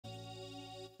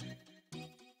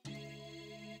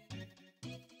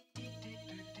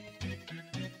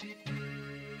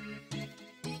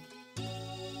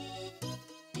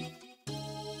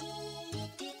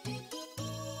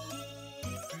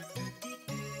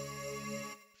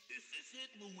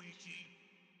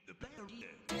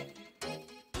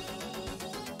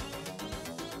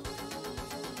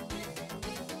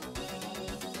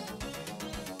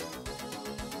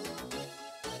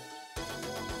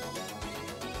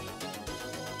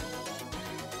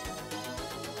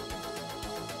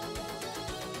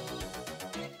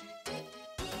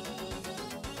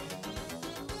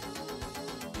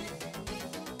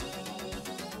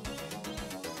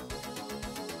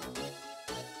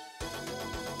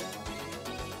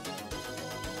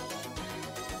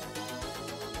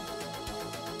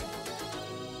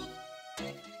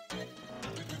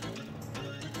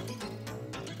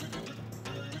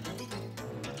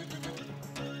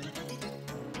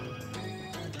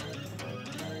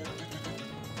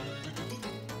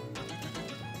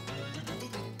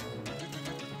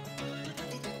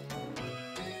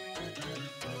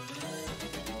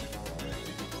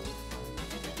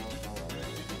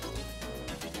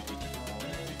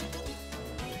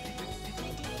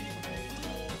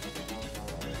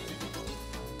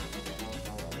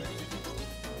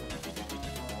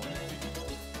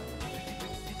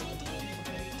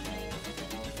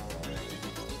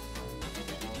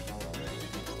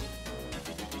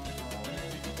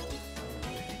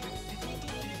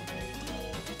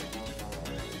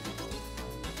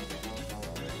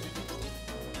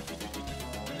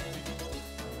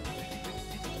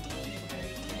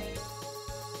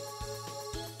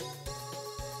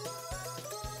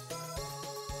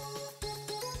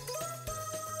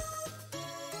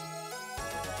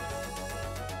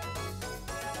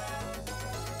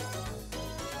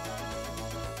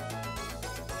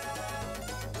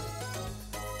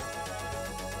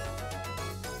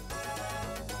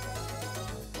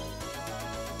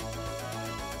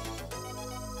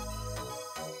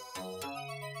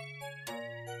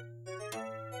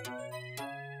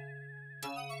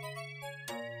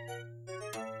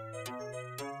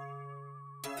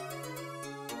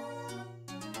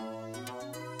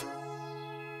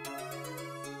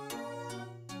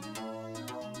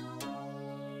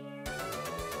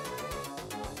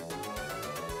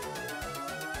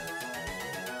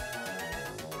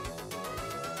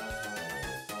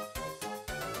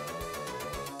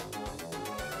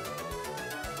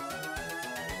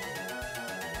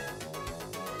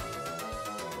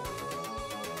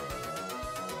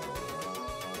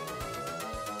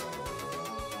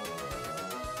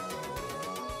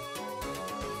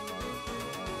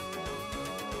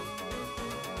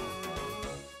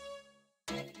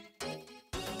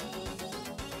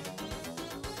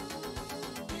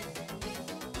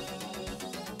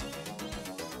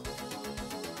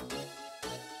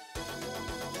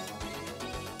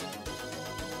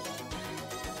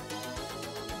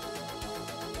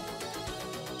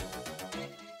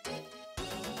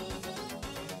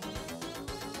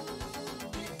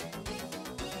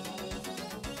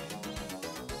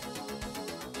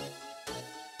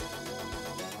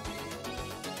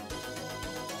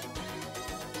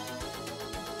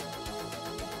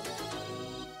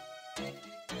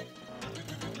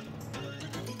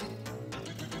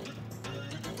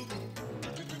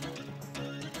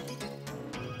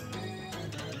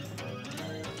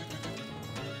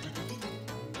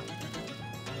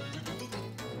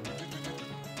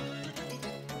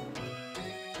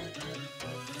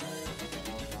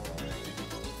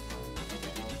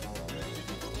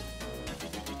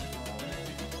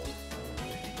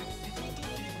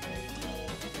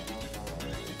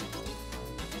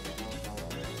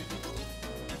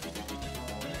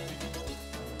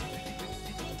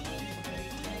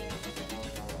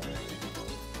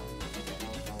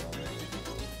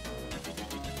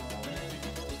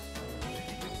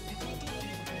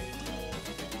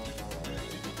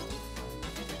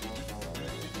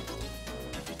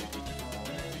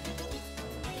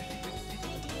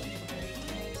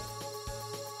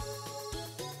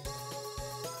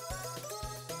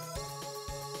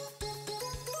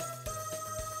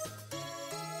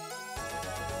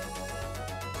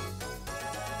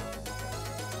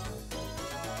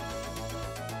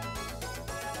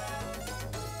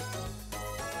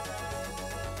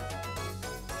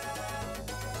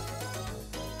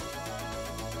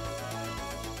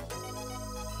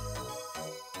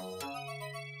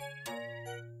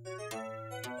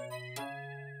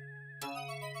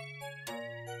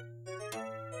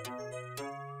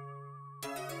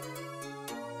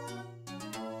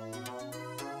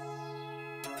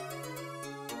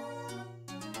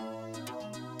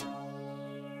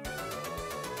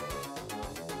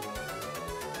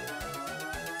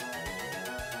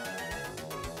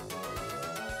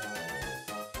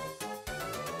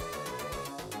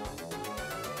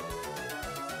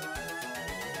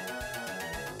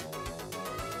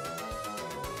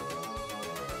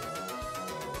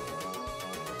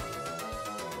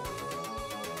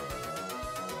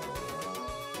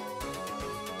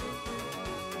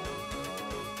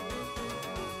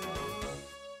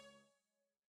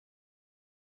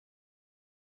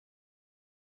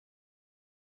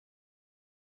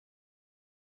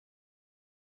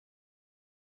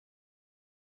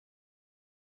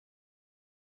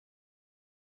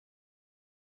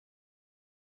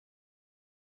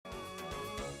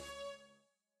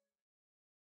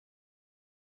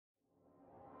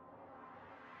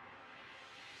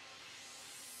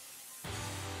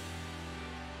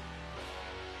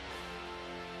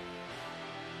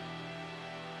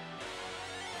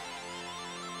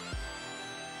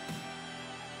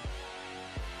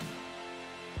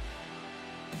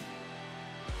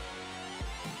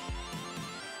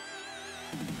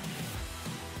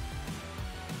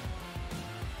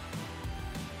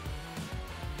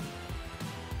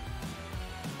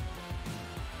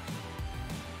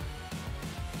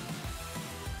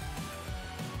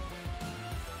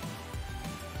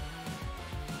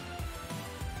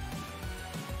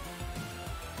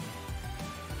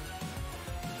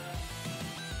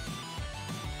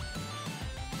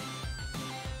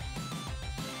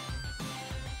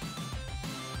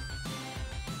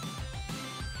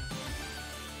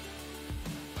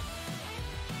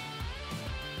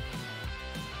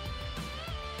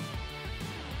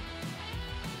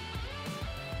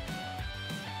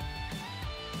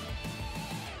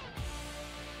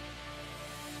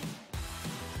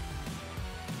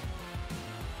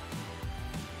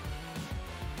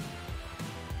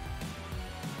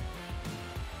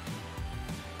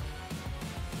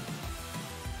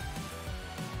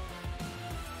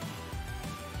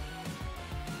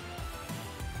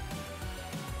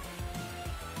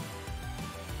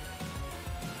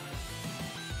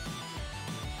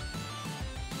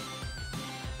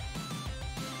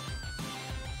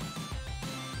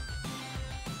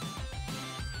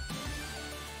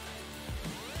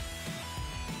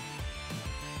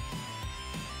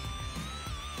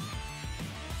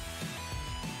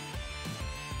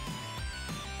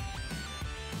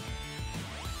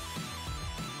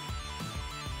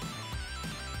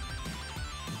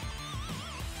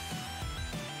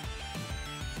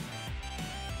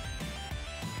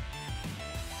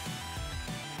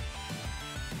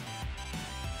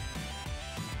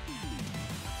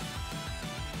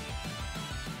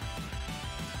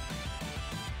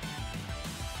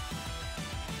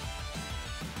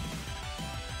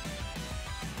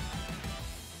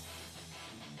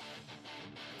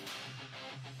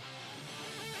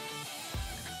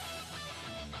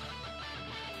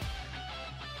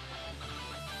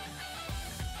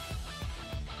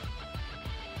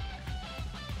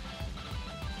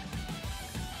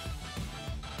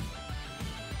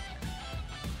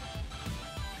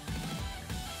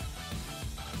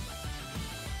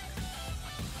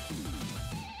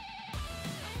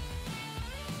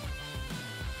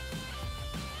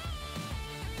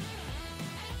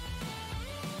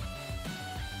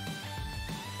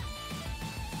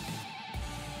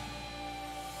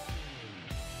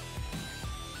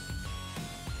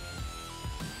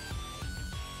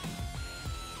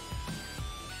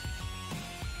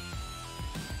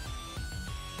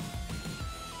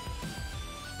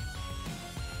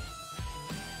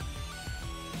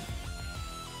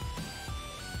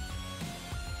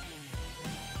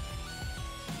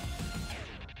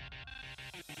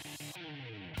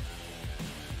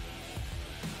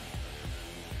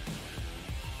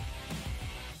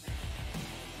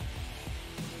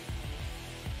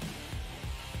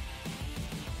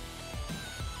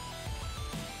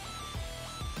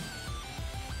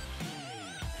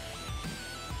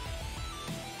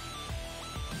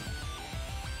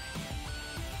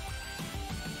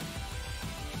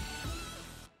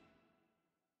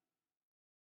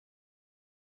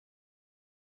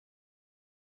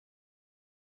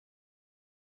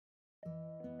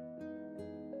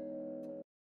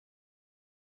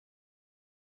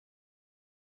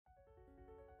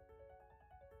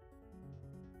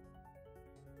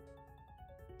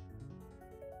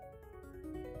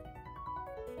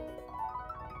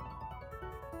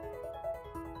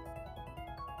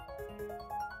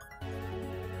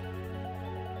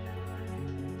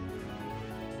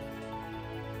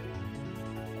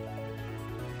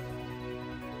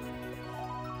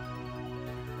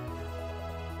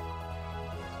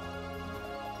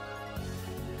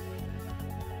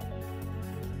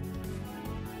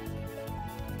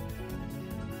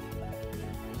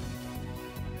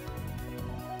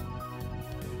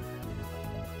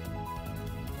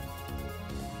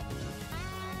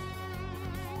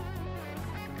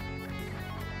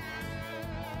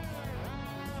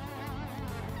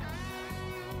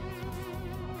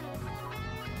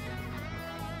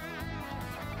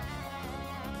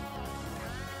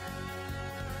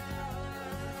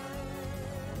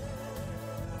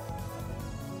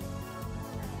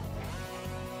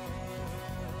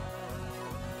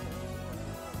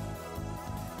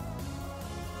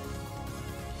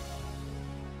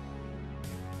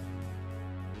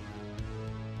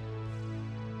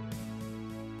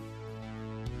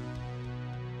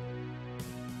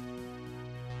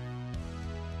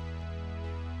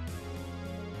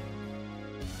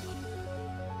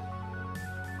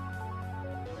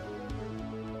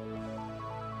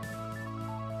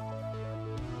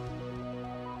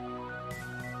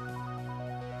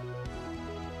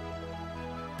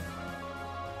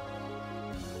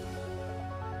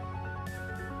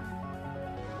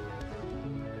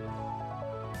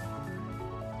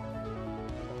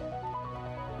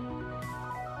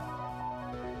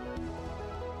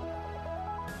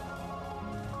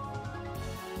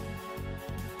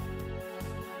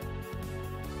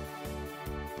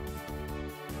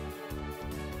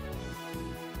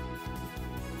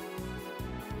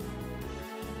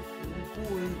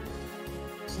boy.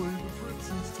 Slay the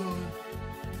princess time.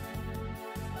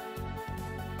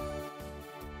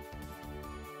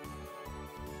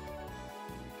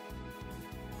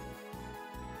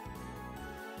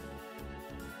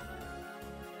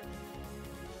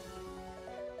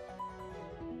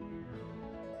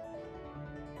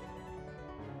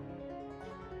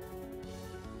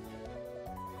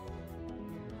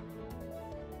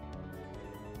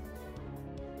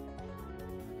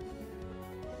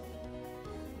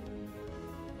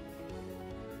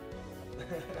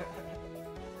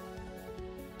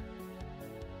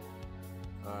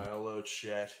 Hello,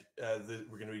 chat.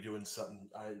 We're gonna be doing something.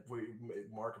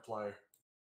 Markiplier.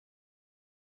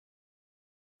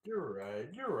 You're right.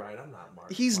 You're right. I'm not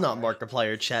Markiplier. He's not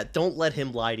Markiplier, chat. Don't let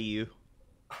him lie to you.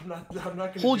 I'm not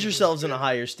gonna hold yourselves in a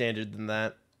higher standard than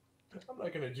that. I'm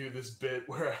not gonna do this bit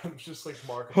where I'm just like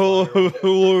Markiplier.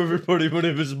 Hello everybody, my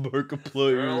name is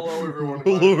Markiplier. Hello everyone.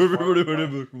 Hello everybody, my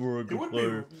name is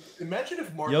Markiplier. Imagine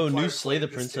if Markiplier. Yo, new Slay the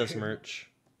Princess merch.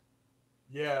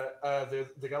 Yeah,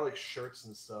 they got like shirts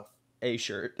and stuff. A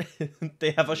shirt. They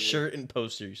have a shirt and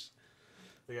posters.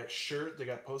 They got shirt. They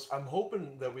got posters. I'm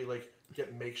hoping that we like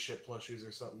get makeshift plushies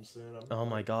or something soon. Oh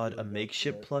my god, a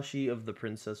makeshift plushie of the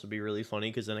princess would be really funny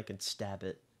because then I can stab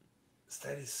it.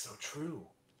 That is so true.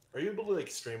 Are you able to like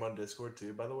stream on Discord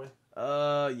too, by the way?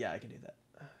 Yeah, I can do that.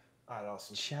 Alright,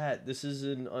 awesome. Chat, this is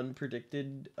an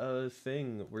unpredicted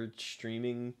thing. We're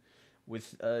streaming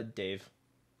with Dave.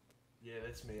 Yeah,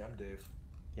 that's me. I'm Dave.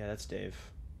 Yeah, that's Dave.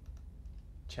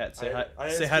 Chat, say hi.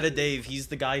 Say hi to Dave. He's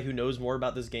the guy who knows more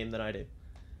about this game than I do.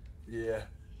 Yeah.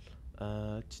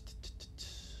 Let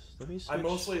me switch.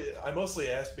 I mostly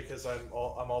asked because I'm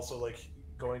also like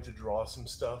going to draw some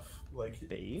stuff like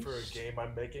Based? for a game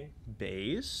I'm making.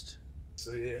 Based?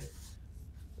 So yeah.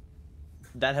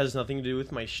 That has nothing to do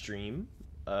with my stream.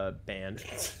 Banned.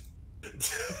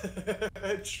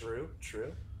 True.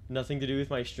 Nothing to do with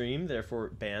my stream,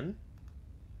 therefore ban.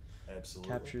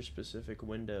 Absolutely. Capture specific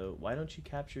window. Why don't you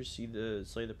capture Slay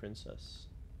the Princess?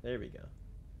 There we go.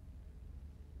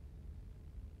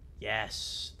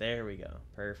 Yes, there we go.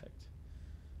 Perfect.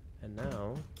 And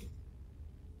now,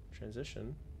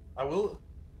 transition. I will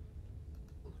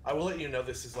let you know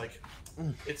this is like,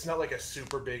 it's not like a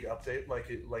super big update.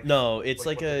 No, it's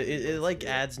like it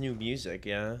adds new music.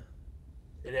 Yeah.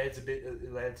 It adds a bit.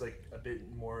 It adds like a bit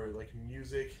more like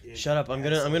music. Shut up! I'm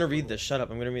gonna read this. Shut up!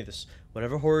 I'm gonna read this.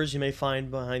 Whatever horrors you may find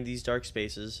behind these dark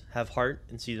spaces, have heart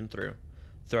and see them through.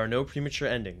 There are no premature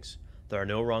endings. There are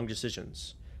no wrong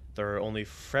decisions. There are only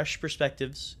fresh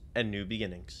perspectives and new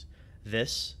beginnings.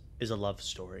 This is a love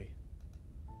story.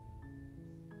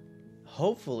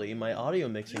 Hopefully, my audio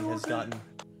mixing has gotten.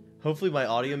 Hopefully, my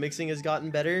audio mixing has gotten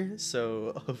better.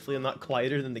 So hopefully, I'm not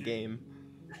quieter than the game.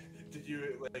 Did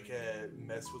you like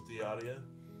mess with the audio?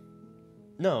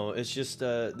 No, it's just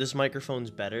this microphone's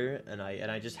better, and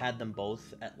I just had them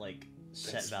both at like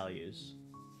set values.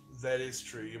 That is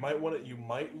true. You might want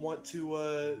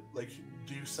to like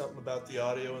do something about the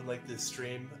audio in like this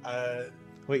stream.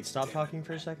 Wait, stop talking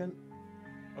for a second.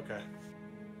 Okay.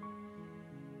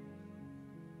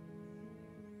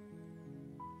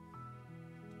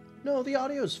 No, the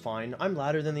audio's fine. I'm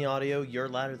louder than the audio. You're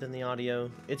louder than the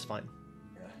audio. It's fine.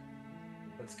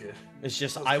 That's good. It's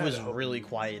just I was really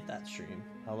quiet that stream.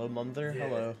 Hello, Mumther.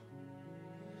 Yeah.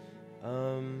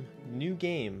 Hello. New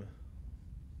game.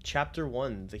 Chapter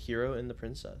 1, The Hero and the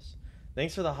Princess.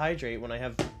 Thanks for the hydrate when I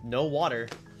have no water.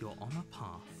 You're on a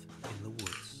path in the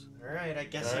woods. Alright, I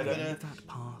guess I'm gonna... That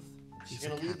path She's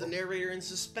gonna leave the narrator in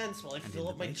suspense while I fill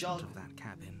up my jug. Of that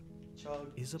cabin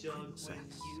Chug, is a jug, princess.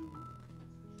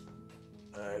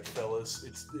 Alright, fellas.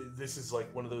 This is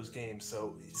like one of those games.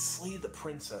 So, Slay the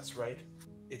Princess, right?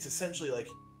 It's essentially like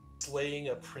slaying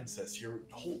a princess. Your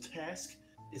whole task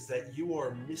is that you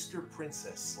are Mr.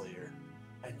 Princess Slayer,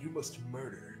 and you must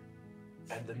murder.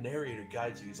 And the narrator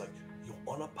guides you. He's like, you're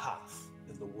on a path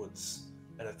in the woods,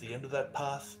 and at the end of that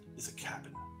path is a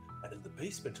cabin, and in the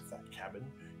basement of that cabin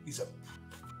is a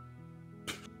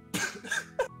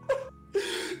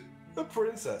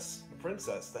princess. A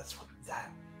princess. That's what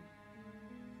that.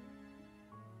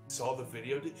 Saw the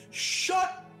video.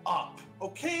 Shut up,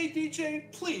 okay,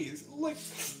 DJ? Please, like,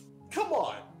 come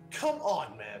on,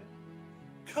 man,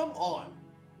 come on.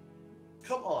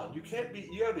 You can't be.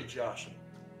 You gotta be joshing.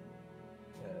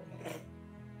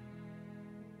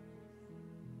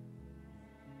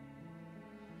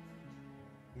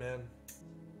 Man.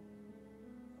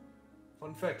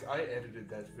 Fun fact: I edited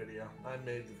that video. I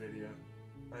made the video.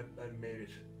 I made it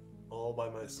all by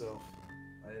myself.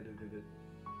 I edited it.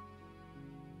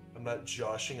 I'm not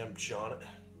joshing, I'm John.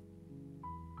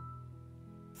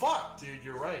 Fuck, dude,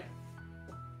 you're right.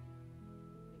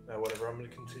 Whatever. I'm gonna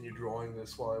continue drawing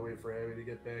this while I wait for Abby to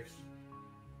get back.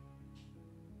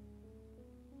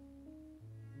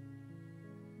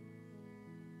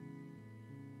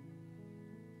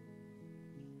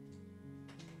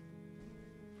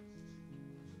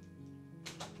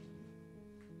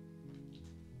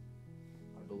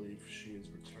 I believe she is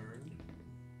returned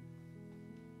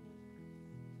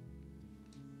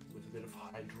with a bit of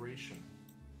hydration.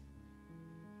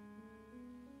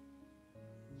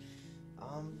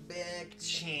 I'm back,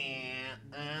 champ.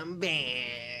 I'm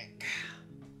back.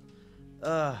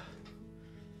 Hello.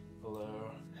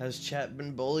 Has chat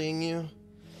been bullying you?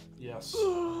 Yes.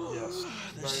 Yes.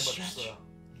 Very There's much chat. so.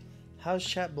 How's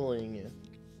chat bullying you?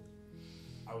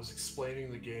 I was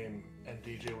explaining the game, and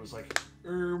DJ was like,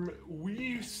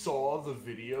 we saw the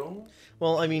video.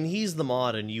 Well, I mean, he's the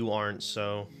mod and you aren't,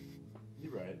 so.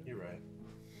 You're right, you're right.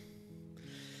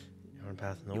 You're on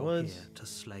Path in the You're Woods. here to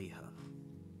slay her.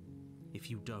 If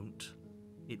you don't,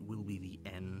 it will be the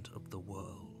end of the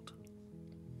world.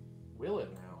 Will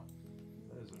it now?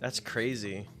 That is That's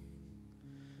crazy.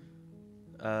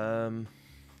 Oh,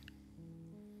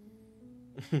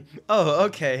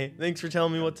 okay. Thanks for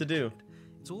telling me what to do.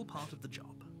 It's all part of the job.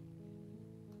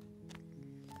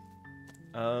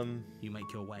 You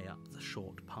make your way up the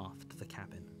short path to the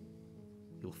cabin.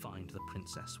 You'll find the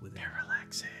princess within.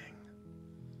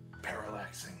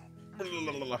 parallaxing.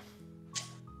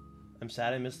 I'm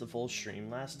sad I missed the full stream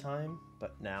last time,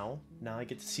 but now I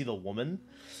get to see the woman.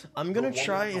 I'm gonna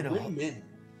try and Woman.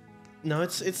 no,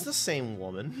 it's the same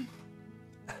woman.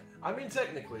 I mean,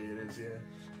 technically it is, yeah.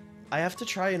 I have to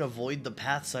try and avoid the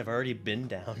paths I've already been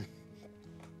down.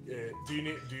 Yeah. Do you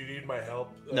need my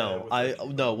help? No,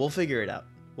 with no, we'll figure it out.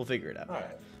 We'll figure it out. All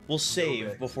right. We'll save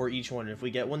back. before each one. If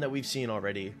we get one that we've seen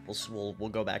already, we'll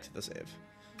go back to the save.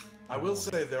 I will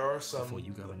say there are some. Before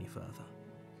you go any further.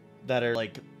 That are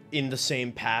like in the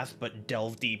same path but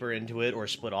delve deeper into it or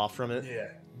split off from it.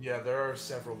 Yeah, there are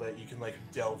several that you can like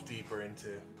delve deeper into.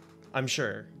 I'm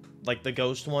sure. Like the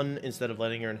ghost one, instead of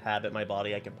letting her inhabit my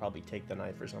body, I could probably take the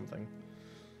knife or something.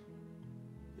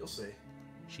 You'll see.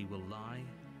 She will lie.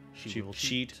 She will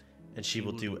cheat, and she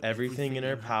will do everything in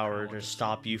her power to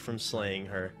stop you from slaying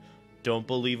her. Don't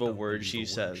believe a Don't word believe she a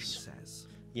says.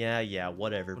 Yeah,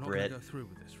 whatever, We're not going Brit. to go through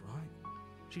with this, right?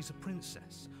 She's a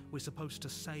princess. We're supposed to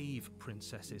save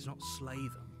princesses, not slay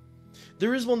them.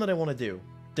 There is one that I want to do.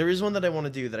 There is one that I want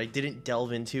to do that I didn't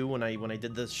delve into when I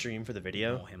did the stream for the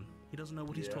video. Ignore him. He doesn't know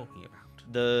what he's Yeah. talking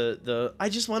about. The I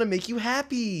just want to make you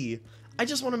happy. I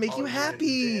just want to make you yeah,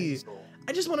 happy. The damsel.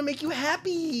 I just want to make you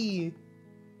happy.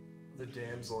 The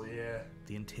damsel, yeah.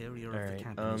 The interior of Alright, the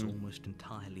cabin is almost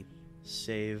entirely.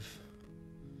 Save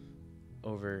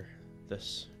over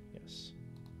this. Yes.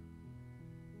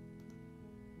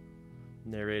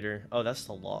 Narrator. Oh, that's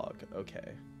the log.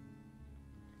 Okay.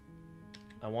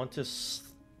 I want to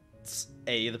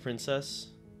A the princess.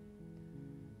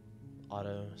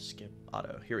 Auto, skip,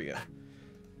 auto. Here we go.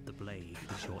 The blade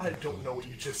is your. I don't know what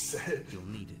you just said. You'll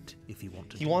need it if you want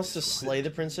to. He do wants to this right. slay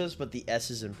the princess, but the S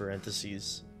is in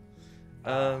parentheses.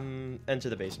 Enter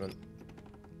the basement.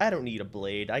 I don't need a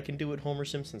blade. I can do it Homer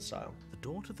Simpson style. The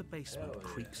door to the basement Hell yeah.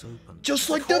 creaks open.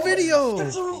 Just like the video!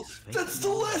 That's the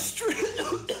last trick!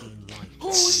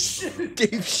 Holy shit!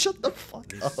 Dave, shut the fuck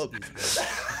This up. is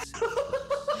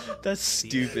That's The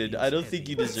stupid. air I is don't think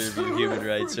you heavy. deserve your human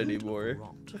rights anymore.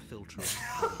 Rot filtering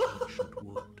through ancient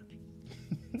wood.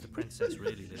 If the princess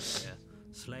really lives here,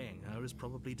 slaying her is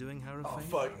probably doing her a Oh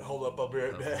favor. fuck, hold up, I'll be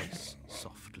right Her back. voice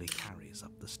softly carries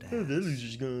up the Oh, stairs. that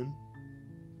loser's gone.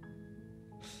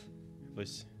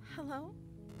 Voice. Hello?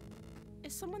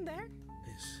 Is someone there?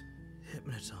 It's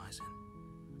hypnotizing.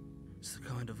 It's the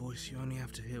kind of voice you only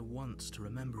have to hear once to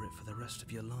remember it for the rest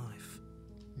of your life.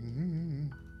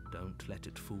 Don't let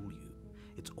it fool you.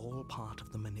 It's all part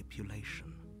of the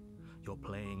manipulation. You're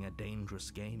playing a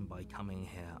dangerous game by coming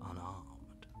here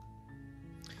unarmed.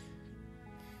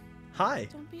 Hi.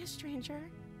 Don't be a stranger.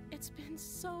 It's been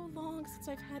so long since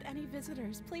I've had any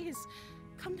visitors. Please,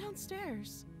 come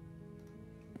downstairs.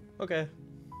 Okay.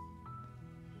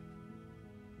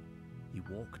 You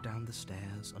walk down the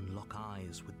stairs and lock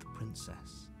eyes with the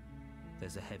princess.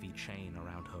 There's a heavy chain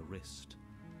around her wrist,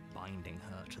 binding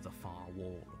her to the far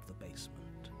wall of the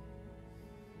basement.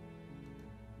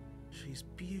 She's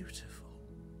beautiful.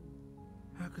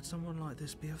 How could someone like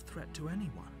this be a threat to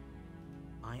anyone?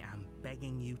 I am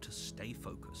begging you to stay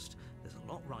focused. There's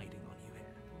a lot riding on you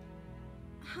here.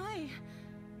 Hi.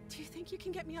 Do you think you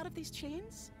can get me out of these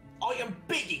chains? I am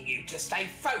begging you to stay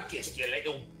focused, you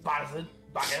little bugger.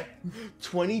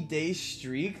 20-day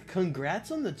streak?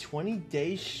 Congrats on the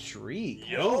 20-day streak.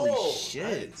 Yo, Holy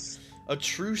shit. nice. A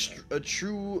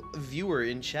true viewer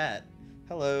in chat.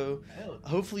 Hello. Hell,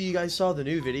 Hopefully you guys saw the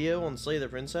new video on Slay the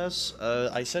Princess.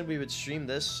 I said we would stream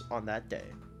this on that day,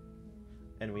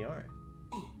 and we are.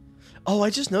 Oh, I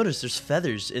just noticed there's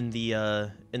feathers in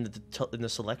the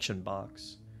selection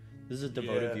box. This is a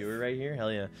devoted Yeah. viewer right here.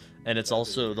 Hell yeah! And it's That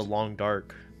also is- the long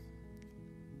dark.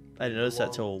 I didn't notice that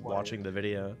Long till quiet. watching the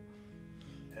video.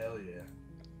 hell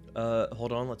yeah.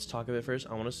 Hold on. Let's talk a bit first.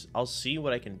 I'll see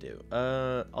what I can do.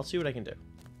 I'll see what I can do.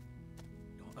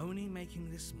 You're only making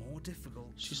this more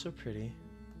difficult. She's so pretty.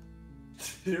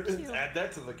 Here, you. add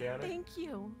that to the counter. Thank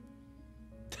you.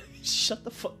 Shut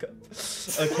the fuck up.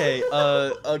 Okay,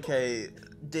 okay.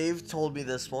 Dave told me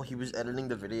this while he was editing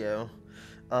the video.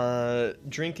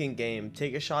 Drinking game.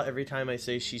 Take a shot every time I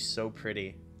say she's so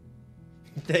pretty.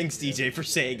 Thanks, DJ, for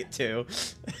saying it too.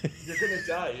 You're gonna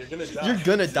die. You're gonna die. You're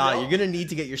gonna die. No. You're gonna need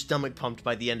to get your stomach pumped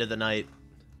by the end of the night.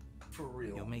 For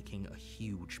real. You're making a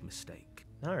huge mistake.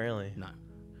 Not really. No,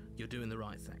 you're doing the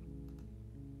right thing.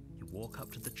 You walk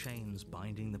up to the chains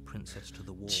binding the princess to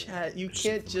the wall. Chat, you Just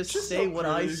can't the just Just say so what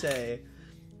I pretty. say.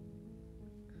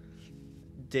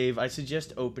 Dave, I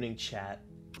suggest opening chat.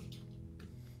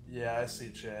 Yeah, I see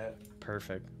chat.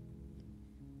 Perfect.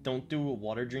 Don't do a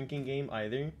water drinking game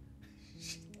either.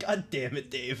 God damn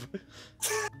it, Dave.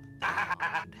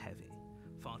 and heavy.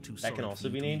 Far too That can solid also for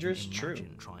you be to even dangerous, true.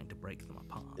 imagine trying to break them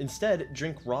apart. Instead,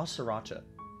 drink raw sriracha.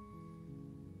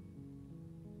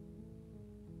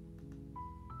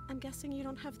 I'm guessing you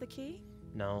don't have the key?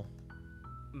 No.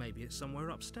 Maybe it's somewhere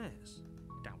upstairs.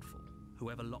 Doubtful.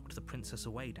 Whoever locked the princess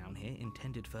away down here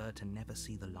intended for her to never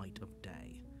see the light of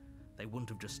day. They wouldn't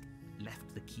have just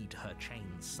left the key to her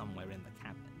chains somewhere in the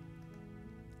cabin.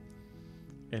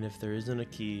 And if there isn't a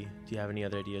key, do you have any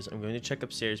other ideas? I'm going to check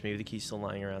upstairs. Maybe the key's still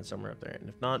lying around somewhere up there. And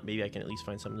if not, maybe I can at least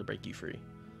find something to break you free.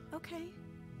 Okay.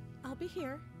 I'll be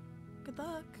here. Good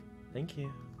luck. Thank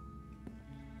you.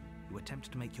 You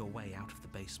attempt to make your way out of the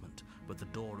basement, but the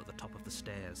door at the top of the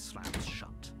stairs slams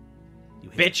shut. You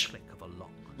hear Bitch. the click of a lock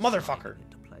Motherfucker. sliding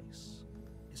into place.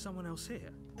 Is someone else here?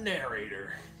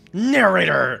 Narrator.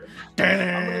 Narrator!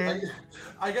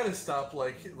 I gotta stop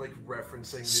like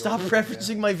referencing. the Stop old-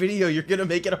 referencing my video. You're gonna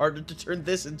make it harder to turn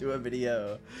this into a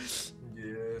video. Yeah.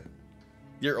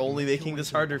 You're only You make making your way this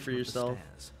to the harder bottom for of the yourself.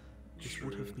 stairs. This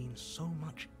would have been so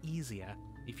much easier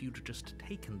if you'd just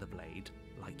taken the blade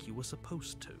like you were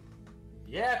supposed to.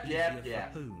 Yep. Easier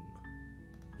for whom?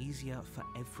 Easier for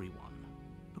everyone.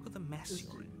 Look at the mess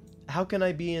you're in. How can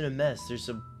I be in a mess? There's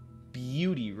a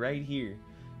beauty right here.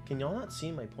 Can y'all not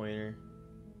see my pointer?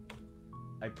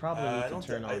 I probably need to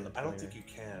turn on the pointer. I don't think you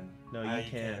can. No, you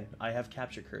can. I have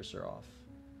capture cursor off.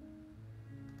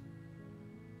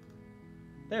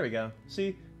 There we go.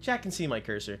 See? Chat can see my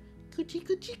cursor. Coochie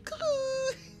coochie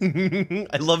coo.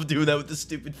 I love doing that with the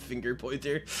stupid finger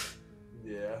pointer.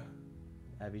 Yeah.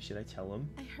 Abby, should I tell him?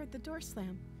 I heard the door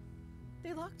slam.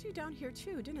 They locked you down here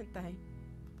too, didn't they?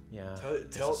 Yeah.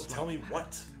 Tell me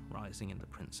what. Rising in the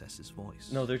princess's voice.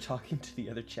 No, they're talking to the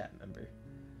other chat member.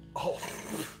 Oh.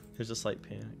 There's a slight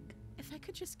panic. If I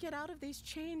could just get out of these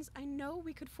chains, I know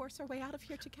we could force our way out of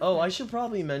here together. Oh, I should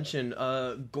probably mention,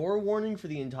 gore warning for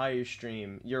the entire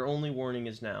stream. Your only warning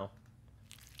is now.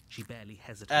 She barely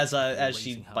hesitates. As before she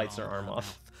raising her bites her to arm off.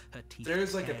 mouth, her teeth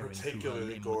There's like a tearing through her particularly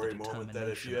limb with gory the moment that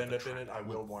if you end up in it, I determination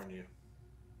will of a warn you.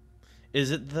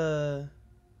 Is it the...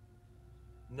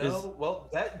 No, well,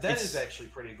 that it's- is actually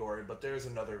pretty gory, but there's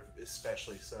another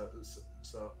especially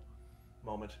so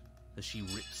moment. trap. As she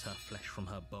rips her flesh from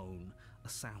her bone, a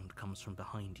sound comes from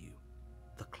behind you.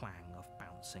 The clang of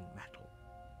bouncing metal.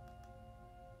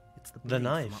 It's the The blade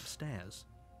knife. from upstairs.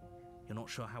 You're not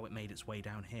sure how it made its way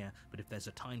down here, but if there's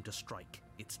a time to strike,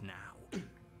 it's now.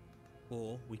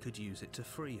 Or we could use it to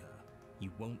free her.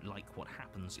 You won't like what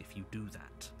happens if you do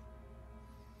that.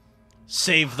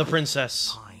 Save the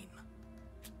princess! Fine.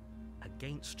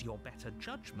 Against your better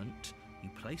judgment, you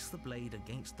place the blade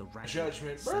against the ragged,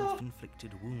 Judgment, bro.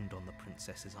 self-inflicted wound on the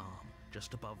princess's arm,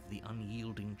 just above the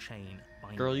unyielding chain.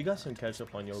 binding Girl, you got her some to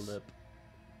ketchup the on your place. lip.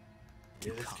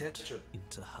 You It's cut ketchup.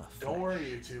 into her flesh. Don't worry,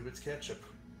 YouTube, it's ketchup.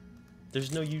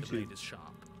 There's no The YouTube. blade is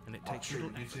sharp, and it Oh, takes true,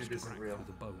 little effort YouTube to isn't crack real. through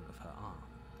the bone of her arm.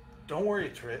 Don't worry,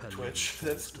 Her Twitch. limbs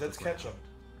That's fall to the ketchup. ground,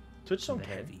 Twitch and don't the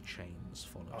care. heavy chains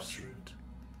follow Oh, true. suit.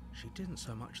 She didn't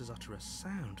so much as utter a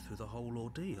sound through the whole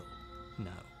ordeal.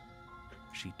 No,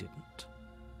 she didn't.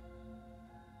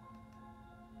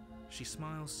 She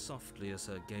smiles softly as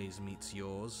her gaze meets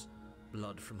yours,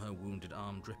 blood from her wounded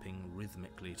arm dripping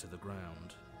rhythmically to the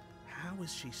ground. How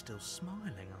is she still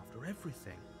smiling after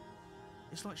everything?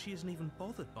 It's like she isn't even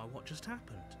bothered by what just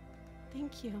happened.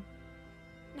 Thank you.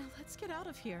 Now let's get out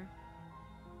of here.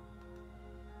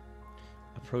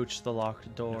 Approach the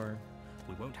locked door.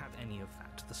 We won't have any of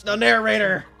that. The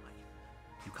narrator!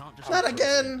 You can't just Not let her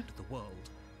again! escape into the world.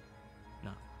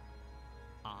 No.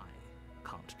 I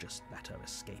can't just let her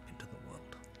escape into the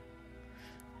world.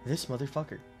 This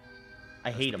motherfucker.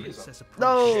 I hate him. Princess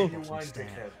No! approaches Genuine stare.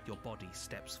 dickhead. Your body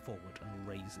steps forward and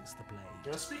raises the blade.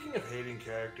 You know, speaking of hating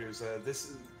characters,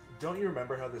 don't you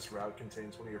remember how this route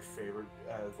contains one of your favorite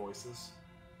voices?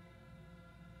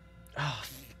 Oh,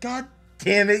 God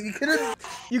damn it!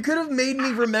 You could have made me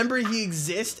remember he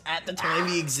exists at the time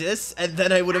he exists, and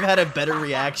then I would have had a better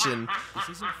reaction. This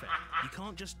isn't fair. You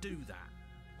can't just do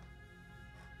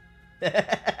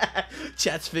that.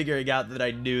 Chat's figuring out that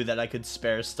I knew that I could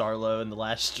spare Starlo in the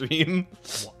last stream.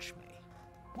 Watch me.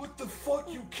 What the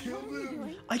fuck? You killed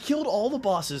him? I killed all the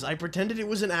bosses. I pretended it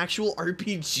was an actual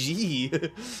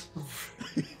RPG.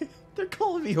 They're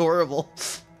calling me horrible.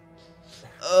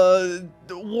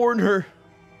 Warn her.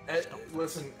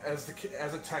 Listen, as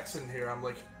a Texan here, I'm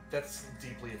like, that's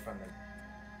deeply offending.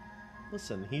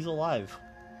 Listen, he's alive.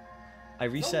 I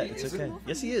reset. he It's isn't. okay.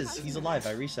 Yes, he is. He's alive.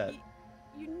 I reset.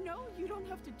 You know you don't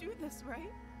have to do this, right?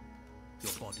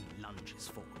 Your body lunges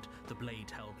forward, the blade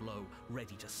held low,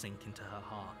 ready to sink into her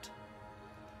heart.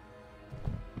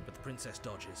 But the princess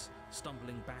dodges,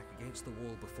 stumbling back against the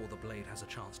wall before the blade has a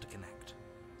chance to connect.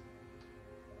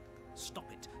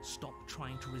 Stop it. Stop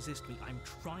trying to resist me. I'm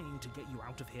trying to get you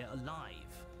out of here alive.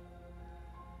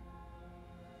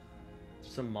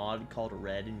 There's a mod called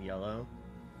Red and Yellow.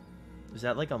 Is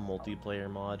that like a multiplayer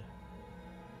mod?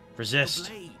 Resist. The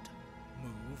blade.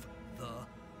 Move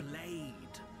the blade.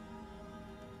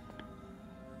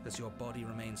 As your body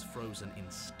remains frozen in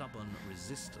stubborn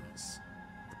resistance,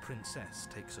 the princess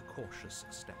takes a cautious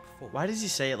step forward. Why does he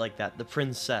say it like that? The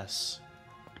princess.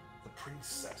 The We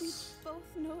princess. both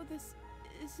know this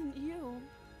isn't you.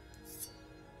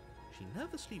 She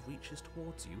nervously reaches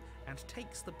towards you and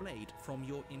takes the blade from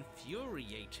your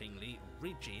infuriatingly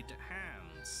rigid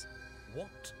hands.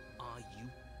 What are you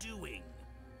doing?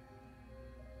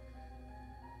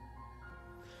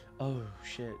 Oh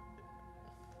shit.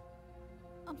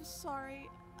 I'm sorry.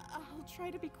 I'll try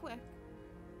to be quick.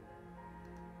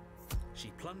 She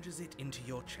plunges it into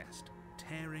your chest,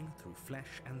 tearing through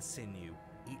flesh and sinew.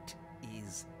 It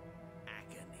is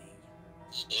agony.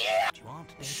 Yeah. You aren't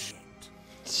dead yet.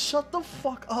 Shut the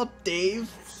fuck up, Dave.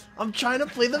 I'm trying to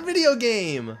play the video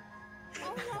game.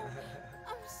 Oh no,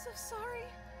 I'm so sorry.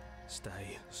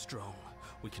 Stay strong.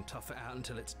 We can tough it out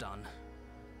until it's done.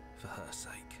 For her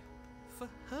sake. For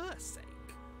her sake.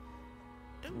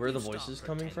 Don't Where are the you start voices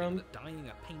coming pretending from? that dying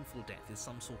a painful death is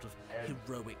some sort of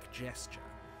heroic gesture.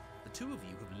 The two of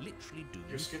you have literally doomed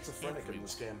You're schizophrenic in everyone.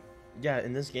 this game. Yeah,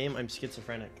 in this game, I'm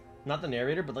schizophrenic. Not the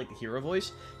narrator, but like the hero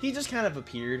voice. He just kind of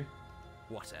appeared.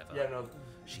 Whatever. Yeah, no.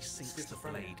 She sinks the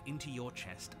schizophrenic. blade into your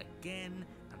chest again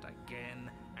and again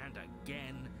and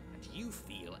again, and you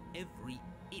feel every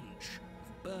inch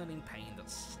of burning pain that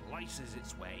slices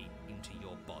its way into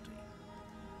your body.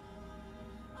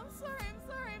 I'm sorry, I'm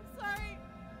sorry, I'm sorry.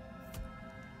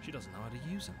 She doesn't know how to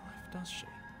use a knife, does she?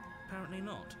 Apparently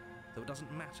not. Though it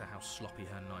doesn't matter how sloppy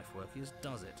her knife work is,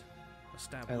 does it? A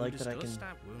stab I wound like is that I still can- a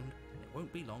stab wound, and it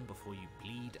won't be long before you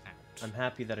bleed out. I'm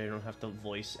happy that I don't have to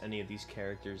voice any of these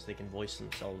characters. They can voice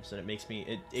themselves, and it makes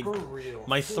me. For real.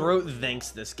 My For throat real.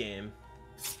 thanks this game.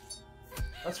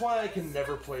 That's why I can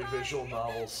never play visual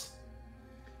novels.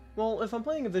 Well, if I'm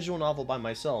playing a visual novel by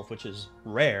myself, which is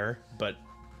rare, but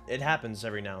it happens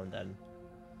every now and then.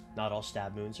 Not all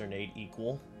stab wounds are made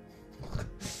equal.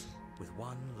 With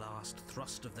one last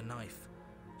thrust of the knife,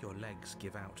 your legs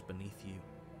give out beneath you.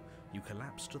 You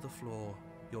collapse to the floor,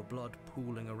 your blood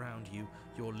pooling around you,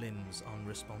 your limbs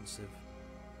unresponsive.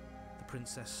 The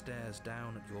princess stares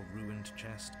down at your ruined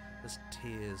chest as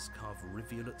tears carve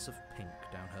rivulets of pink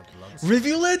down her blood.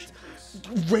 Rivulet?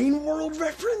 Rain World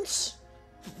reference?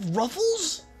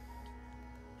 Ruffles?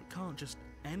 It can't just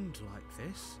end like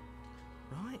this,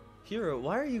 right? Hero,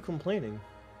 why are you complaining?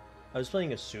 I was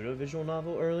playing a pseudo-visual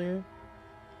novel earlier.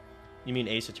 You mean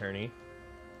Ace Attorney?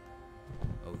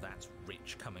 Oh, that's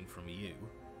rich coming from you.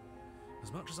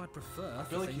 As much as I prefer, I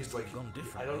feel like things he's to like. have gone I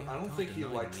differently, don't can't think he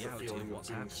deny likes the reality feeling of what's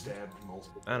being happened. stabbed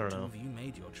multiple I don't Two know. of you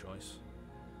made your choice.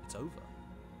 It's over.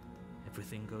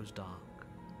 Everything goes dark,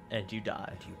 And you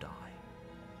die. and you die.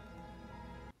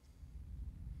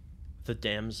 The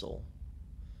damsel.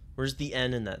 Where's the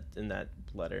N in that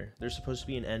letter? There's supposed to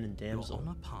be an N in You're damsel. on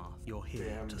a path. You're here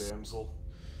Damn to damsel.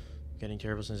 Getting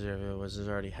terrible since was this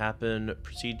already happened.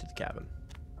 Proceed to the cabin.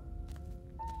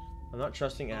 I'm not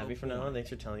trusting Abby for now on. Thanks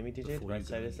for telling me, DJ. The Before bright you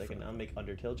side go is I any can now further. make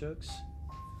Undertale jokes.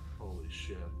 Holy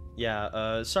shit.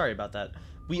 Yeah, sorry about that.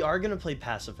 We are gonna play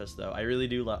pacifist though. I really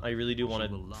do. I really do want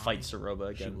She will to lie, fight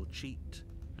Saroba She again. will cheat.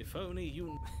 If only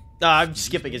you... I'm Excuse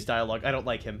skipping me? his dialogue. I don't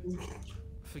like him.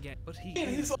 Forget, but he Yeah,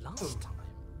 he's did last awesome. time.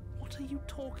 What are you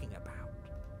talking about?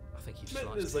 I think you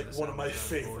Smitten is like one of my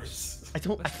favorites. I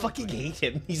don't. I Let's go fucking for it. hate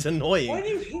him. He's annoying. Why do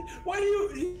you? Why do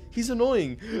you? He's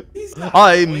annoying. He's not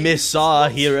I annoying, miss he's a so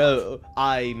hero.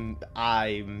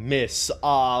 I miss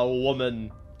a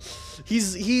woman. He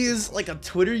is like a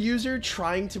Twitter user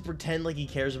trying to pretend like he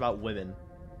cares about women.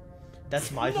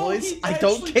 That's my No, voice. he I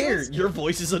don't actually care. does. Your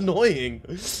voice is annoying.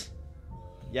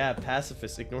 Yeah,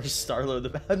 pacifist ignores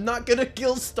Starlo. I'm not gonna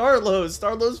kill Starlo.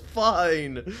 Starlo's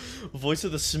fine. Voice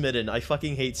of the Smitten. I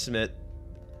fucking hate Smit.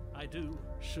 I do.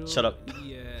 Sure. Shut up.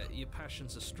 Yeah, your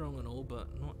passions are strong and all, but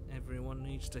not everyone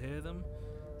needs to hear them.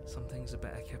 Some things are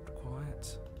better kept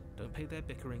quiet. Don't pay their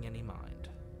bickering any mind.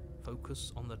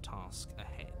 Focus on the task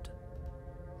ahead.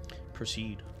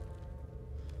 Proceed.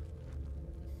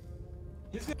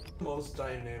 He's got the most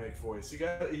dynamic voice. You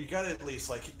got at least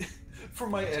like, for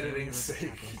my editing's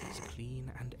sake. It's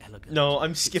clean and elegant. No,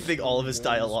 I'm Its skipping full all of his walls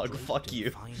dialogue. draped Fuck in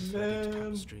you. fine-threaded Man.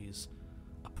 tapestries.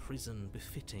 A prison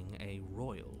befitting a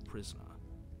royal prisoner.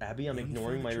 Abby, I'm The only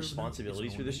ignoring my furniture of note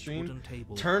responsibilities is for an the ornate stream. wooden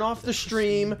table Turn off with the a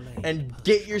stream pristine blade and perched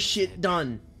get on your its shit edge.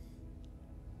 done.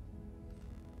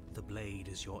 The blade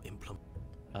is your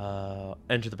implement.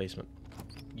 Enter the basement.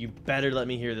 You better let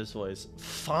me hear this voice.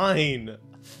 Fine. The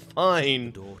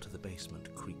Fine. door to the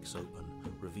basement creaks open,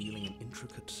 revealing an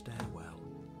intricate stairwell.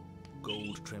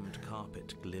 Gold-trimmed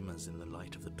carpet glimmers in the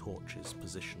light of the torches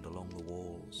positioned along the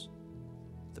walls.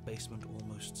 The basement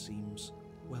almost seems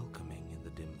welcoming in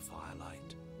the dim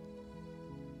firelight.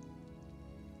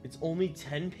 It's only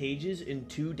 10 pages in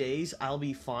 2 days. I'll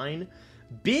be fine.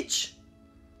 Bitch!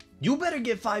 You better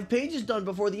get 5 pages done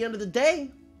before the end of the day.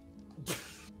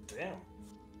 Damn.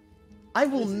 I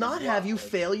will This is not have you wild.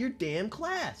 fail your damn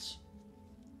class.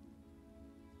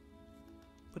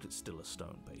 But it's still a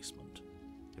stone basement.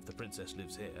 If the princess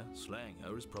lives here, slaying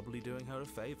her is probably doing her a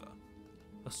favor.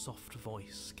 A soft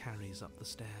voice carries up the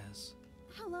stairs.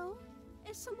 Hello?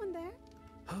 Is someone there?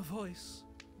 Her voice.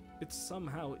 It's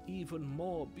somehow even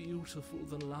more beautiful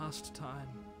than last time.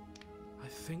 I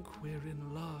think we're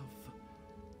in love.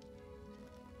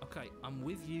 Okay, I'm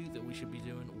with you that we should be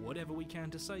doing whatever we can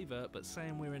to save her, but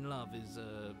saying we're in love is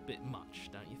a bit much,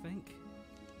 don't you think?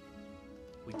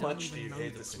 We How don't much do even you know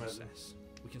hate the this man? princess.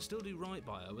 We can still do right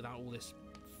by her without all this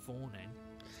fawning.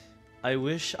 I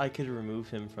wish I could remove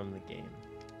him from the game.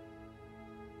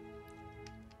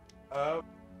 How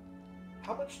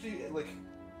much do you like?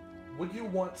 Would you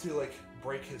want to like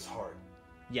break his heart?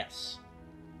 Yes.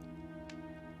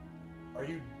 Are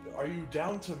you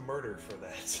down to murder for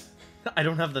that? I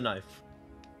don't have the knife.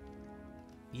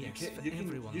 Yes, can- for you can-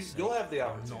 everyone's sake, you'll have the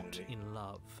I'm not opportunity. in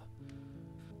love.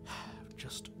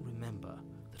 Just remember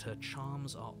that her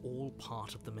charms are all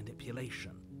part of the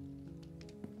manipulation.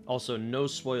 Also, no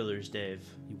spoilers, Dave.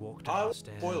 You walk I down the won't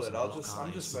stairs spoil it, and I'll lock just- I'm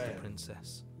eyes just with saying. the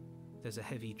princess. There's a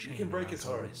heavy chain can break around his her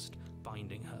heart. wrist,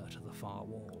 binding her to the far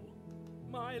wall.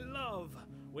 My love,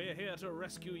 we're here to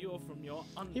rescue you from your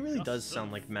unjust He really does and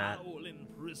sound like Matt. foul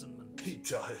imprisonment. He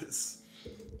does.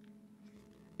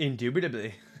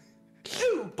 Indubitably. Ew,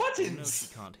 You know buttons!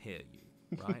 she can't hear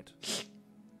you, right?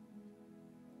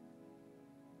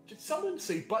 Did someone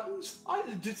say buttons?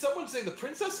 Did someone say the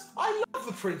princess? I love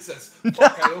the princess.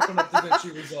 Fuck! I opened up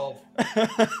DaVinci Resolve.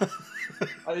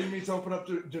 I didn't mean to open up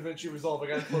DaVinci Resolve. I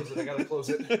gotta close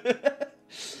it.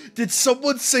 Did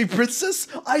someone say princess?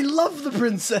 I love the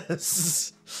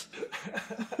princess.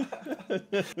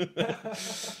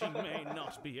 She may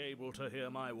not be able to hear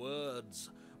my words,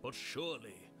 but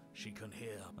surely she can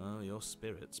hear. Oh, your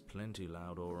spirit's plenty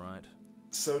loud, all right.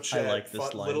 So, Chad, like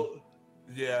this line.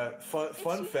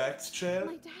 Fun facts, Chad.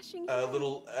 My dashing A hero.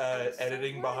 little I'm so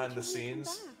editing glad behind you the came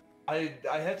scenes. back.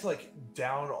 I had to like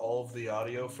down all of the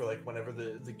audio for like whenever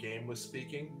the game was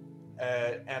speaking,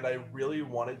 and I really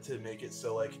wanted to make it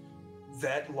so like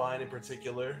that line in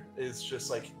particular is just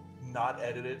like not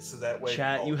edited, so that way.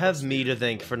 Chat, all you of have us- me to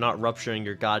thank for not rupturing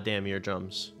your goddamn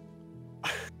eardrums.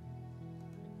 You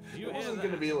It hear wasn't that?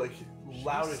 gonna be like She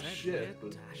loud as said shit, we're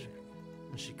but dashing,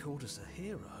 and she called us a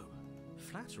hero.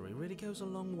 Flattery really goes a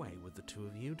long way with the two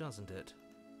of you, doesn't it?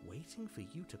 Waiting for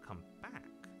you to come back.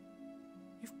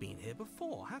 You've been here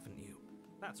before, haven't you?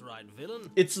 That's right, villain.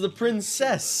 It's the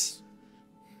princess.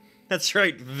 That's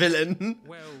right, villain.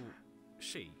 Well,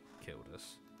 she killed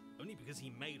us. Only because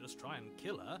he made us try and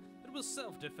kill her. It was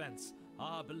self-defense.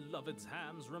 Our beloved's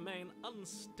hands remain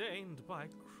unstained by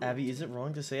cruelty. Abby, is it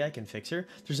wrong to say I can fix her?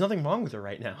 There's nothing wrong with her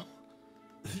right now.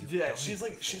 yeah, she's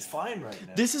fine right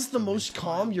now. This is the most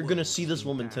calm you're gonna see this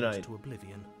woman Damned tonight. to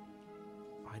oblivion.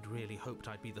 I'd really hoped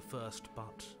I'd be the first,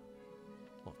 but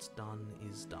what's done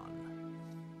is done.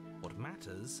 What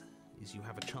matters is you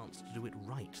have a chance to do it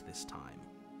right this time.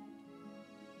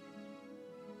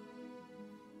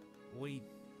 We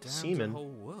damned Semen. the whole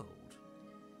world,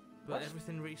 but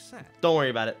everything reset. Don't worry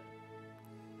about it.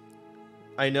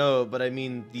 I know, but I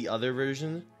mean the other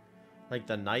version, like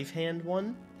the knife hand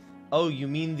one. Oh, you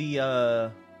mean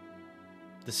the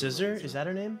scissor? Is that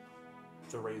her name?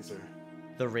 The razor.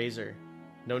 The razor.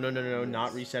 No,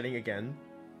 not resetting again.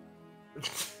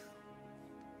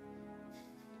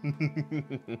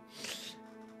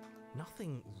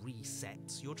 Nothing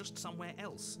resets. You're just somewhere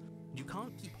else. You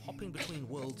can't keep hopping between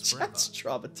worlds forever. That's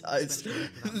traumatized. Especially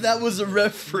without That was a knowing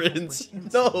reference. the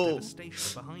comprehensive No,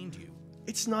 devastation behind you.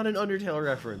 it's not an Undertale This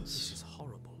reference. is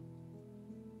horrible.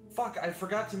 Fuck, I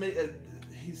forgot to make.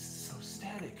 He's so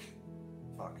static.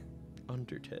 Fuck.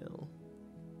 Undertale.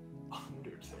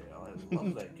 Undertale. I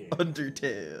love that game.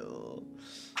 Undertale.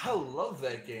 I love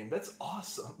that game. That's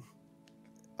awesome.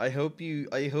 I hope you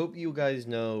guys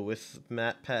know, with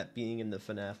Matt Pat being in the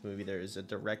FNAF movie, there is a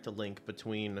direct link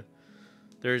between.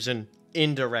 There's an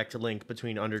indirect link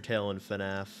between Undertale and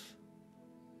FNAF.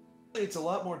 It's a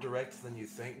lot more direct than you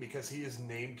think because he is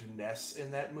named Ness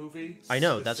in that movie. I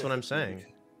know, that's what I'm saying.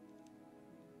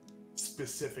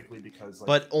 Specifically because, like,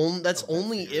 But that's of that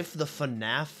only theory. if the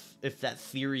FNAF, if that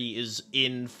theory is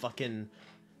in fucking,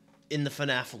 in the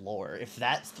FNAF lore. If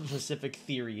that specific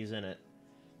theory is in it.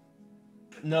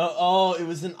 No, oh, it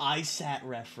was an ISAT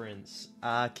reference.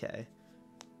 Okay.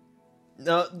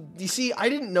 No, you see, I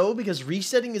didn't know because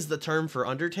resetting is the term for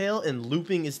Undertale and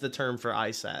looping is the term for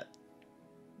ISAT.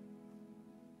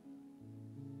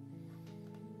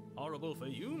 Horrible for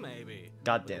you, maybe.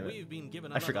 God But damn it. We've been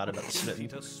given I forgot another about opportunity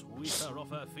Smitten. to sweep her off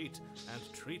her feet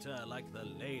and treat her like the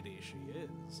lady she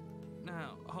is.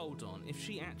 Now, hold on. If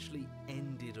she actually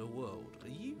ended a world, are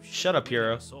you Shut up, we never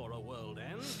hero. saw a world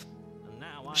end? And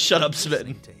now I'm Shut up, listening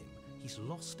Smitten. to him. He's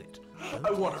lost it.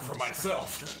 I want her for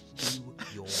myself. Just do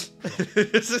your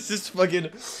This is just fucking.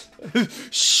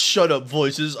 Shut up,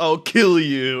 voices. I'll kill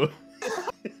you.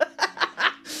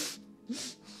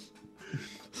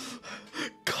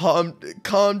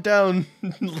 Calm down.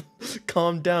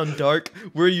 Calm down, Dark.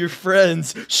 We're your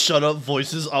friends. Shut up,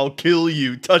 voices. I'll kill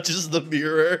you. Touches the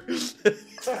mirror.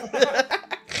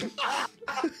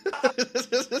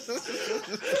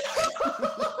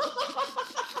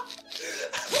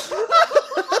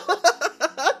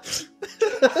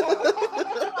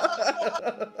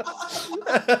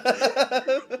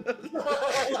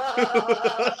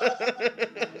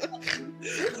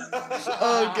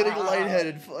 Oh, I'm getting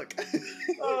lightheaded. Fuck.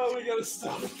 Oh, we gotta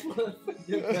stop.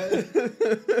 Get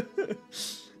that.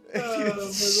 That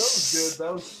was good.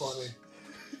 That was funny.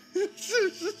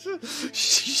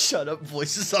 Shut up,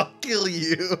 voices. I'll kill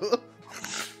you.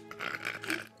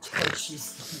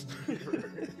 Touches the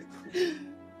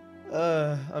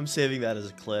mirror. I'm saving that as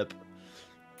a clip.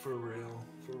 For real.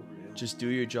 For real. Just do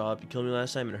your job. You killed me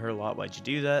last time and hurt a lot. Why'd you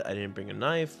do that? I didn't bring a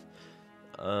knife.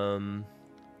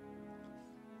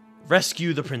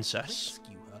 Rescue the princess.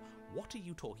 Rescue her? What are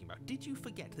you talking about? Did you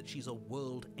forget that she's a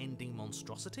world-ending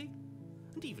monstrosity?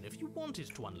 And even if you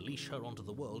wanted to unleash her onto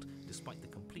the world, despite the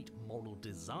complete moral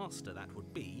disaster that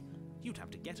would be, you'd have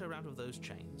to get her out of those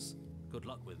chains. Good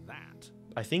luck with that.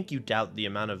 I think you doubt the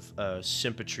amount of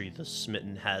sympatry the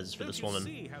Smitten has for Don't this you woman.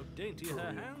 see how dainty her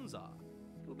hands are?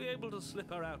 You'll be able to slip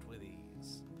her out with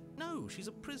ease. No, she's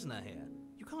a prisoner here.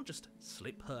 You can't just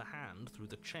slip her hand through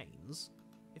the chains.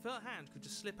 If her hand could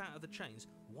just slip out of the chains,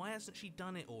 why hasn't she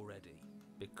done it already?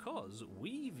 Because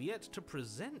we've yet to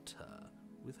present her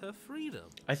with her freedom.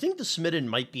 I think the Smitten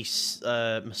might be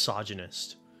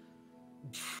misogynist.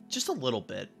 Just a little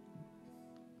bit.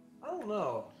 I don't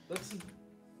know. That's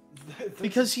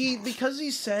Because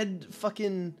he said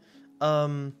fucking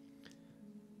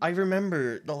I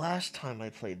remember the last time I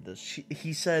played this,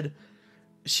 he said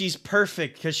she's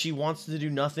perfect because she wants to do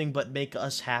nothing but make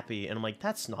us happy, and I'm like,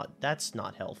 that's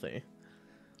not healthy.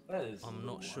 that is. I'm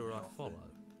not sure I follow.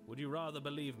 Would you rather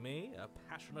believe me, a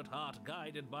passionate heart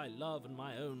guided by love and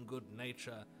my own good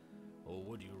nature? Or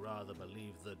would you rather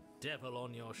believe the devil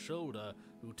on your shoulder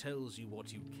who tells you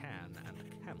what you can and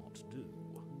cannot do?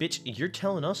 Bitch, you're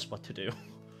telling us what to do.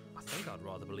 I think I'd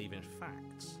rather believe in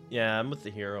facts. Yeah, I'm with the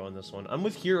hero on this one. I'm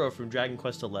with Hero from Dragon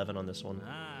Quest XI on this one.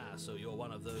 Ah, so you're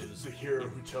one of those... The hero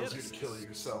who tells you to kill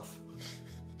yourself.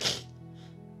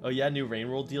 Oh yeah, new Rain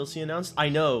World DLC announced? I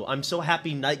know, I'm so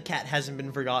happy Nightcat hasn't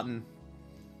been forgotten.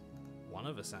 One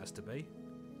of us has to be.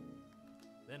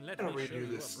 Then let I'm gonna me show redo you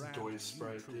this a brand Doy new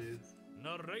sprite, truth. dude.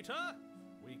 Narrator,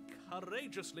 we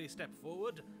courageously step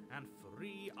forward and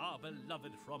free our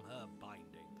beloved from her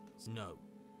bindings. No,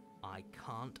 I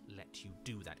can't let you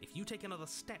do that. If you take another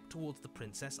step towards the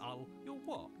princess, You'll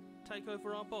what? Take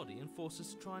over our body and force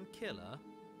us to try and kill her?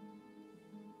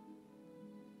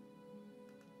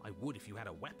 I would if you had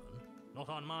a weapon. Not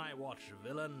on my watch,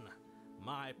 villain.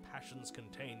 My passions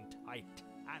contain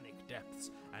titanic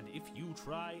depths, and if you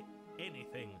try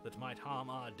anything that might harm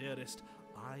our dearest,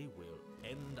 I will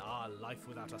end our life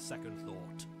without a second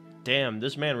thought. Damn,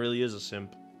 this man really is a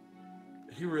simp.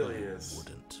 He really is.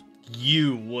 Wouldn't.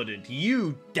 You wouldn't.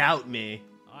 You doubt me.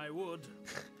 I would.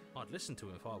 I'd listen to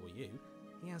him if I were you.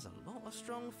 He has a lot of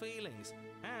strong feelings.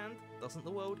 And doesn't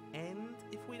the world end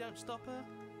if we don't stop her?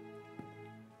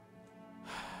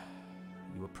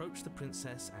 You approach the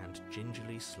princess and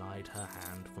gingerly slide her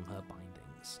hand from her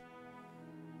bindings.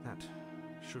 That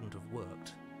shouldn't have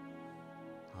worked.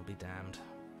 I'll be damned.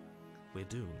 We're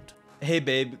doomed. Hey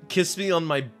babe, kiss me on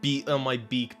my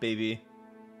beak, baby.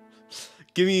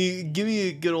 Give me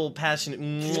a good old passionate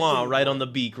mwah right on the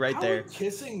beak, right How there. would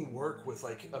kissing work with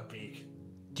like a beak?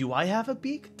 Do I have a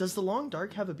beak? Does the Long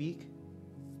Dark have a beak?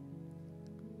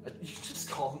 You just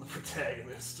call him the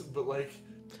protagonist, but like.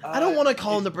 I don't want to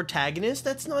call him the protagonist.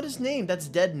 That's not his name. That's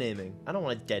dead naming. I don't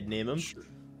want to dead name him. Sure.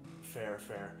 Fair.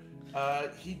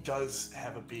 He does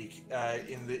have a beak.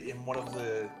 In one of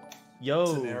the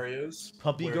scenarios.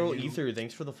 Puppy where Girl you- Ether,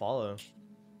 thanks for the follow.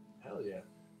 Hell yeah.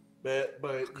 But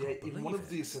yeah, in one believe of it.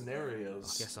 these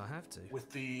scenarios, I guess I have to.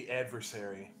 with the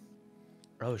adversary,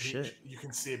 Oh shit. you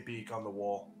can see a beak on the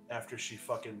wall after she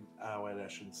fucking. Wait, I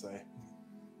shouldn't say.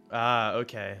 Ah,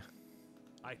 okay.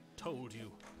 I told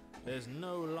you. There's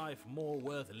no life more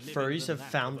worth living Furries than have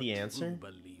that found of a the true answer?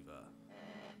 believer.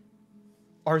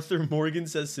 Arthur Morgan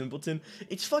says simpleton.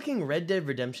 It's fucking Red Dead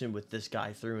Redemption with this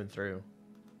guy through and through.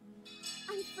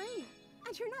 I'm free,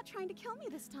 and you're not trying to kill me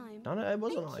this time. No, it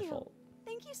wasn't Thank my you. fault.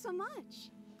 Thank you so much.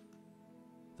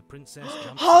 The princess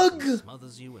jumps Hug! up and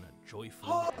smothers you in a joyful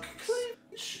Hug,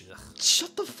 embrace. Ugh.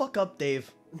 Shut the fuck up,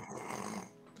 Dave.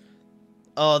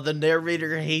 Oh, the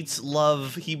narrator hates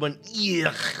love. He went,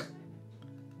 yuck.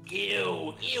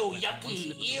 Once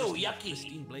the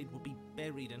pristine blade would be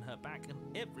buried in her back, and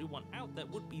everyone out there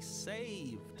would be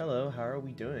saved. Hello, how are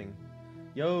we doing?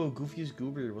 Yo, Goofy's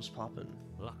Goober, what's poppin'?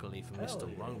 Luckily for Hell Mr.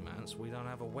 yeah. Romance, we don't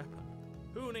have a weapon.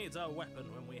 Who needs a weapon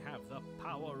when we have the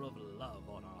power of love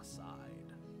on our side?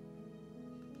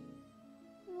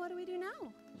 What do we do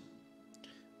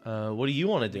now? What do you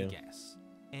want to Let do? me guess.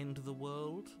 End the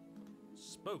world?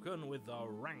 Spoken with the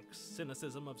rank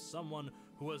cynicism of someone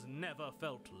who has never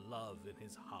felt love in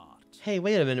his heart. Hey,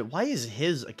 wait a minute. Why is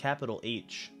his a capital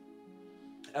H?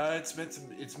 It's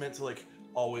meant to like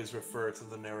always refer to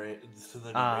the narrate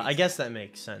I guess that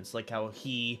makes sense. Like how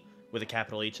he, with a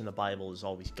capital H in the Bible, is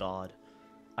always God.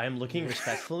 I am looking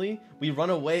respectfully. We run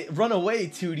away,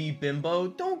 2D bimbo.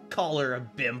 Don't call her a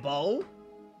bimbo.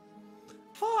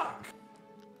 Fuck.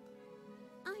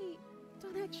 I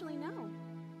don't actually know.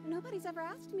 Nobody's ever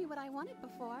asked me what I wanted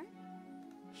before.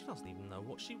 She doesn't even know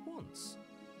what she wants.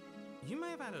 You may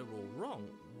have had her all wrong.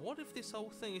 What if this whole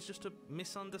thing is just a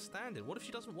misunderstanding? What if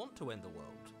she doesn't want to end the world?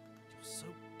 You're so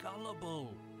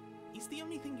gullible. Is the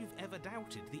only thing you've ever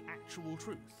doubted the actual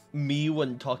truth? Me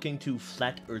when talking to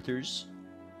flat earthers.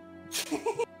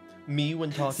 Me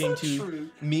when talking So to true.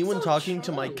 me when So talking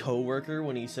to my true. coworker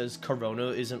when he says Corona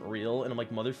isn't real, and I'm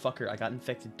like, motherfucker, I got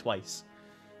infected twice.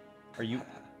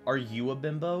 Are you a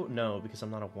bimbo? No, because I'm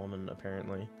not a woman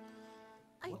apparently.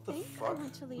 I What the think fuck? I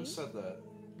want to Who leave. said that?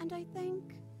 And I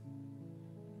think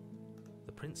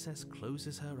The princess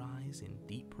closes her eyes in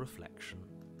deep reflection,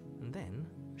 and then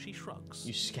she shrugs.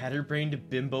 You scatterbrained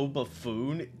bimbo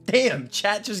buffoon? Damn,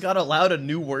 chat just got allowed a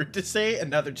new word to say, and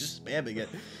now they're just spamming it.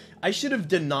 I should have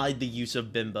denied the use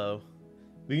of bimbo.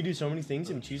 We can do so many things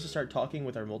and we choose to start talking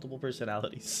with our multiple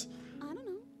personalities. I don't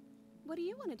know. What do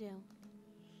you want to do?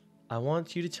 I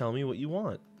want you to tell me what you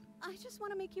want. I just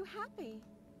want to make you happy.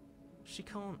 She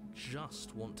can't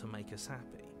just want to make us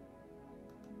happy.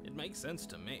 It makes sense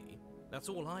to me. That's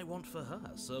all I want for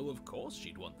her, so of course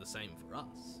she'd want the same for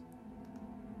us.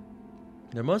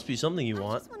 There must be something you I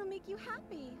want. just want to make you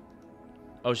happy.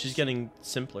 Oh, she's getting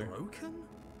simpler. Broken?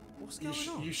 What's You, going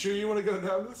on? you sure you want to go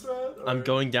down this route? I'm or-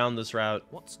 going down this route.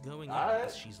 What's going on Alright.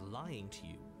 is she's lying to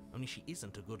you, only she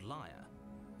isn't a good liar.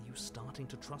 Are you starting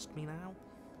to trust me now?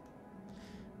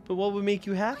 But what would make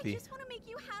you I happy? just want to make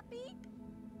you happy.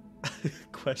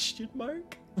 Question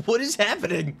mark? What is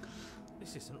happening?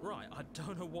 This isn't right. I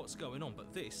don't know what's going on,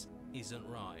 but this isn't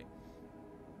right.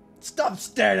 Stop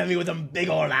staring at me with them big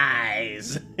old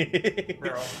eyes.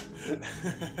 Girl.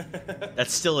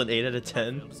 That's still an 8 out of I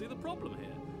 10. don't see the problem here.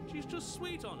 She's just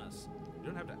sweet on us. You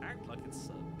don't have to act like it's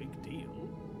a big deal.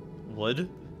 Would?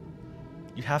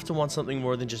 You have to want something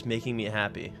more than just making me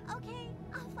happy. Okay,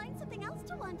 I'll find something else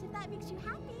to want if that makes you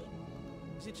happy.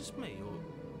 Is it just me,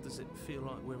 or does it feel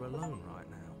like we're alone right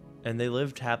now? And they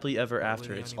lived happily ever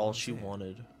after. the It's only all ones she here.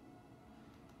 wanted.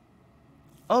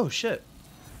 Oh, shit.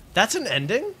 That's an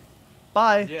ending?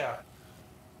 Bye. Yeah.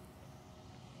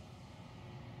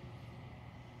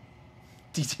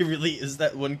 DJ really is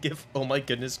that one gif? Oh my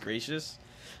goodness gracious.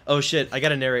 Oh shit, I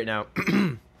gotta narrate now.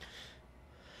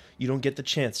 You don't get the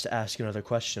chance to ask another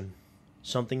question.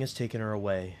 Something has taken her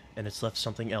away, and it's left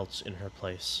something else in her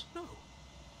place. No.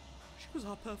 She was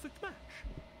our perfect match.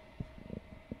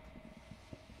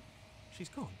 She's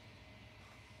gone.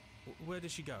 Where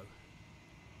did she go?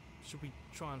 Should we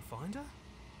try and find her?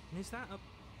 And is that a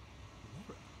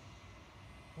mirror?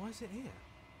 Why is it here?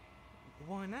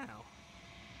 Why now?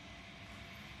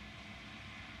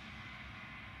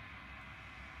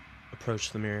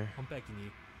 Approach the mirror. I'm begging you,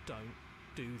 don't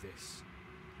do this.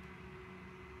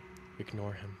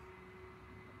 Ignore him.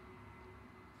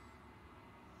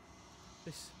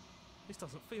 This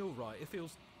doesn't feel right. It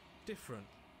feels different.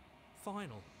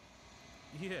 Final.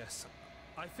 Yes.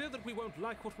 I fear that we won't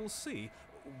like what we'll see.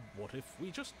 What if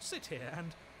we just sit here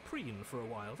and preen for a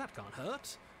while? That can't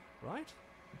hurt, right?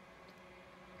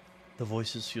 The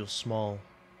voices feel small,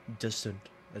 distant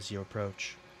as you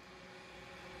approach.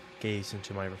 Gaze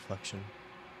into my reflection.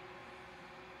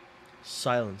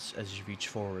 Silence as you reach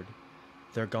forward.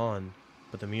 They're gone,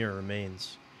 but the mirror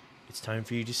remains. It's time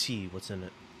for you to see what's in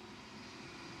it.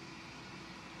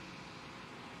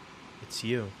 It's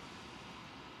you.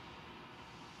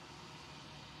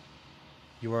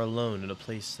 You are alone in a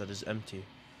place that is empty.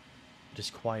 It is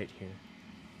quiet here.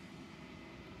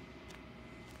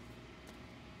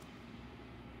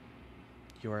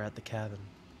 You are at the cabin.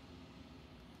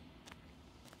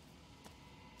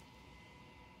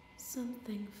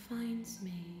 Something finds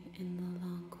me in the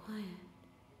long quiet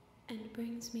and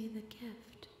brings me the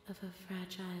gift of a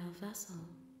fragile vessel.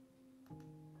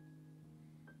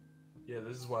 Yeah,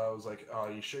 this is why I was like, oh,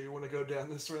 you sure you want to go down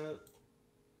this route?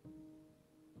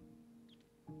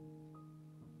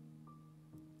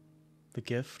 The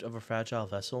gift of a fragile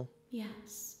vessel?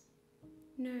 Yes,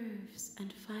 nerves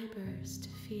and fibers to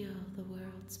feel the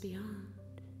worlds beyond,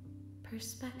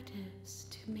 perspectives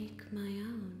to make my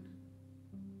own.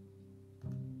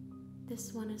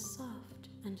 This one is soft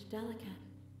and delicate.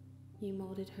 You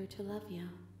molded her to love you,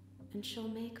 and she'll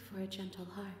make for a gentle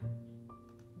heart.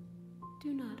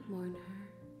 Do not mourn her.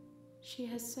 She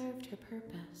has served her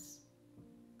purpose.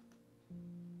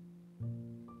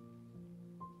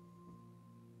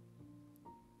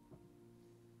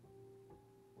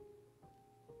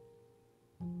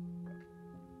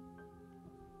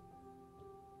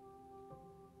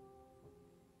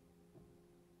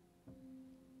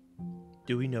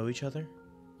 Do we know each other?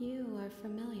 You are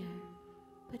familiar,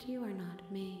 but you are not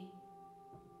me.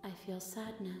 I feel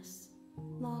sadness,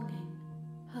 longing,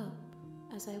 hope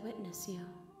as I witness you.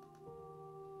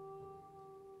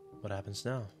 What happens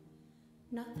now?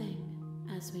 Nothing,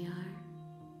 as we are,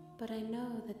 but I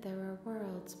know that there are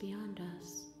worlds beyond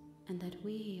us, and that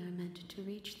we are meant to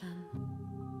reach them.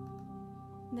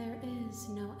 There is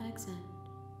no exit,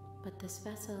 but this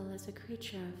vessel is a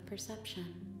creature of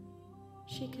perception.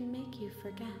 She can make you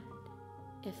forget,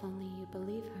 if only you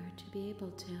believe her to be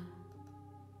able to.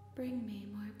 Bring me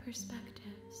more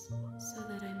perspectives, so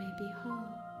that I may be whole,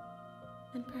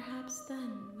 and perhaps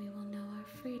then we will know our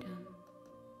freedom.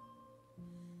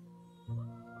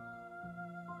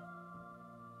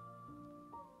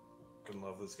 Fucking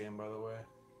love this game, by the way.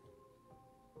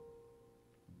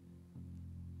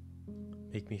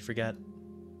 Make me forget.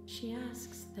 She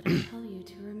asks that I tell you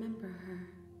to remember her.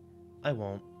 I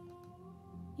won't.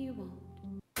 You won't.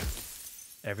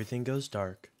 Everything goes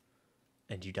dark,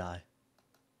 and you die.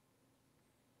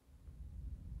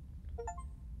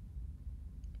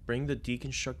 Bring the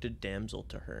deconstructed damsel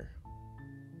to her.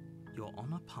 You're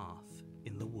on a path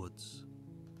in the woods.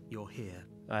 You're here.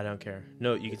 I don't care.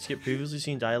 Note, you can skip previously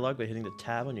seen dialogue by hitting the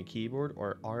tab on your keyboard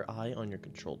or RI on your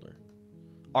controller.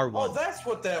 R1. Oh, that's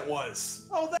what that was.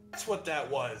 Oh, that's what that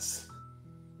was.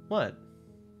 What?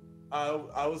 I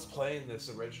was playing this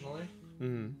originally,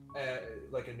 Mm-hmm.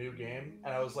 like a new game,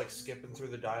 and I was like skipping through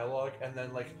the dialogue, and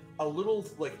then like a little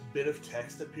like bit of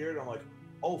text appeared. I'm like,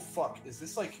 oh fuck, is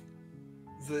this like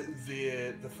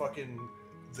the fucking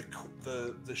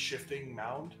the shifting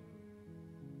mound?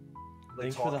 Like,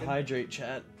 Thanks for the hydrate,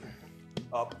 chat.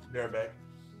 Up there, back.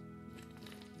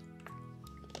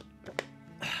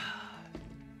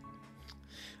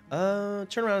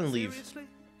 Turn around and leave. Seriously?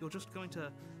 You're just going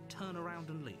to turn around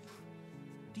and leave?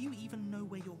 Do you even know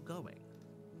where you're going?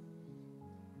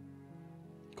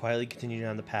 quietly continue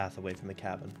down the path away from the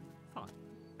cabin. Fine.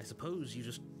 I suppose you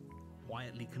just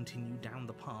quietly continue down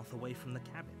the path away from the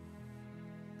cabin.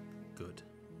 Good.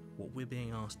 What we're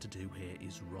being asked to do here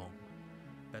is wrong.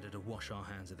 Better to wash our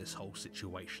hands of this whole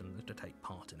situation than to take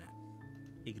part in it.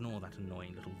 Ignore that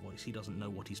annoying little voice. He doesn't know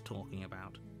what he's talking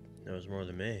about. Knows more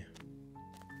than me.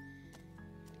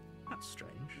 That's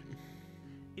strange.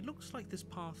 It looks like this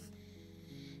path...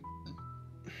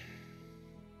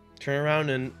 Turn around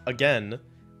and again,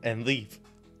 and leave.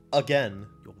 Again.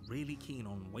 You're really keen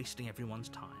on wasting everyone's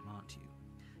time, aren't you?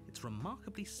 It's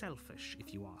remarkably selfish,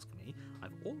 if you ask me.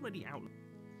 I've already outlined...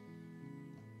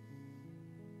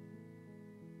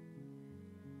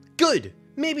 Good!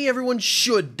 Maybe everyone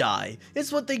should die.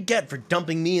 It's what they get for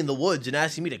dumping me in the woods and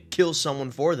asking me to kill someone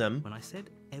for them. When I said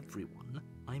everyone,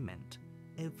 I meant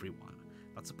everyone.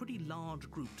 That's a pretty large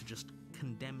group to just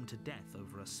condemn to death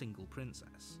over a single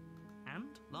princess. And,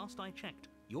 last I checked,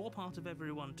 you're part of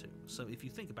everyone too. So if you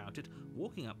think about it,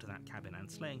 walking up to that cabin and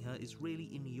slaying her is really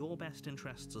in your best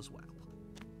interests as well.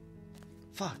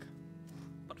 Fuck.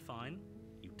 But fine,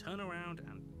 you turn around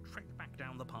and trek back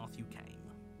down the path you came.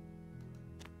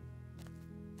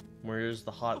 Where's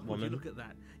the hot Would you woman? look at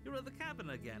that? You're at the cabin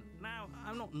again. Now,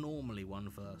 I'm not normally one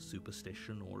for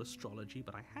superstition or astrology,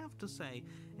 but I have to say,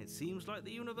 it seems like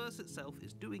the universe itself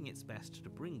is doing its best to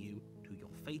bring you to your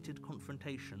fated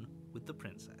confrontation with the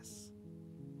princess.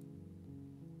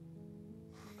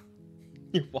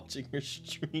 You're watching her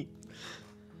stream.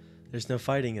 There's no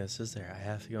fighting us, is there? I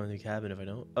have to go in the cabin if I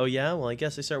don't. Oh yeah? Well, I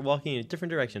guess I start walking in a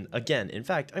different direction. Again. In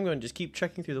fact, I'm going to just keep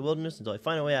trekking through the wilderness until I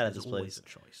find a way out of There's this always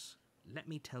place. a choice. Let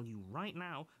me tell you right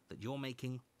now that you're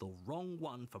making the wrong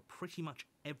one for pretty much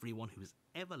everyone who has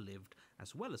ever lived,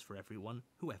 as well as for everyone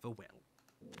who ever will.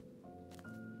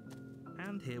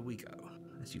 And here we go.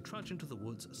 As you trudge into the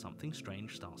woods, something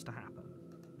strange starts to happen.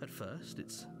 At first,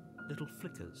 it's little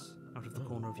flickers out of the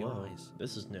corner of your Whoa, eyes.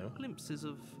 this is new. Glimpses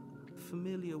of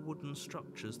familiar wooden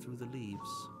structures through the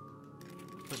leaves.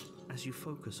 But as you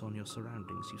focus on your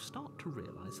surroundings, you start to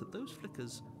realize that those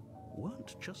flickers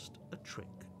weren't just a trick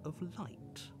of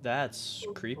light. That's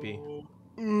creepy.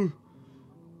 In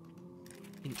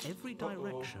every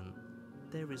direction,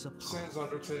 there is a Sans path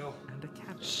Undertale. and a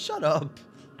cabin. Shut up.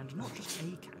 And not just a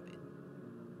cabin,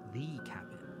 the cabin.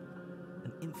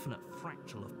 An infinite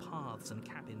fractal of paths and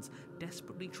cabins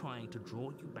desperately trying to draw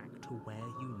you back to where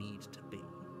you need to be.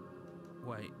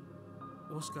 Wait,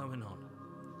 what's going on?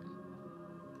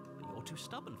 But you're too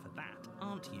stubborn for that,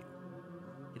 aren't you?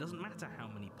 It doesn't matter how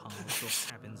many paths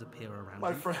or cabins appear around My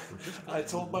you. friend, You're just I going to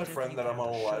told do my whatever friend you that I'm can on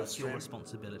a to live shirk your stream.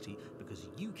 responsibility because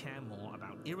you care more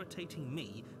about irritating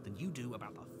me than you do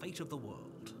about the fate of the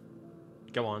world.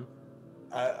 Go on.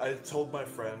 I told my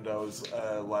friend I was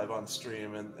live on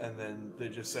stream, and then they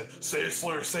just said, say a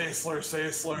slur, say a slur, say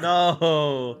a slur.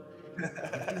 No. You do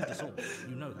this all,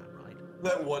 you know that, right?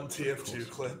 That one TF2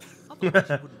 clip. Otherwise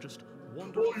you wouldn't just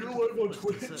wander Oh, off you're into live the on woods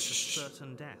in search Twitch. of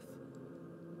certain death.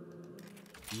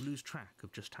 You lose track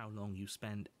of just how long you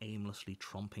spend aimlessly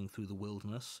tromping through the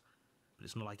wilderness. But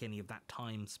it's not like any of that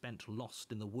time spent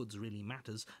lost in the woods really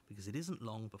matters, because it isn't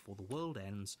long before the world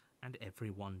ends and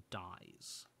everyone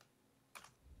dies.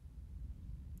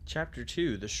 Chapter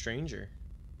 2, The Stranger.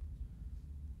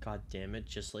 God damn it,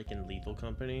 just like in Lethal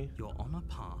Company. You're on a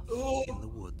path in the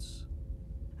woods,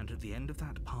 and at the end of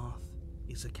that path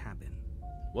is a cabin.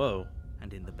 Whoa.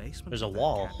 And in the basement There's a of that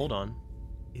wall. cabin Hold on.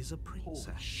 is a princess.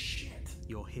 Holy shit.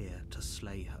 You're here to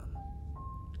slay her.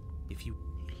 If you...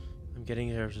 I'm getting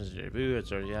her since debut.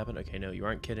 It's already happened. Okay, no, you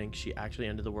aren't kidding. She actually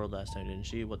ended the world last time, didn't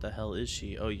she? What the hell is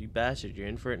she? Oh, you bastard. You're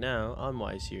in for it now. I'm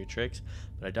wise to your tricks.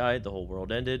 But I died. The whole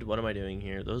world ended. What am I doing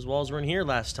here? Those walls weren't here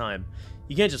last time.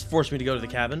 You can't just force me to go to the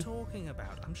What are you cabin. talking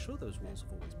about? I'm sure those walls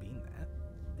have always been there.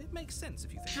 It makes sense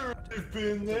if you think Sure, about it. they've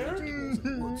been there.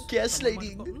 Gaslighting. Someone might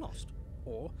have gotten lost.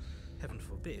 Or, heaven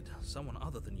forbid, someone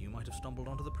other than you might have stumbled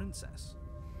onto the princess.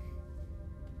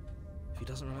 If he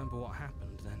doesn't remember what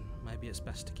happened, then maybe it's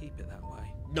best to keep it that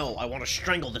way. No, I want to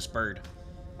strangle this bird.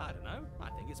 I don't know. I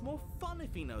think it's more fun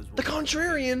if he knows what The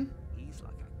contrarian. He's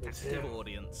like a It's captive him.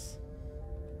 audience.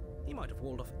 He might have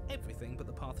walled off everything but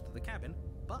the path to the cabin,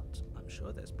 but I'm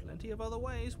sure there's plenty of other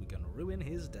ways we can ruin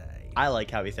his day. I like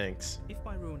how he thinks. If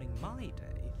by ruining my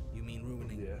day, you mean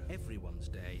ruining Yeah. everyone's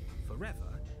day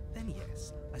forever, then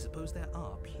yes, I suppose there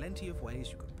are plenty of ways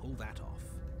you could pull that off.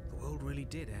 The world really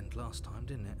did end last time,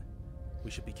 didn't it? We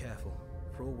should be careful.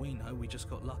 For all we know, we just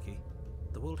got lucky.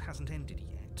 The world hasn't ended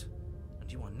yet,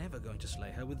 and you are never going to slay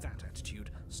her with that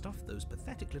attitude. Stuff those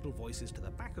pathetic little voices to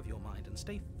the back of your mind and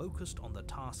stay focused on the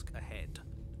task ahead.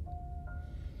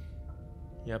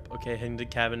 Yep, okay, heading to the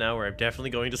cabin now where I'm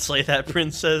definitely going to slay that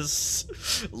princess.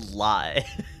 Lie.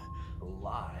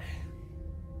 lie.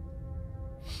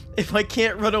 If I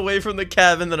can't run away from the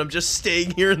cabin, then I'm just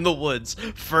staying here in the woods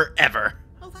forever.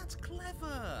 Oh, that's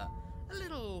clever. A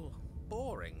little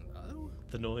boring, though.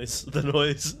 The noise, the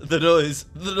noise, the noise,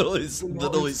 the noise, the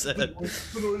noise head.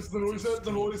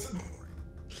 The noise.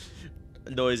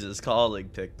 Noise is calling,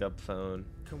 picked up phone.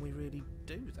 Can we really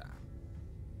do that?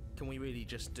 Can we really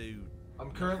just do...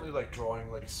 I'm currently like drawing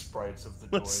like sprites of the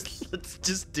noise. Let's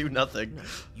just do nothing. No,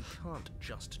 you can't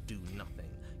just do nothing.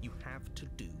 You have to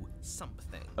do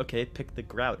something. Okay, pick the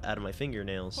grout out of my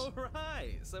fingernails.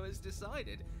 Alright, so it's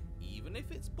decided. Even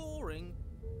if it's boring,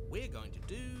 we're going to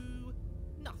do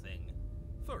nothing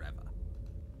forever.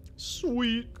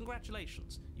 Sweet.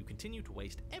 Congratulations. You continue to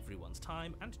waste everyone's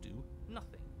time and do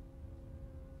nothing.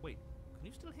 Wait, can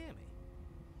you still hear me?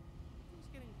 It's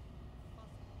getting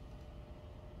fuzzy.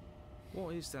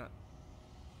 What is that?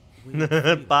 weird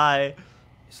feeling? Bye.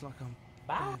 It's like I'm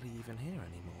barely even here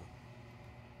anymore.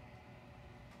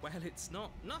 Well, it's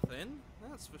not nothing,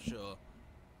 that's for sure.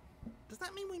 Does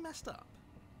that mean we messed up?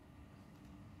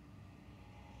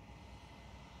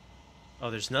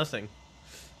 Oh, there's nothing.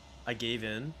 I gave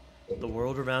in. The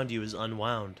world around you is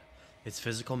unwound. Its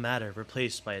physical matter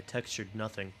replaced by a textured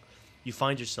nothing. You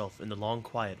find yourself in the long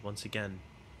quiet once again.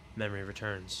 Memory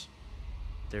returns.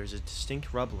 There is a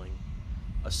distinct rumbling,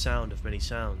 a sound of many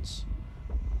sounds.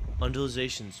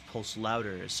 Undulations pulse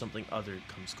louder as something other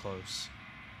comes close.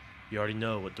 You already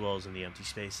know what dwells in the empty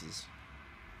spaces.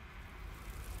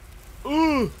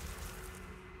 Ooh!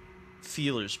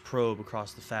 Feelers probe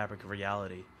across the fabric of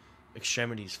reality.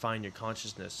 Extremities find your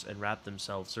consciousness and wrap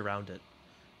themselves around it.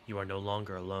 You are no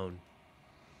longer alone.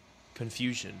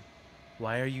 Confusion.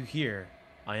 Why are you here?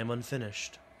 I am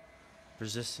unfinished.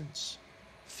 Resistance.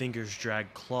 Fingers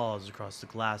drag claws across the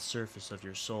glass surface of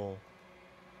your soul.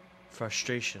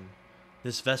 Frustration.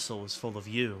 This vessel is full of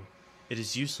you. It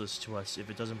is useless to us if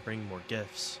it doesn't bring more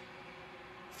gifts.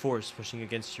 Force pushing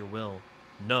against your will.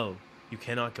 No, you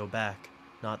cannot go back.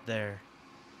 Not there.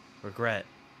 Regret.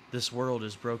 This world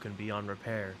is broken beyond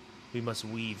repair. We must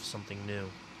weave something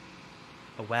new.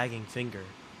 A wagging finger.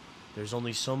 There's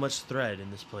only so much thread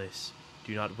in this place.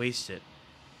 Do not waste it.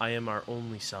 I am our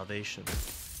only salvation.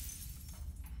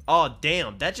 Oh,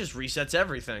 damn. That just resets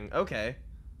everything. Okay.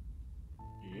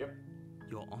 Yep.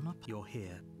 You're on up, you're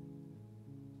here.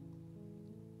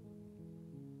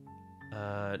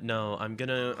 No, I'm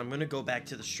gonna go back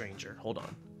to the stranger. Hold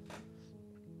on.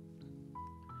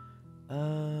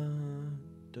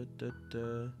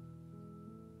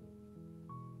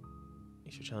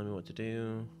 Thanks for telling me what to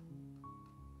do.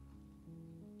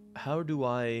 How do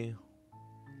I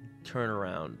turn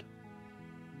around?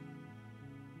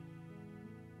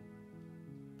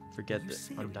 Forget that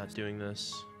I'm not doing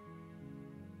this.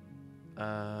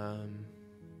 I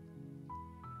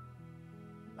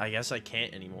guess I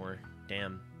can't anymore.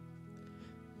 Damn.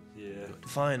 Yeah.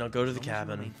 Fine, I'll go to the As long as you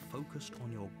cabin. remain focused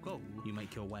on your goal, you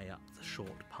make your way up the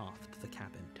short path to the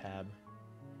cabin. Tab.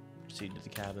 Proceed to the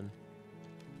cabin.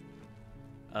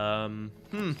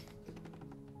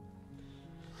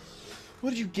 What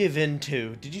did you give in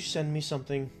to? Did you send me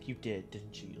something? You did,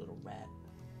 didn't you, you little rat?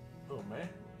 Oh, man.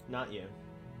 Not you.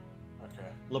 Okay.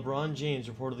 LeBron James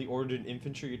reportedly ordered an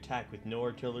infantry attack with no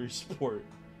artillery support.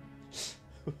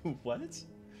 What?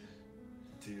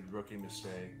 Dude, rookie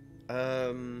mistake.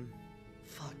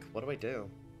 Fuck, what do I do?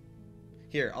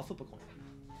 Here, I'll flip a coin.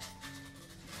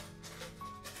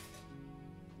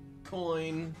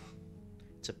 Coin.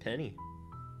 It's a penny.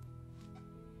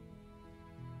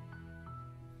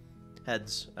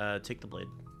 Heads, take the blade.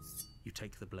 You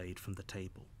take the blade from the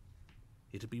table.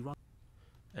 It'd be right.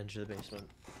 Enter the basement.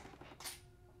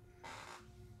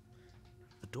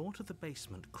 The door to the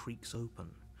basement creaks open,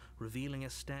 revealing a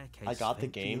staircase. I got the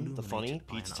faintly game, the funny illuminated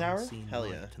by pizza an tower? unseen Hell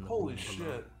light yeah. in the Holy room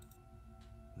below. shit.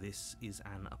 This is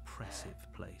an oppressive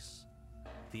place.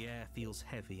 The air feels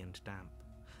heavy and damp,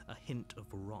 a hint of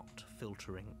rot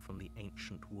filtering from the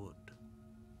ancient wood.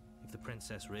 If the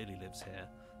princess really lives here,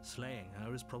 slaying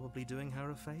her is probably doing her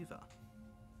a favor.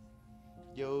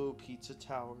 Yo, pizza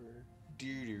tower.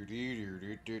 Do do do do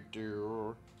do do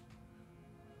do.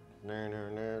 No no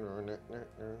no no no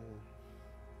no.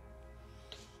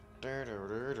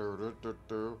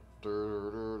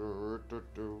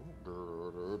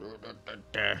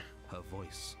 Her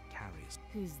voice carries.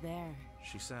 Who's there?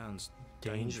 She sounds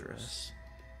Dangerous.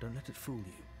 Don't let it fool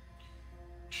you.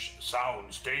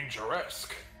 Sounds dangerous.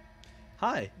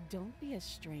 Hi. Don't be a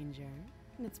stranger.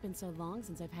 It's been so long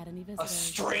since I've had any A visitors.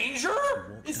 stranger?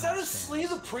 Walk Is that a downstairs, Slay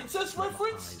the Princess lock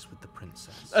reference? eyes with the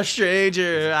princess. A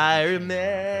stranger I Of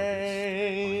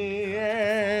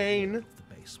remain. the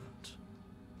basement.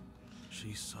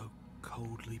 She's so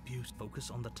coldly beautiful.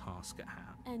 Focus on the task at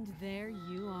hand. And there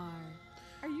you are.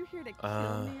 Are you here to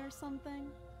kill me or something?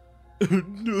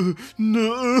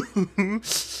 No.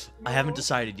 I haven't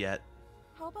decided yet.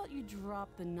 How about you drop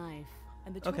the knife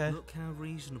and the Okay. Look how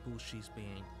reasonable she's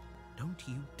being. Don't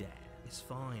you dare. It's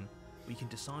fine. We can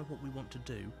decide what we want to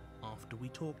do after we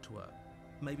talk to her.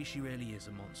 Maybe she really is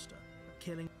a monster.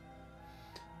 Killing.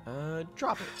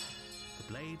 Drop it.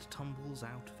 The blade tumbles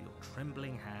out of your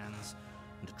trembling hands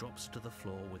and drops to the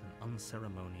floor with an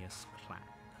unceremonious clang.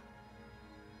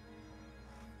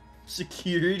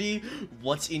 Security?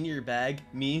 What's in your bag?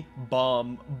 Me?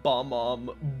 Bomb.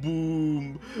 Bomb.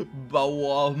 Boom.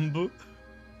 Bawamb.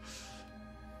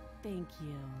 Thank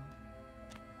you.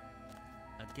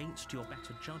 Against your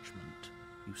better judgment,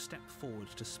 you step forward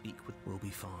to speak with Will Be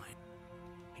Fine.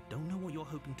 I don't know what you're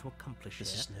hoping to accomplish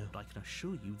This is here, new. but I can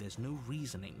assure you there's no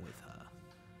reasoning with her.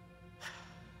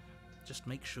 Just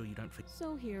make sure you don't forget.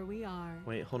 So here we are.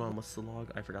 Wait, hold on. What's the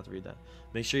log? I forgot to read that.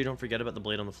 Make sure you don't forget about the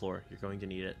blade on the floor. You're going to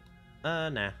need it.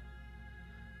 Nah.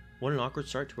 What an awkward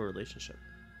start to a relationship.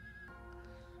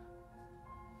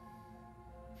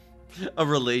 A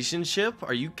relationship?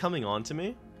 Are you coming on to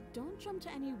me? Don't jump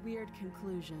to any weird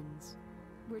conclusions.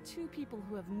 We're two people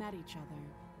who have met each other.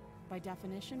 By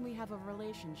definition, we have a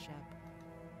relationship.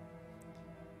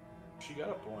 She got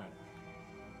a point.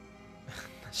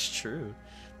 That's true.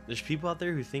 There's people out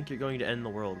there who think you're going to end the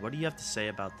world. What do you have to say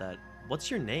about that? What's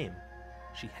your name?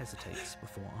 She hesitates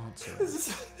before answering.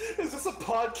 Is this a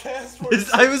podcast? Where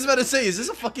I was about to say, is this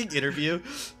a fucking interview?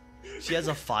 She has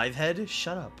a 5 head?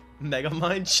 Shut up.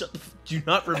 Megamind, shut the do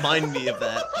not remind me of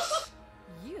that.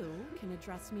 You can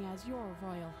address me as your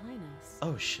Royal Highness.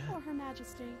 Oh, shit. Or Her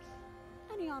Majesty.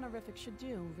 Any honorific should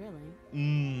do, really.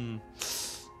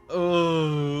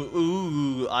 Oh,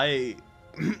 ooh, I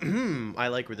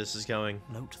like where this is going.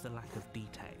 Note the lack of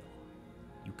detail.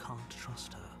 You can't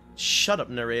trust her. Shut up,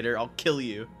 narrator. I'll kill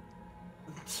you.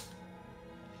 There's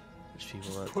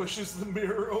people that... pushes the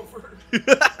mirror over.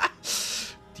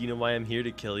 Do you know why I'm here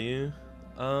to kill you?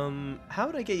 How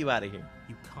would I get you out of here?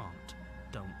 You can't.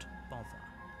 Don't bother.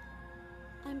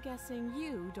 I'm guessing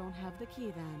you don't have the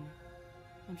key then.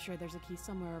 I'm sure there's a key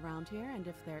somewhere around here, and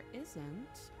if there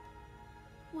isn't,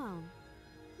 well,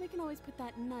 we can always put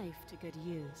that knife to good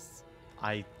use.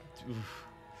 Oof.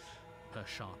 Her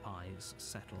sharp eyes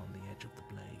settle on the edge of the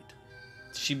blade.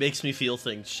 She makes me feel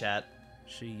things, chat.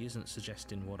 She isn't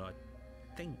suggesting what I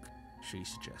think she's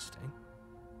suggesting,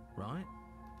 right?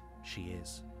 She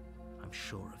is. I'm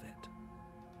sure of it.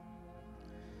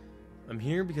 I'm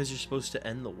here because you're supposed to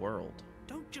end the world.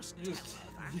 Don't just tell her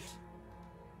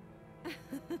that.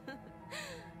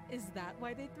 Is that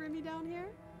why they threw me down here?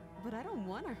 But I don't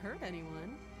want to hurt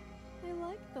anyone. I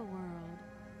like the world,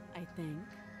 I think.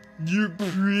 You're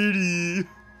pretty.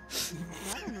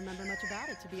 I don't remember much about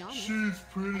it, to be honest. She's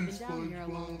pretty, I've been down here a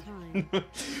long time.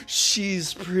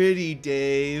 She's pretty,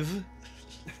 Dave.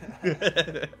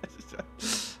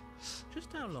 Just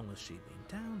how long has she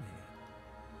been down here?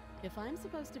 If I'm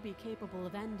supposed to be capable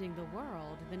of ending the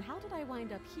world, then how did I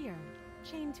wind up here,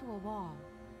 chained to a wall?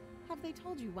 Have they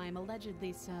told you why I'm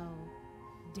allegedly so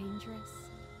dangerous?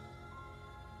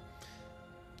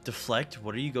 Deflect,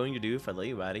 what are you going to do if I let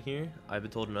you out of here? I've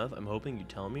been told enough. I'm hoping you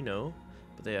tell me no.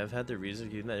 But they have had their reason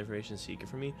for keeping that information secret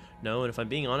from me. No, and if I'm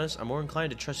being honest, I'm more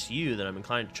inclined to trust you than I'm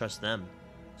inclined to trust them.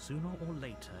 Sooner or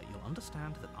later, you'll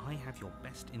understand that I have your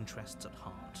best interests at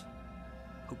heart.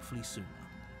 Hopefully sooner.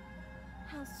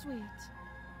 How sweet.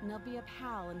 Now be a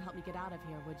pal and help me get out of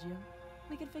here, would you?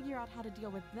 We could figure out how to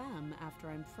deal with them after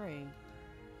I'm free.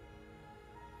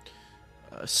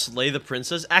 Slay the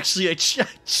princess? Actually, I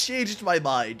changed my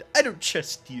mind. I don't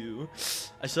trust you.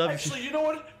 I still have... Actually, you know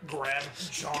what? Grab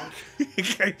junk.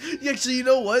 Actually, you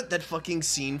know what? That fucking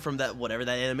scene from that whatever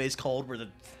that anime is called, where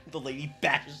the lady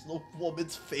bashes the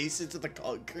woman's face into the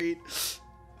concrete.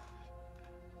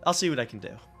 I'll see what I can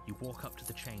do. You walk up to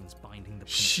the chains binding the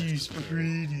princess She's to the wall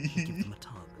pretty. and give them a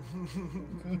tug.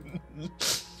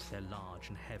 They're large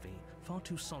and heavy, far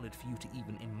too solid for you to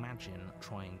even imagine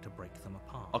trying to break them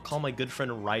apart. I'll call my good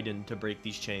friend Raiden to break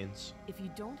these chains. If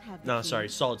you don't have the No, key, sorry,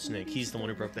 Solid Snake. maybe He's you the one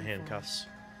who should broke the look for it. handcuffs.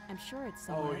 I'm sure it's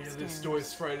Oh somewhere yeah, upstairs. this toy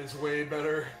sprite is way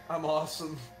better. I'm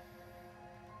awesome.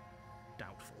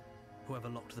 Doubtful. Whoever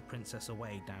locked the princess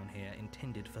away down here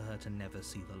intended for her to never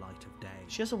see the light of day.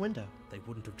 She has a window. They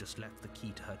wouldn't have just left the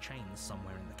key to her chains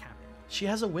somewhere in the cabin. She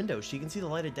has a window. She can see the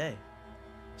light of day.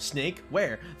 Snake?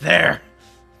 Where? There!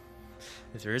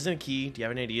 If there isn't a key, do you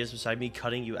have any ideas beside me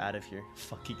cutting you out of here?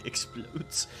 Fucking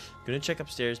explodes. I'm gonna check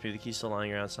upstairs. Maybe the key's still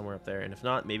lying around somewhere up there. And if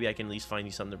not, maybe I can at least find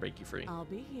you something to break you free. I'll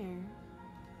be here.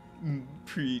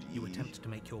 Pretty. You attempt to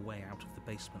make your way out of the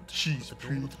basement, She's but the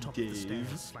door at the pretty, top of the Dave.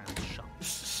 stairs slams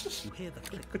shut. You hear the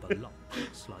click of a lock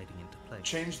sliding into place.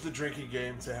 Change the drinking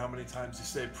game to how many times you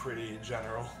say pretty in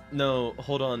general. No,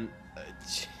 hold on.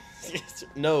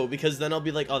 No, because then I'll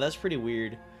be like, oh, that's pretty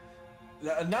weird.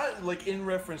 Not like in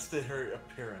reference to her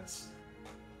appearance.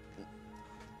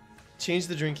 Change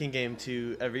the drinking game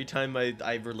to every time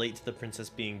I relate to the princess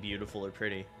being beautiful or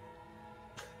pretty.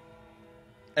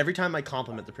 Every time I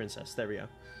compliment the princess. There we go.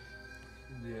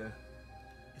 Yeah.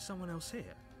 Is someone else here?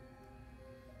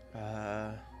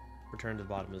 Return to the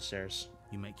bottom of the stairs.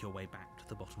 You make your way back to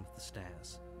the bottom of the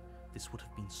stairs. This would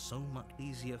have been so much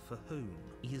easier for whom?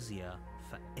 Easier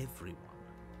for everyone.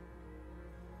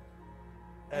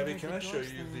 Abby, heard can the I show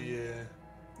doors you then.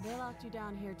 They locked you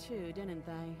down here too, didn't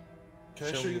they? Can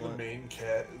I Show show me you the what?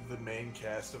 main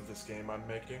cast of this game I'm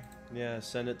making? Yeah,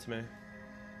 send it to me.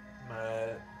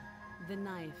 The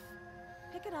knife.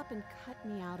 Pick it up and cut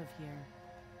me out of here.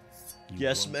 You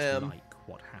Yes, won't ma'am. like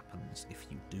what happens if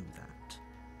you do that.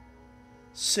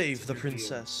 Save the Big deal.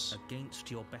 princess.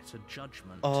 Against your better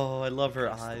judgment. Oh, I love her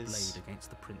place the eyes. blade against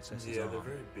the princess's Yeah, they're arm,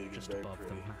 very big and just very above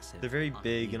pretty. the massive. They're very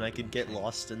big, and I could get unwieldy chain.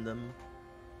 lost in them.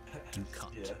 You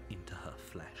cut Yeah. into her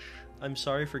flesh. I'm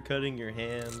sorry for cutting your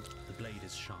hand. The blade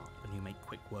is sharp, and you make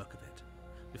quick work of it.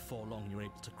 Before long, you're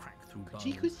able to crack through bone.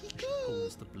 Chicos, And she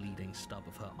pulls the bleeding stub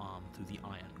of her arm through the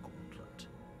iron gauntlet.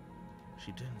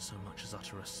 She didn't so much as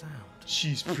utter a sound.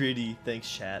 She's pretty. Thanks,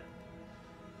 chat.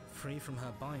 Free from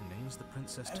her bindings, the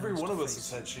princess Every turns one to of us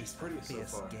face has you, said she's pretty a so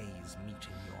fierce far. gaze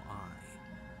meeting your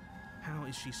eye. How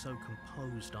is she so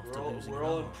composed after losing We're an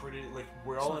all in arm?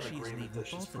 we're It's all like in she isn't agreement even that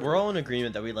she's bothered. pretty. We're all in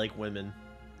agreement that we like women.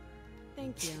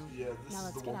 Thank you. Yeah, this Now is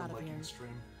let's the get woman out of liking here.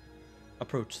 stream.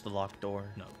 Approach the locked door.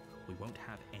 No, we won't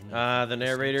have any. The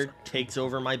narrator mistakes are takes too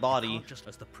over hard. my You body. can't just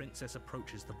as the princess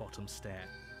approaches the bottom stair.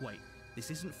 Wait,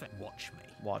 this isn't fair. Watch me.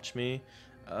 Watch me.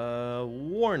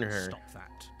 Warn her. Stop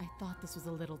that. I thought this was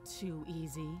a little too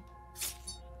easy.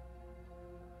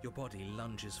 Your body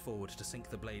lunges forward to sink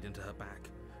the blade into her back,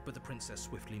 but the princess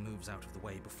swiftly moves out of the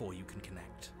way before you can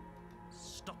connect.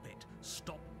 Stop it.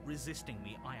 Stop resisting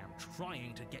me. I am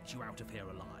trying to get you out of here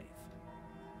alive.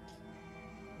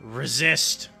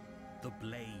 Resist. The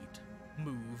blade.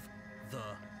 Move the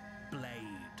blade.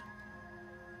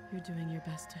 You're doing your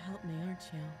best to help me, aren't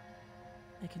you?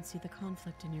 I can see the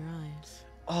conflict in your eyes.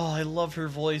 Oh, I love her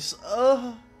voice.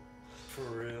 For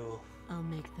real. I'll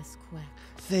make this quick.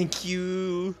 Thank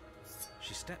you.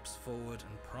 She steps forward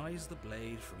and pries the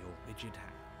blade from your rigid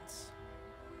hands.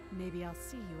 Maybe I'll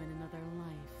see you in another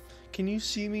life. Can you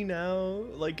see me now?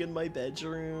 Like in my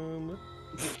bedroom?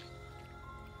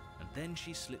 And then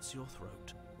she slits your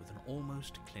throat with an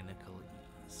almost clinical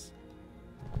ease.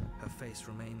 Her face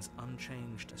remains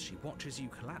unchanged as she watches you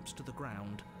collapse to the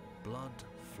ground, blood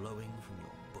flowing from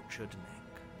your butchered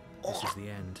neck. This is the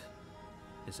end,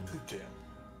 isn't it? Damn.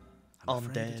 I'm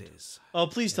afraid dead. it is. Oh,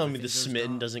 please tell me the Everything goes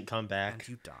smitten dark, doesn't come back. And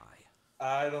you die.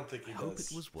 I don't think he I hope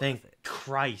does. it was worth Thank it.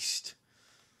 Christ.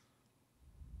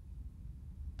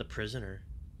 The prisoner.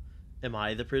 Am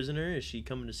I the prisoner? Is she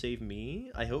coming to save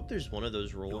me? I hope there's one of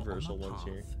those role You're on a reversal ones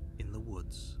here. path in the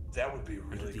woods, That would be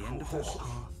and really at the cool. end of this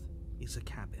path is a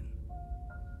cabin.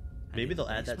 And Maybe in the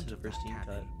they'll add that to basement the of first team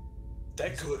cabin,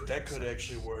 cut. That could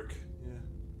actually work. Yeah.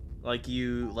 Like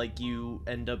you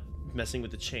end up messing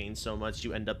with the chains so much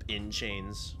you end up in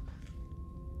chains.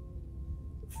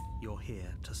 You're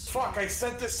here to save. Fuck! I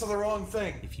sent this to the wrong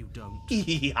thing. If you don't,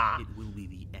 Yeah. it will be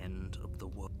the end of the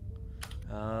world.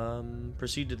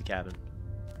 Proceed to the cabin.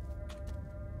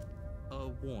 A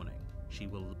warning. She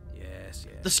will. Yes.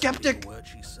 The skeptic! The word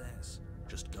she says.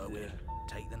 Just go in,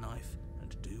 take the knife,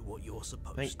 and do what you're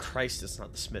supposed Thank to. Christ it's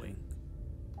not the smitten.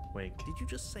 Wink. Wink. Did you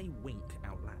just say wink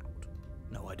out loud?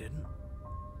 No, I didn't.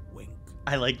 Wink.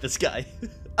 I like this guy.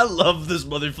 I love this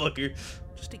motherfucker.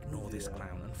 Just ignore this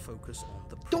clown and focus on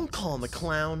the. Don't call him a princess.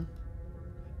 clown.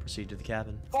 Proceed to the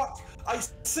cabin. Fuck! I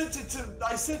sent it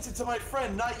to my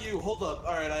friend, not you. Hold up.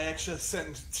 All right, I actually sent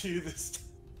it to you this.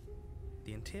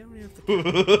 The interior of the cabin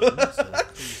is not a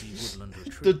cozy woodland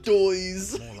retreat. The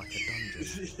toys. More like a dungeon. A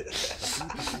few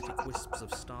pathetic wisps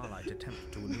of starlight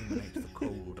attempt to illuminate the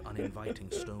cold, uninviting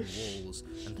stone walls,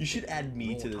 and You should add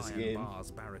me to wrought this iron game.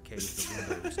 bars barricade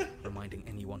the windows, reminding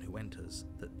anyone who enters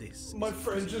that this. My is a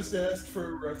friend prison. just asked for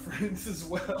a reference as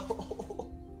well.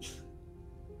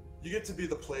 You get to be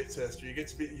the playtester. You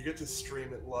get to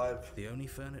stream it live. The only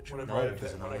furniture Whenever, involved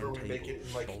is an whenever iron we make table it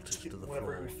in like bolted to the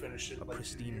whenever floor. we finish it A in like 2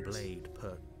 pristine years. blade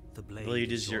per the blade.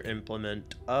 Blade is your your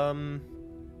implement. Enter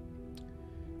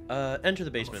the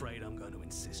I'm basement. afraid I'm going to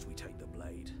insist we take the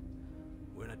blade.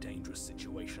 We're in a dangerous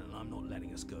situation, and I'm not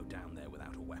letting us go down there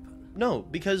without a weapon. No,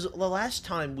 because the last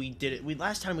time we did it,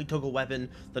 last time we took a weapon,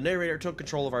 the narrator took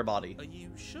control of our body. Are you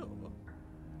sure?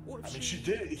 What I if mean, she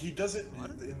did. He does it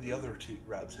in the other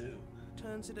route too.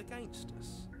 turns it against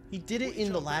us? He did it Or you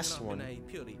in the try to bring last it up one. in a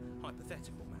purely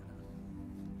hypothetical manner.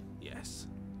 Yes,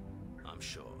 I'm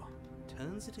sure.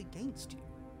 Turns it against you.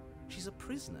 She's a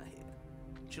prisoner here.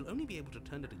 She'll only be able to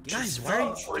turn it against Guys, you why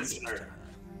are if you- you speak to her,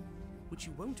 which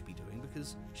you won't be doing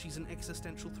because she's an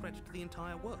existential threat to the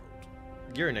entire world.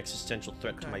 You're an existential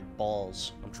threat to Okay. my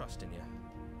balls. I'm trusting you.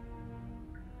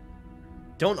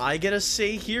 Don't I get a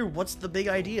say here? What's the big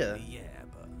idea? Yeah,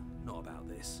 but not about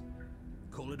this.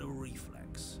 Call it a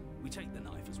reflex. We take the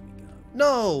knife as we go.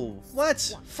 No!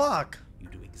 What? Fuck! You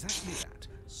do exactly that,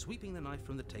 sweeping the knife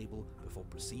from the table before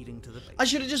proceeding to the base. I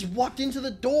should have just walked into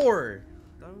the door!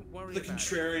 Don't worry The about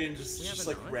contrarian We just have a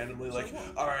like knife, randomly so like,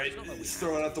 what? all right, It's not like we let's have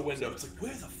throw it to out the window. force It's like,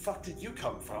 where the fuck did you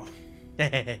come from?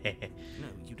 No,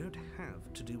 you don't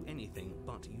have to do anything,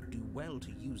 but you do well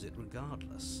to use it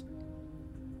regardless.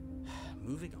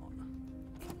 Moving on.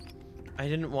 I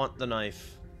didn't want the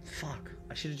knife. Fuck.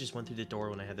 I should have just went through the door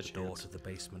when I had the The door chance. to the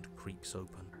basement creaks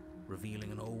open,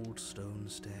 revealing an old stone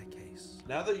staircase.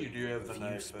 Now that you do have A the few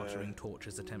knife, sputtering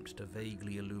torches attempt to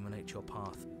vaguely illuminate your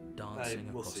path,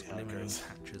 dancing we'll across see how it glimmering goes.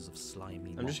 patches of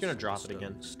slimy I'm just gonna moss drop and it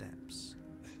again. stone steps.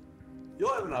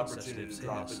 you'll have an Princess opportunity lives to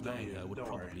here, drop it, don't staying you? her would Don't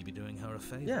probably worry. be doing her a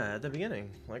favor. Yeah, at the beginning,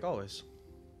 like always.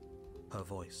 Her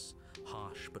voice,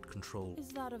 harsh but controlled. Is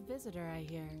that a visitor I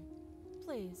hear?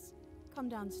 Please, come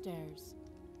downstairs.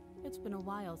 It's been a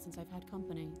while since I've had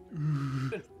company. It's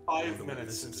been All 5 the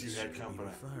minutes since you visitors had should be company.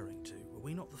 referring to. Were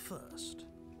we not the first?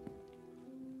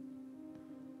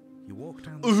 You walk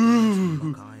down the stairs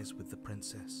and lock eyes with the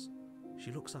princess.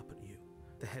 She looks up at you,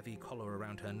 the heavy collar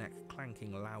around her neck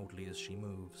clanking loudly as she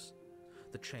moves.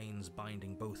 The chains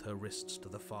binding both her wrists to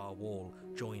the far wall,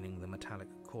 joining the metallic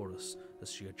chorus as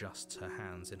she adjusts her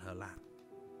hands in her lap.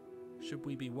 Should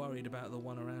we be worried about the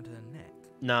one around her neck?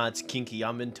 Nah, it's kinky.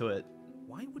 I'm into it.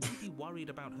 Why would you be worried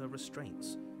about her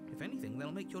restraints? If anything,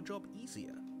 they'll make your job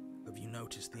easier. Have you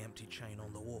noticed the empty chain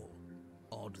on the wall?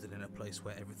 Odd that in a place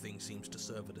where everything seems to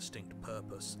serve a distinct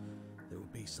purpose, there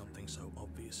would be something so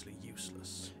obviously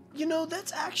useless. You know,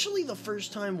 that's actually the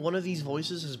first time one of these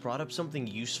voices has brought up something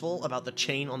useful about the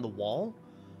chain on the wall.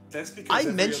 That's because I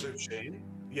every mentioned- other chain,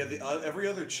 every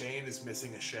other chain is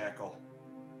missing a shackle.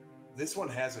 This one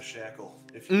has a shackle.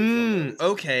 If you Mmm,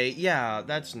 okay, yeah,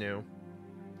 that's new.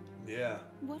 Yeah.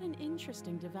 What an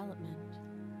interesting development.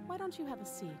 Why don't you have a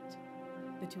seat?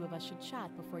 The two of us should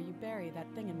chat before you bury that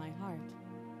thing in my heart.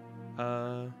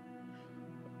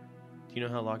 Do you know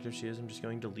how locked up she is? I'm just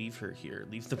going to leave her here.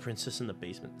 Leave the princess in the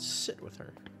basement. Sit with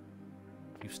her.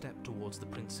 You step towards the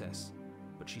princess,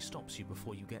 but she stops you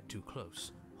before you get too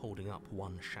close, holding up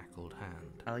one shackled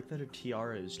hand. I like that her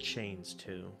tiara is chains,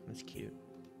 too. That's cute.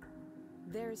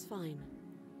 There's fine.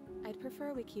 I'd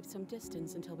prefer we keep some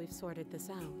distance until we've sorted this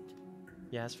out.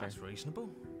 Yeah, that's fine. That's reasonable.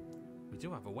 We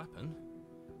do have a weapon.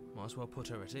 Might as well put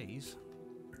her at ease.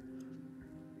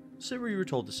 Sit where you were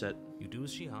told to sit. You do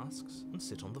as she asks and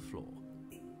sit on the floor,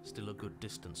 still a good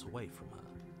distance away from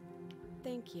her.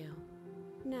 Thank you.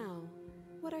 Now,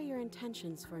 what are your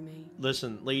intentions for me?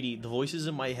 Listen, lady, the voices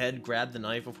in my head grabbed the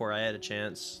knife before I had a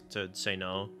chance to say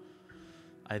no.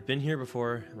 I've been here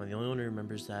before. Am I the only one who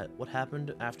remembers that? What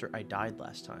happened after I died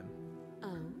last time?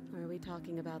 Oh, are we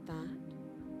talking about that?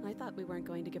 I thought we weren't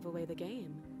going to give away the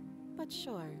game. But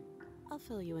sure, I'll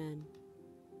fill you in.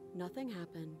 Nothing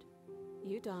happened.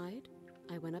 You died.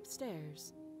 I went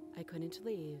upstairs. I couldn't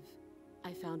leave.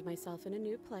 I found myself in a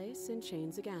new place in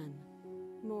chains again.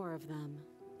 More of them.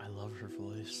 I love her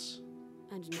voice.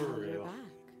 And For now you're real. back.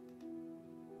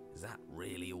 Is that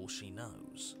really all she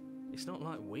knows? It's not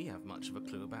like we have much of a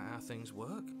clue about how things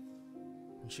work.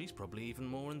 And she's probably even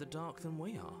more in the dark than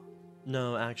we are.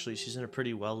 No, actually, she's in a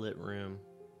pretty well-lit room.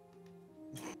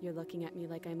 You're looking at me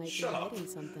like I might Shut be up. hiding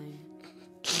something.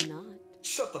 I'm not.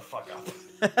 Shut the fuck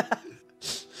up.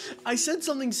 I said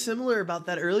something similar about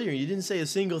that earlier. You didn't say a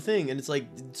single thing, and it's like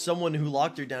someone who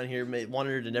locked her down here wanted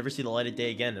her to never see the light of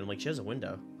day again. And I'm like, she has a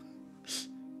window.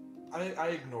 I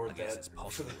ignored I guess that it's for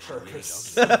possible the she really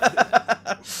purpose.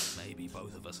 does. Maybe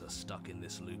both of us are stuck in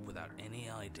this loop without any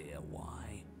idea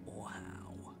why or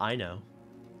how. I know.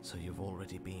 So you've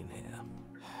already been here.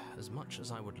 As much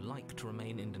as I would like to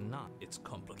remain in denial, it's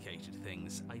complicated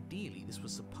things. Ideally, this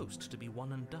was supposed to be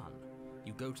one and done.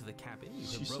 You go to the cabin, you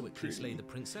She's so heroically slay pretty. the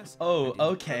princess. Oh, and in the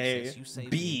okay. process, you save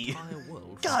B. the entire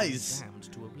world from Guys. being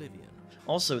damned to oblivion.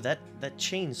 Also, that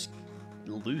chain's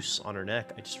loose on her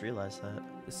neck. I just realized that.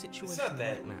 The situation not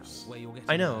that right now, loose. where you're getting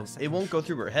I know. a It second won't go shot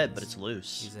through her at head, but this it's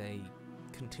loose. is a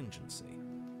contingency.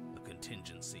 A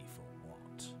contingency for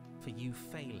what? For you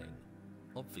failing,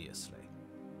 obviously.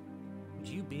 And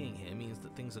you being here means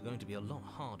that things are going to be a lot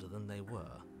harder than they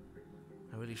were.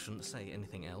 I really shouldn't say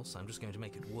anything else, I'm just going to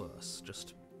make it worse.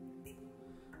 Just...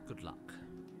 good luck.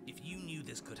 If you knew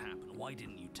this could happen, why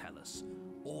didn't you tell us?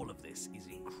 All of this is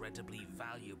incredibly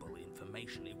valuable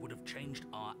information. It would have changed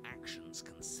our actions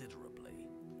considerably.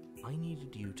 I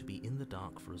needed you to be in the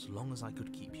dark for as long as I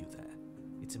could keep you there.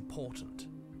 It's important.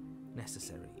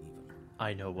 Necessary, even.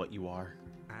 I know what you are.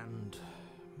 And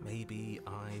maybe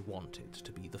I wanted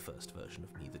to be the first version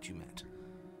of me that you met.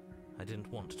 I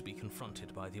didn't want to be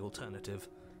confronted by the alternative.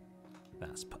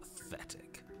 That's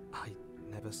pathetic. I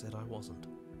never said I wasn't.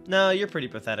 No, you're pretty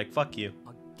pathetic. Fuck you.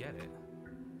 I get it.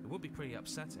 It would be pretty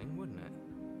upsetting, wouldn't it?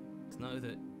 To know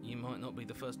that you might not be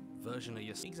the first version of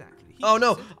yourself. Exactly. Oh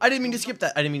no, I didn't mean to skip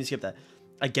that.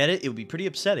 I get it. It would be pretty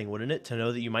upsetting, wouldn't it, to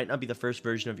know that you might not be the first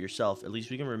version of yourself. At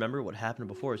least we can remember what happened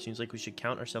before. It seems like we should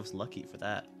count ourselves lucky for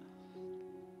that.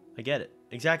 I get it.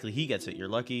 Exactly. He gets it. You're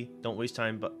lucky. Don't waste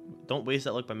time, but don't waste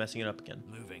that luck by messing it up again.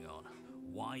 Moving on.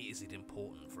 Why is it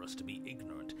important for us to be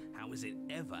ignorant? How is it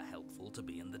ever helpful to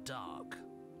be in the dark?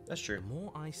 That's true. The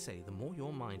more I say, the more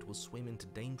your mind will swim into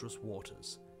dangerous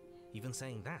waters. Even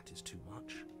saying that is too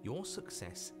much. Your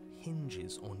success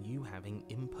hinges on you having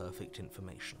imperfect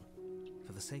information.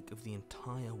 For the sake of the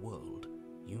entire world,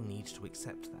 you need to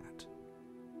accept that.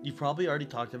 You've probably already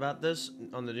talked about this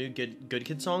on the new Good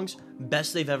Kid songs.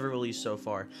 Best they've ever released so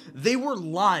far. They were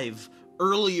live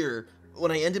earlier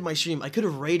when I ended my stream. I could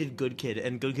have rated Good Kid,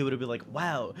 and Good Kid would have been like,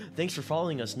 wow, thanks for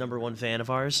following us, #1 fan of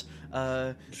ours.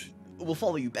 We'll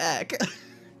follow you back.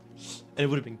 And it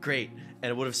would have been great. And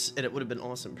it would have been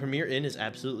awesome. Premier Inn is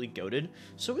absolutely goated.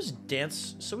 So is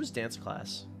dance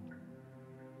class.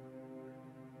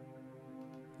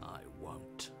 I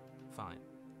won't. Fine.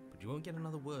 But you won't get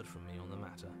another word from me on the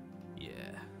matter. Yeah,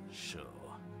 sure.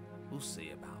 We'll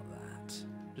see about that.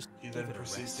 Just He give then it a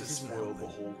proceeds rest. to It isn't spoil healthy. the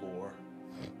whole lore.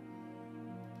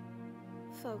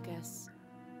 Focus.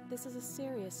 This is a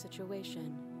serious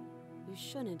situation. You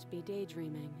shouldn't be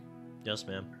daydreaming. Yes,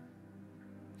 ma'am.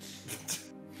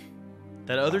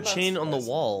 That other I'm not chain on the surprised.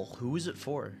 wall, who is it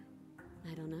for?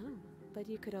 I don't know, but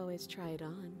you could always try it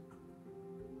on.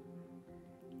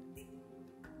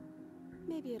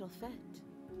 Maybe it'll fit.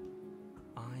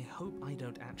 I hope I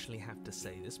don't actually have to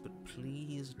say this, but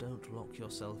please don't lock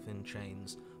yourself in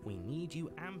chains. We need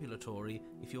you ambulatory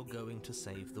if you're going to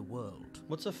save the world.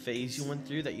 What's a phase you went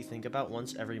through that you think about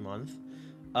once every month?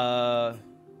 I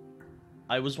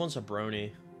was once a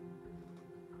brony.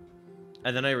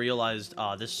 And then I realized,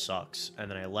 this sucks. And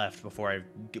then I left before I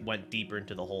went deeper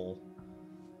into the hole.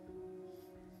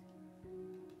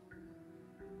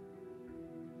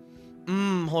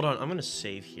 Hold on. I'm gonna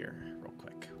save here real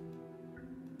quick.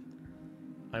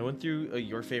 I went through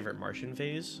Your Favorite Martian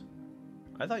phase.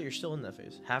 I thought you're still in that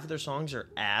phase. Half of their songs are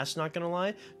ass, not gonna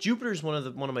lie. Jupiter's one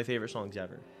of my favorite songs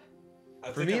ever.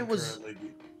 For me, it was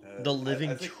the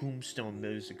Living Tombstone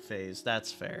music phase.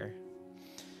 That's fair.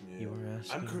 Yeah. You were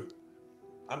asking.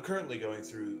 I'm currently going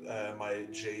through my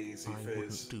Jay-Z I phase.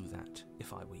 wouldn't do that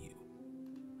if I were you.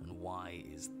 And why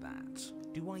is that?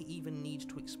 Do I even need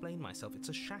to explain myself? It's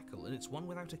a shackle, and it's one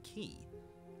without a key.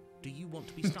 Do you want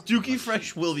to be stuck in Dookie like Fresh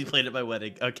sheep? will be played at my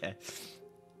wedding. Okay.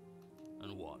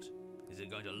 And what? Is it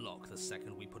going to lock the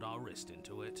second we put our wrist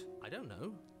into it? I don't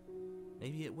know.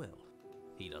 Maybe it will.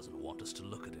 He doesn't want us to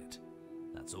look at it.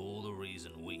 That's all the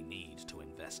reason we need to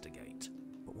investigate.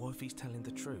 But what if he's telling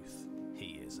the truth?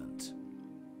 He isn't.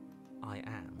 I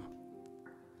am.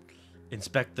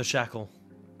 Inspect the shackle.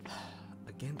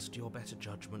 Against your better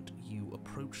judgment, you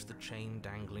approach the chain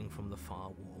dangling from the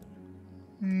far wall.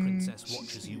 The princess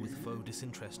watches you with faux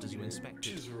disinterest as you inspect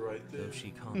it, She's right there. though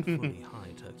she can't fully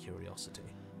hide her curiosity.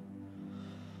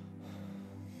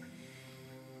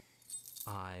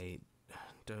 I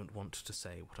don't want to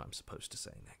say what I'm supposed to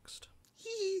say next.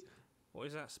 What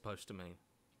is that supposed to mean?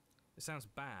 It sounds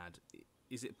bad.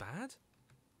 Is it bad?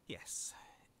 Yes,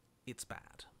 it's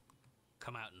bad.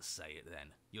 Come out and say it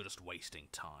then. You're just wasting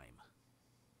time.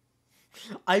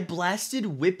 I blasted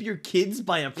Whip Your Kids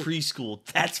by a preschool.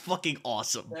 That's fucking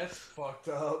awesome. That's fucked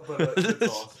up, but it's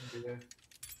awesome, dude.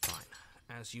 Fine.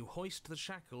 As you hoist the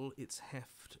shackle, its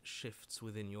heft shifts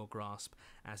within your grasp,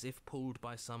 as if pulled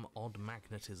by some odd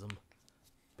magnetism.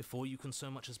 Before you can so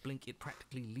much as blink, it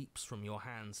practically leaps from your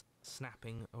hands,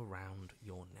 snapping around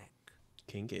your neck.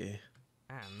 Kinky.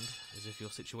 And, as if your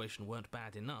situation weren't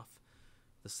bad enough,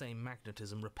 the same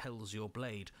magnetism repels your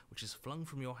blade, which is flung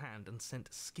from your hand and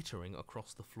sent skittering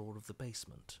across the floor of the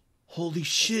basement. Holy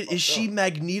shit, is she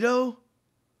Magneto?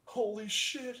 Holy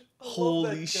shit! I love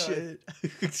Holy that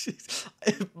guy. shit.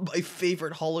 My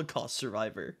favorite Holocaust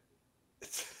survivor.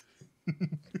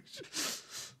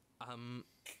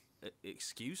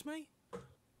 Excuse me?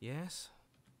 Yes?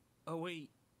 Are we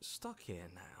stuck here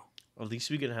now? At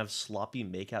least we can have sloppy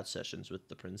makeout sessions with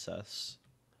the princess.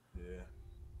 Yeah.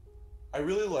 I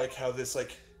really like how this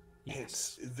like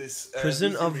hits this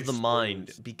Prison this is gonna of be the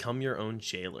mind. spoilers. Become your own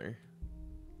jailer.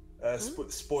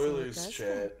 Spoilers, So it does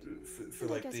chat, for I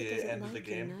like guess it the doesn't end of the like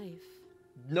your game. knife.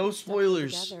 No Stuck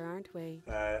spoilers. together, aren't we?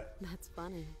 That's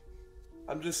funny.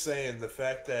 I'm just saying the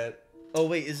fact that Oh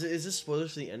wait, is this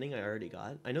spoilers for the ending I already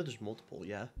got? I know there's multiple,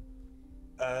 yeah.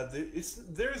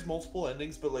 there is multiple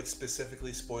endings, but like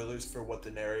specifically spoilers for what the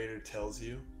narrator tells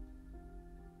you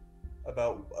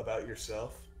about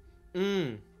yourself.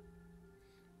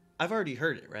 I've already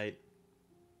heard it, right?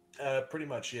 Pretty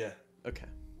much, yeah. Okay.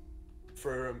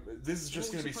 For this is just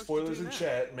What gonna are we be supposed to spoilers do in now?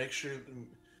 chat.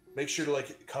 Make sure to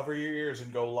like cover your ears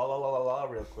and go la la la la la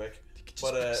real quick. You could just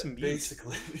But press mute.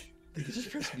 basically, You could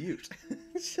just press mute.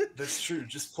 that's true.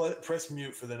 Just press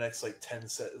mute for the next like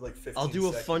 15 I'll do a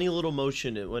seconds. funny little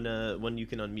motion when you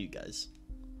can unmute, guys.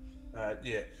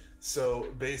 Yeah. So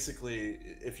basically,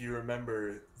 if you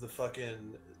remember, the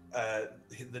fucking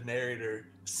the narrator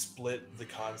split the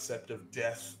concept of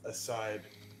death aside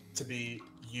to be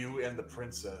you and the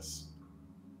princess,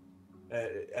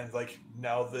 and like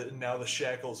now the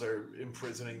shackles are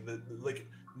imprisoning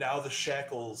now the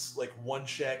shackles, like one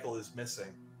shackle is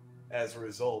missing as a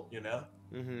result, you know.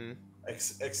 Mm-hmm.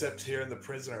 Except here in the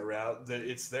prisoner route,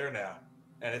 it's there now,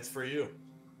 and it's for you.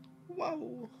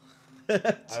 Wow.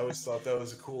 I always thought that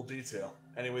was a cool detail.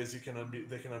 Anyways, they can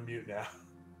unmute now.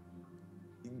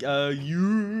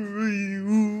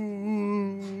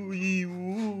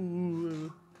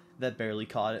 That barely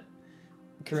caught it.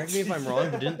 Correct me if I'm wrong,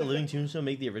 but didn't the Living Tombstone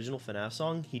make the original FNAF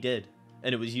song? He did,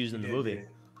 and it was used in the movie.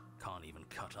 Can't even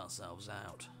cut ourselves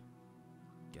out.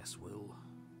 Guess we'll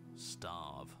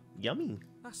starve. Yummy.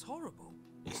 That's horrible.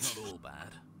 It's not all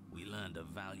bad. We learned a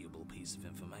valuable piece of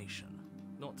information.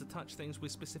 Not to touch things we're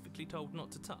specifically told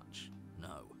not to touch.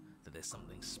 No, that there's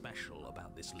something special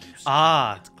about this loose.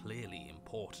 Ah. It's clearly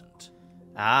important.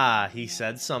 Ah, he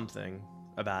said something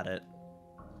about it.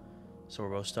 So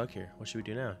we're both stuck here. What should we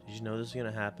do now? Did you know this was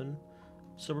gonna happen?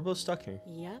 So we're both stuck here.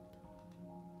 Yep.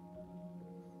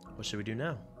 What should we do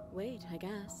now? Wait, I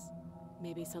guess.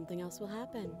 Maybe something else will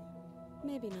happen.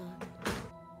 Maybe not.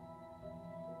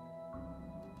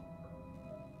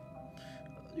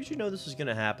 Did you know this was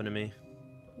gonna happen to me?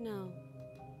 No.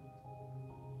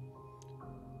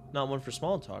 Not one for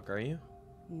small talk, are you?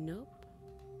 Nope.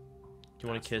 Do you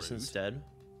want That's to kiss rude. instead?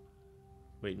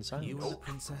 Wait in silence. You and the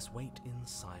princess wait in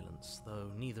silence, though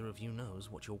neither of you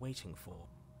knows what you're waiting for.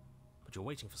 But you're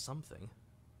waiting for something.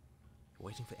 You're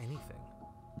waiting for anything.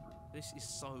 This is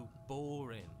so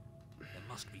boring. There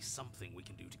must be something we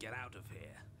can do to get out of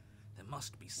here. There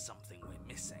must be something we're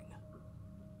missing.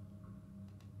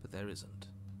 But there isn't.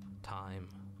 Time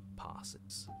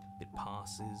passes. It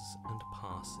passes and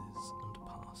passes and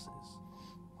passes.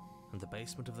 And the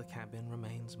basement of the cabin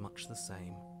remains much the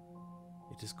same.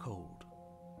 It is cold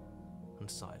and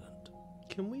silent.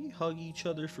 Can we hug each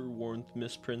other for warmth,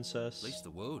 Miss Princess? At least the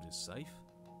world is safe.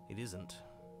 It isn't.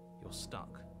 You're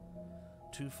stuck.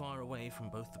 Too far away from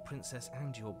both the princess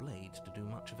and your blade to do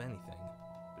much of anything.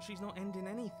 But she's not ending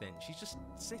anything. She's just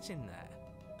sitting there.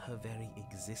 Her very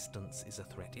existence is a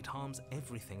threat. It harms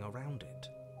everything around it.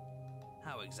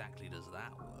 How exactly does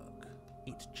that work?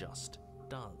 It just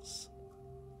does.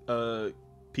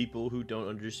 People who don't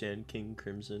understand King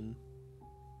Crimson.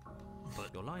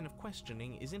 But your line of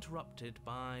questioning is interrupted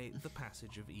by the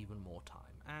passage of even more time.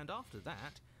 And after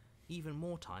that, even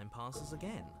more time passes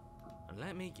again. And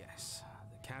let me guess,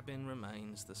 the cabin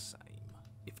remains the same.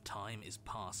 If time is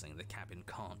passing, the cabin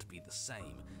can't be the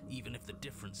same. Even if the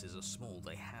differences are small,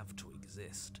 they have to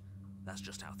exist. That's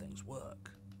just how things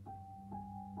work.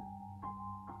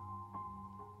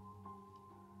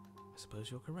 I suppose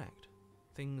you're correct.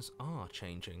 Things are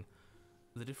changing.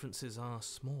 The differences are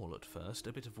small at first,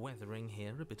 a bit of weathering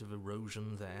here, a bit of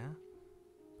erosion there.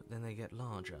 But then they get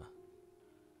larger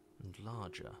and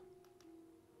larger.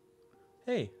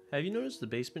 Hey, have you noticed the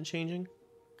basement changing?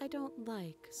 I don't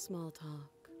like small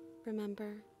talk.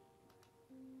 Remember?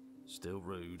 Still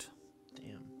rude.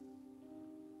 Damn.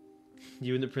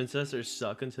 You and the princess are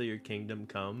stuck until your kingdom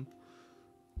come.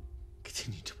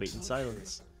 Continue to wait in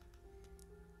silence.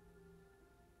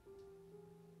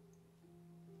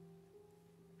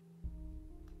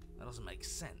 That doesn't make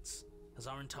sense. Has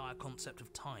our entire concept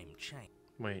of time changed?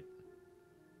 Wait.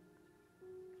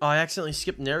 Oh, I accidentally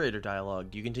skipped narrator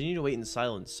dialogue. You continue to wait in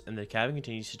silence, and the cabin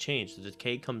continues to change. The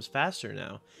decay comes faster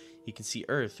now. You can see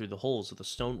earth through the holes of the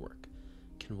stonework.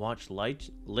 You can watch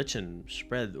lichen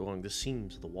spread along the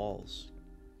seams of the walls.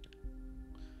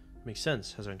 Makes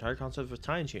sense. Has our entire concept of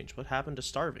time changed? What happened to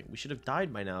starving? We should have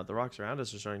died by now. The rocks around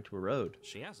us are starting to erode.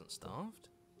 She hasn't starved.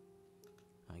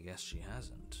 I guess she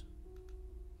hasn't.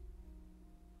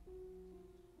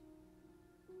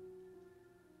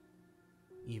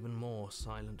 Even more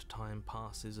silent time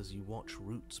passes as you watch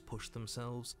roots push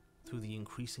themselves through the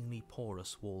increasingly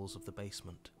porous walls of the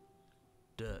basement.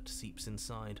 Dirt seeps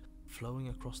inside, flowing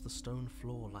across the stone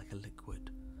floor like a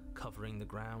liquid, covering the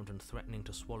ground and threatening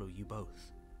to swallow you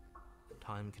both.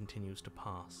 Time continues to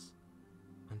pass,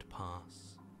 and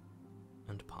pass,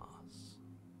 and pass,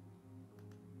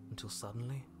 until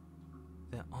suddenly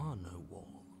there are no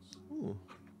walls. Ooh.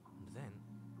 And then...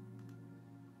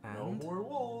 No more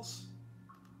walls.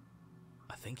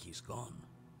 I think he's gone.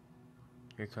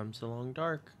 Here comes the long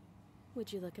dark.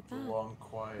 Would you look at The that? long We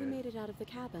quiet. made it out of the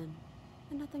cabin,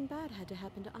 and nothing bad had to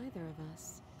happen to either of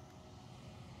us.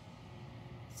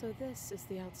 So this is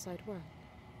the outside world.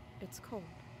 It's cold.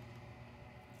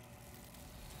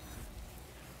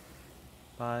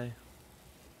 Bye.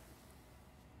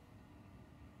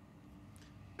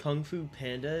 Kung Fu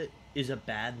Panda is a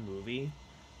bad movie.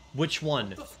 Which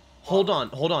one? Hold on.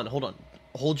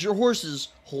 Hold your horses.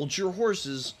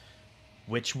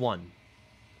 Which one?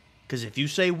 Because if you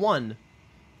say one,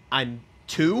 I'm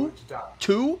two,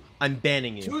 I'm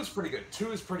banning you. 2 is pretty good.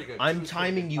 2 is pretty good. I'm 2 is pretty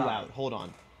timing good. you out. Hold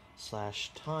on.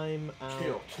 / time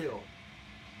out. Kill.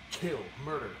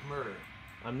 Murder.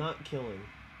 I'm not killing.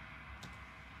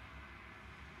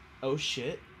 Oh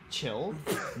shit. Chill.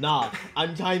 Nah,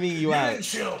 I'm timing you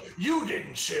out. You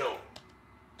didn't chill.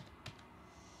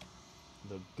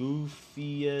 The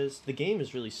goofiest... The game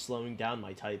is really slowing down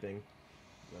my typing.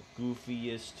 The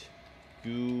goofiest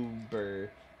goober.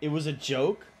 It was a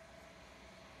joke.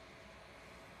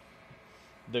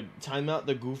 The timeout,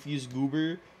 the goofiest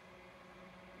goober.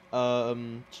 How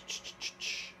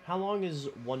long is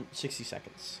 60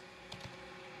 seconds?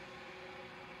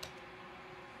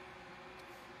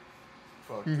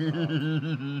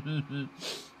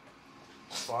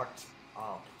 Fucked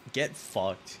up. Get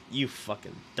fucked, you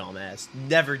fucking dumbass.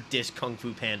 Never diss Kung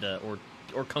Fu Panda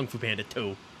or Kung Fu Panda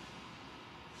 2.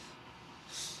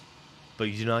 But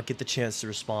you do not get the chance to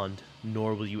respond,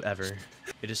 nor will you ever.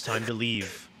 It is time to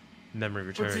leave. Memory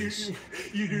returns.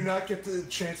 You do not get the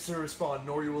chance to respond,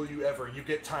 nor will you ever. You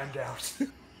get timed out.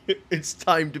 It's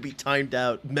time to be timed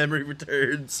out. Memory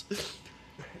returns.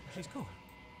 She's gone.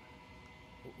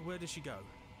 Where did she go?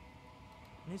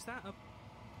 And is that a...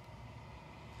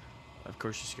 Of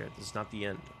course you're scared. This is not the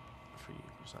end for you.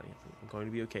 It's not the end for you. I'm going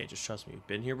to be okay. Just trust me. You've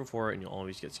been here before, and you'll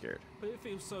always get scared. But it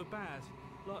feels so bad.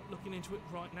 Like, looking into it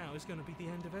right now is going to be the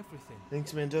end of everything.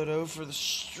 Thanks, Mandodo, for the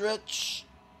stretch.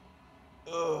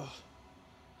 Ugh.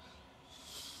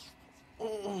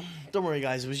 Don't worry,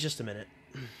 guys. It was just a minute.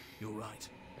 You're right.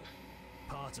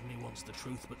 Part of me wants the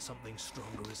truth, but something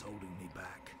stronger is holding me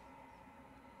back.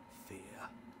 Fear.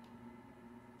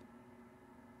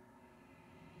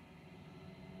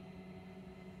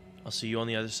 I'll see you on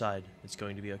the other side. It's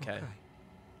going to be okay.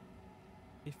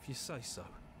 If you say so.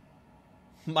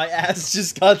 My ass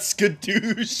just got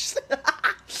skadooshed.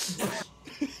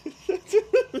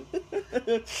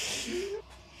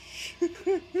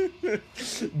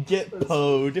 Get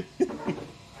poed.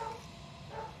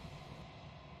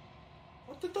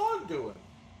 What the dog doing?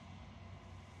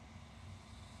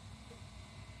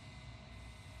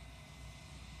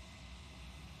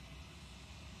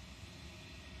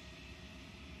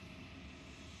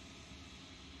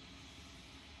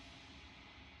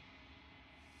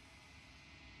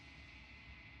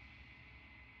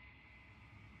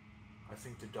 I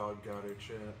think the dog got her,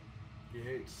 chat. You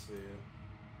hate to see it.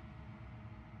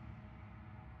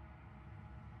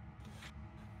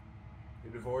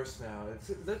 You're divorced now.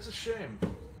 That's a shame.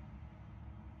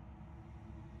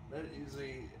 That is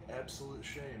a absolute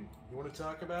shame. You want to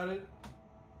talk about it?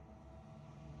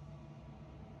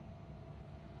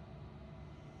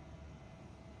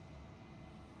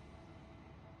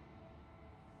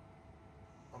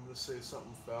 I'm gonna say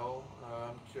something foul.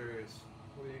 I'm curious.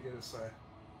 What are you gonna say?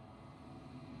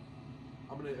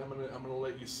 I'm gonna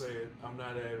let you say it. I'm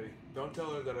not Abby. Don't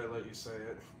tell her that I let you say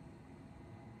it.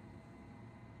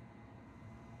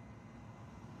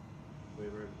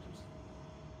 Labor just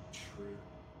true.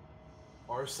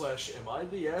 R/am I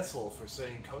the asshole for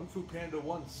saying Kung Fu Panda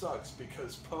 1 sucks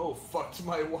because Poe fucked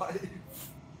my wife?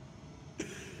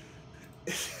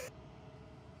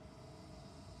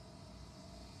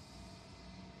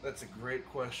 That's a great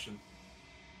question.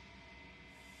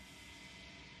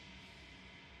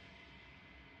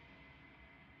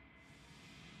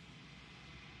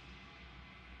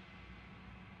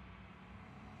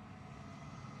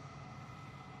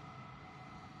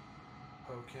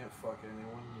 bro. Can't fuck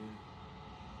anyone.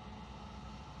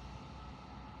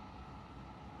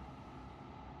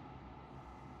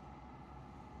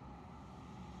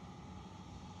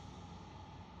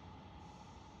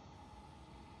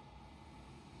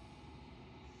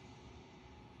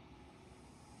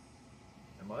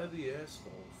 Am I the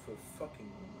asshole for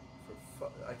fucking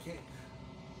I can't.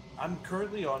 I'm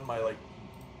currently on my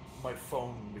my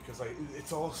phone because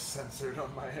it's all censored on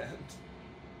my end.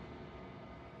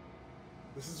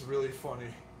 This is really funny.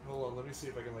 Hold on, let me see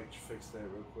if I can fix that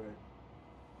real quick.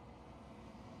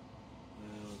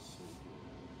 Let's see here.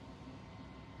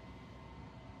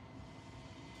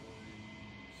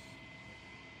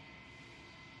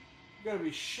 You gotta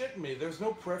be shitting me. There's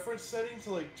no preference setting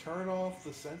to turn off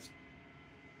the censors?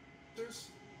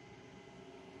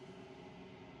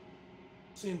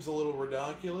 Seems a little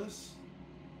ridiculous.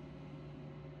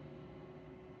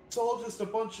 It's all just a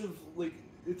bunch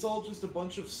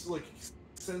of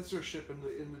censorship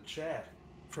in the chat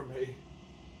for me.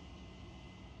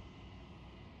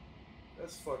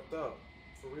 That's fucked up,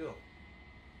 for real.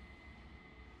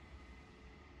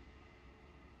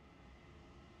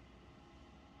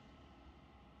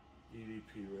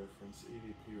 EDP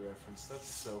reference. That's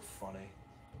so funny.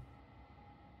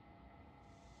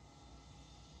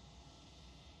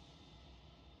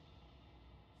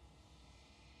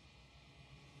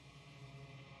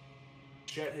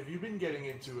 Chat, have you been getting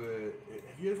into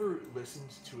have you ever listened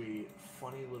to a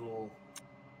funny little...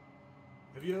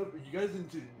 you guys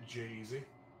into Jay-Z?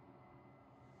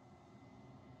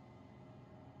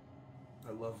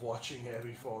 I love watching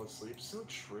Abby fall asleep. So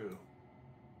true.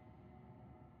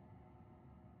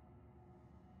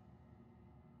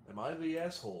 Am I the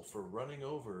asshole for running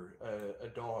over a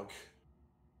dog?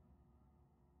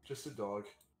 Just a dog.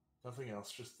 Nothing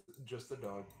else. Just a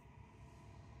dog.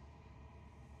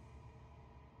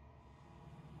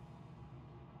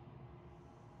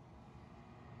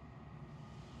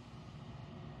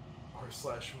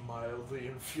 / mildly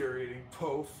infuriating.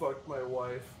 Poe fucked my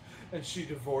wife and she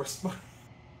divorced my...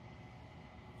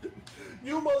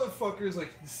 You motherfuckers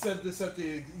said this at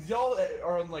the... Y'all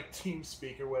are on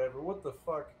TeamSpeak or whatever. What the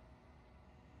fuck?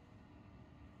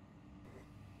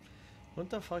 What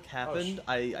the fuck happened?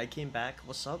 I came back.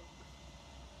 What's up?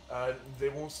 They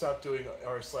won't stop doing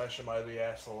r/ am I the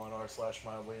asshole and r/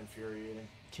 mildly infuriating.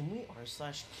 Can we r/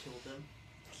 kill them?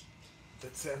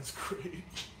 That sounds great.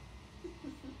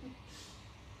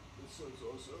 That sounds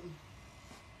awesome.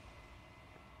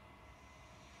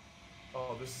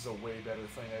 Oh, this is a way better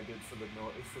thing I did for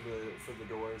the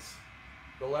doors.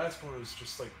 The last one was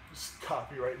just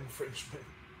copyright infringement.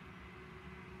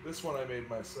 This one I made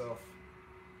myself.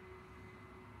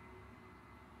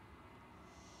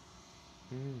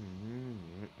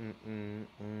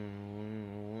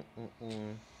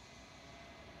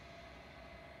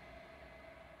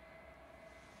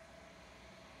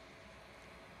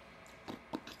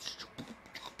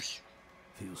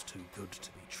 Feels too good to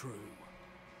be true.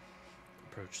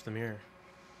 Approach the mirror.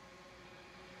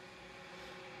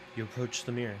 You approach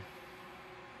the mirror.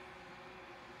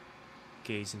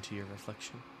 Gaze into your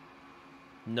reflection.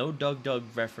 No Doug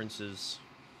references.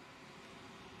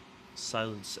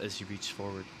 Silence as you reach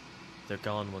forward. They're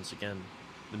gone once again.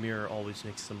 The mirror always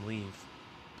makes them leave,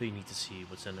 but you need to see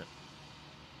what's in it.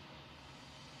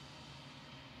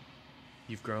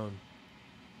 You've grown.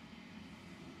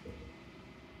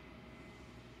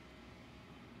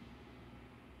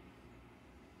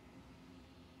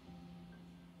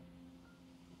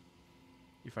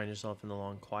 You find yourself in the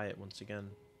long quiet once again.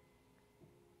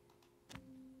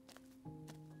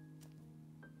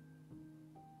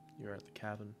 You're at the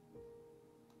cabin.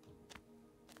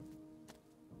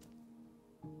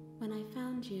 When I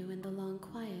found you in the long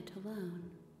quiet alone,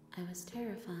 I was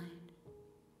terrified.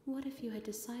 What if you had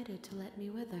decided to let me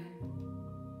wither?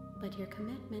 But your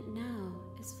commitment now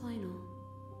is final.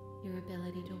 Your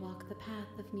ability to walk the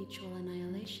path of mutual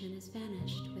annihilation is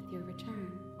vanished with your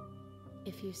return.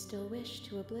 If you still wish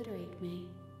to obliterate me,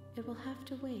 it will have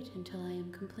to wait until I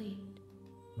am complete.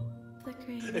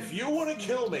 If you want to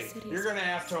kill me, you're gonna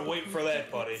have to wait for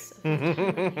that, buddy.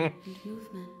 And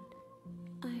movement.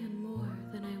 I am more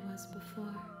than I was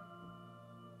before.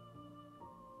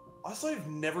 Also, I've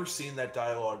never seen that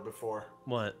dialogue before.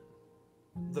 What?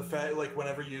 The fact,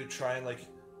 whenever you try and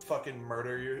fucking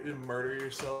murder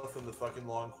yourself in the fucking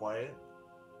long quiet,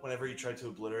 whenever you try to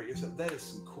obliterate yourself, that is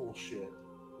some cool shit.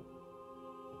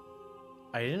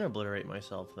 I didn't obliterate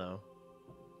myself though.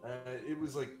 It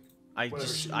was I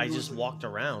just walked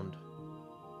around.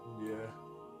 Yeah.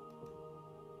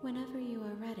 Whenever you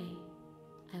are ready,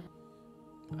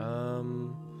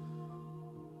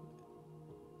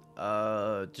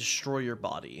 Destroy your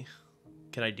body.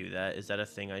 Can I do that? Is that a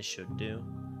thing I should do?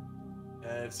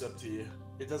 It's up to you.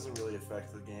 It doesn't really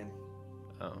affect the game.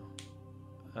 Oh.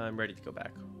 I'm ready to go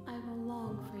back. I will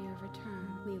long for your return.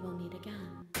 We will meet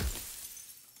again.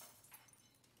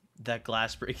 That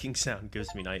glass breaking sound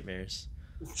gives me nightmares.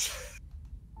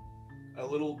 A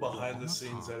little behind On the a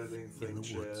scenes path editing in thing, the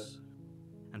Chad. woods.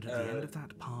 And at the end of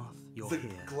that path, you're The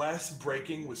here. glass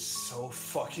breaking was so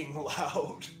fucking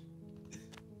loud.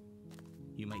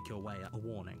 You make your way up. A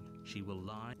warning. She will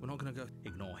lie. We're not gonna go.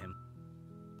 Ignore him.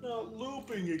 Not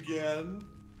looping again.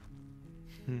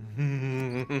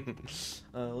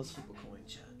 Let's flip a coin,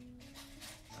 chat.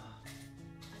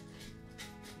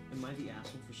 Am I the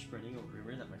asshole for spreading a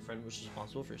rumor that my friend was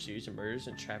responsible for a series of murders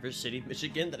in Traverse City,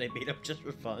 Michigan that I made up just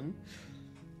for fun?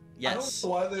 Yes.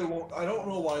 I don't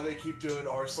know why they keep doing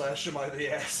r/am I the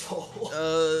asshole.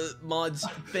 Mods,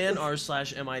 ban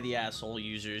r/am I the asshole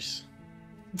users.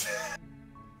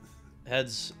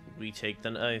 Heads, we take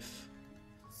the knife.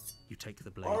 You take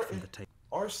the blade from the table.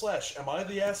 r/am I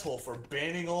the asshole for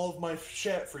banning all of my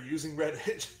chat for using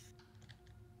Reddit?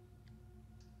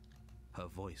 Her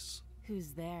voice. Who's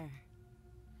there?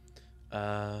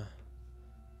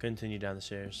 Continue down the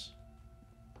stairs.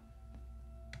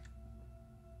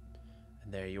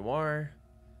 And there you are.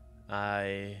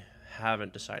 I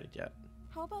haven't decided yet.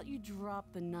 How about you drop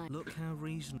the knife? Look how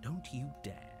reason. Don't you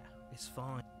dare. It's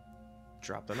fine.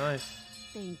 Drop the knife.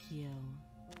 Thank you.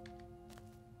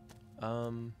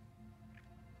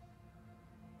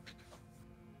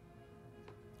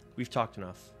 We've talked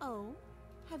enough. Oh,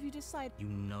 have you decided? You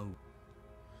know.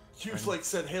 You've like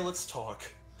said, hey, let's talk.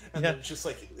 And Yeah. then it's just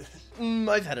like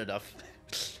I've had enough.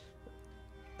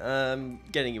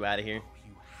 Getting you out of here.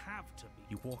 You have to be.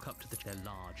 You walk up to the. They're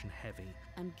large and heavy.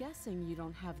 I'm guessing you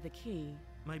don't have the key.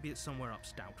 Maybe it's somewhere up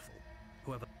Stoutful.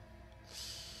 Whoever.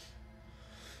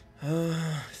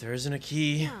 There isn't a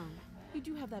key. Now, you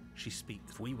do have that. She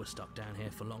speaks. If we were stuck down here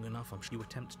for long enough, I'm sure you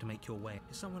attempt to make your way.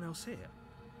 Is someone else here?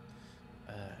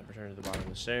 Return to the bottom of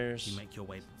the stairs. You make your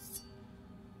way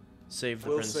Save the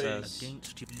We'll say- princess.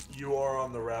 against you. you are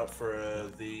on the route for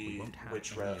We the won't have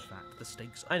witch any route. of that. The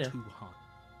stakes I are know. too high.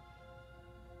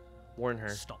 Warn her.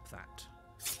 Stop that.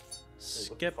 Hey, what the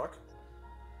Skip. fuck?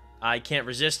 I can't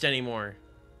resist anymore.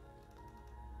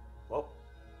 Well,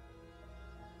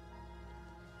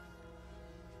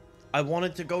 I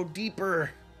wanted to go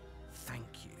deeper. Thank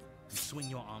you. You swing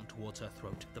your arm towards her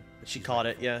throat. She she's caught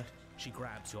ready it, for yeah. She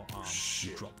grabs your arm.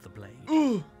 Shit. You drop the blade.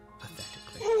 Ooh.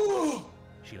 Pathetically. ooh,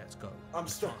 She lets go. I'm and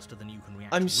stuck. faster than you can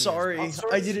react. I'm Weir's sorry. I'm back.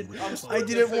 sorry. I didn't. I'm I starting to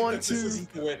didn't think want that This to.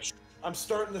 isn't the witch. I'm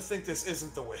starting to think this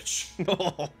isn't the witch.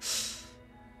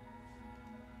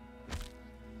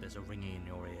 There's a ringing in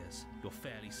your ears. You're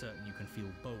fairly certain you can feel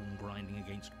bone grinding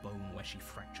against bone where she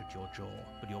fractured your jaw,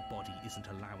 but your body isn't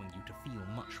allowing you to feel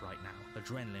much right now.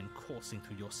 Adrenaline coursing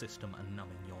through your system and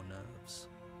numbing your nerves.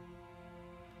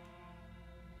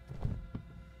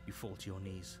 You fall to your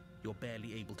knees. You're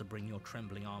barely able to bring your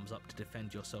trembling arms up to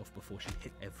defend yourself before she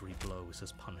hit. Every blow is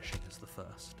as punishing as the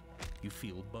first. You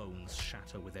feel bones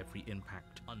shatter with every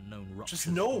impact. Unknown ruptures.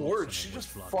 Just no force words. and She there just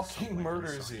is blood fucking somewhere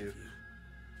murders inside you. of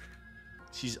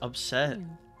She's upset. You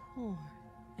poor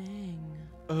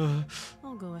Aang.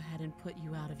 I'll go ahead and put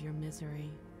you out of your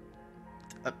misery.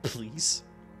 Please.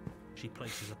 She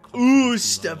places a Ooh, confident heel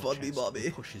step your on me, chest Bobby.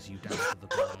 and pushes you down to the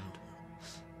ground.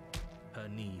 Her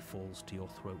knee falls to your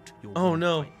throat. Your Oh, will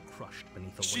no. quite crushed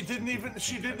beneath the She weight didn't you even-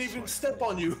 she think didn't her even sight step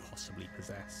form on you. could possibly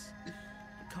possess. It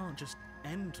can't just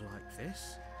end like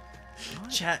this. Right?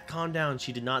 Chat, calm down.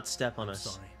 She did not step on I'm us.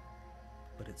 sorry,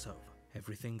 but it's over.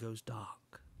 Everything goes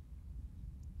dark.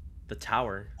 The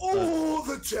tower. Oh,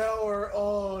 the tower.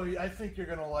 Oh, I think you're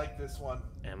gonna like this one.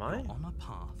 Am I? You're on a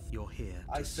path. You're here.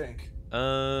 I think.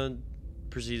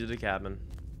 Proceed to the cabin.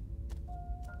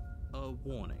 A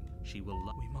warning. She will.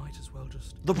 We might as well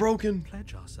just The broken.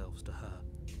 pledge ourselves to her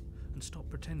and stop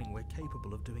pretending we're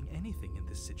capable of doing anything in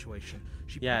this situation.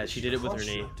 Yeah, probably she did it with her crushed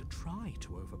knee. to try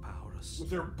to overpower us. With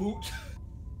their boot.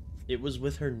 It was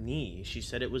with her knee. She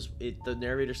said it was. The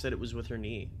narrator said it was with her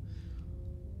knee.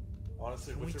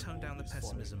 Honestly, Can we with their tone boot down the is funny.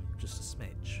 pessimism just a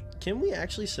smidge? Can we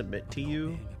actually submit to I'm not you?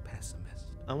 being a pessimist.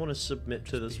 I want to submit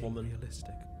to Just this being woman.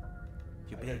 Realistic.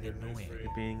 You're I got being good news annoying. for you.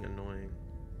 You're being annoying.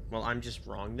 Well, I'm just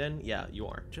wrong then? Yeah, you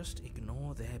are. Just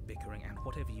ignore their bickering, and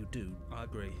whatever you do, I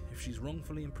agree. If she's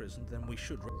wrongfully imprisoned, then we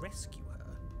should rescue her.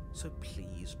 So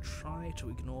please try to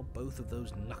ignore both of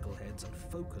those knuckleheads and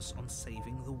focus on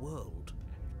saving the world.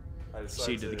 I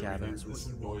Proceed decided to the to cabin. use this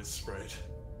noise sprite.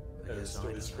 I guess I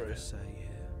don't noise know what sprite. to say here.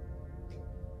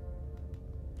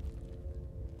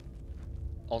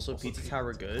 Also, Also, Pizza Pizza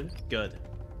Tower good? Good.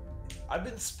 I've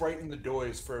been spriting the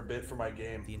doors for a bit for my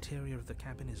game. The interior of the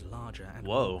cabin is larger and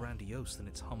Whoa. more grandiose than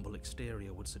its humble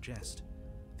exterior would suggest.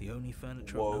 The only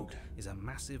furniture Whoa. of note is a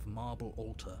massive marble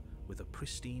altar with a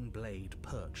pristine blade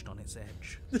perched on its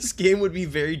edge. This game would be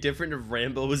very different if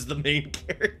Rambo was the main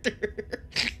character.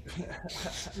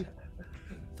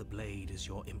 The blade is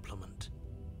your implement.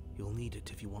 You'll need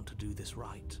it if you want to do this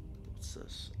right. What's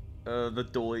this? The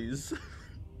doys.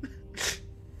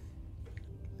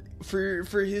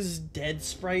 For his dead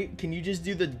sprite, can you just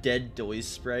do the dead doys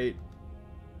sprite?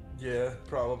 Yeah,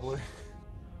 probably.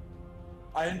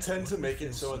 I intend to make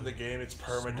it so in the game it's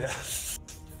permadeath.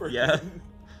 for Yeah. him.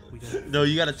 We don't No,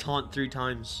 you gotta taunt 3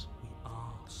 times. We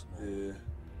are small. Yeah.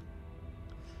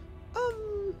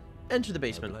 Enter the No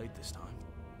basement. blade this time.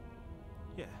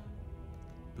 Yeah.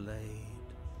 Blade.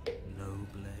 No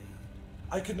blade.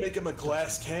 I could make him a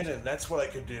glass cannon. That's what I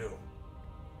could do.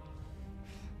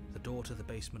 The door to the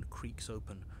basement creaks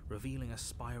open, revealing a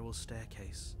spiral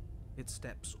staircase. Its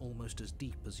steps almost as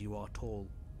deep as you are tall.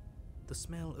 The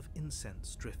smell of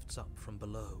incense drifts up from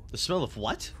below. The smell of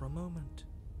what? For a moment,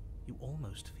 you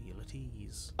almost feel at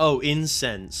ease. Oh,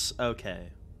 incense. Okay.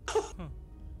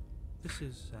 This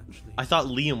is actually... I thought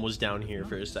Liam was down here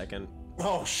for a second.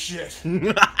 Oh shit.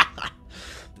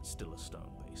 It's still a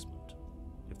stone basement.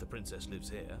 If the princess lives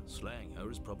here, slaying her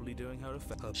is probably doing her a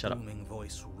favor. Her Shut up. booming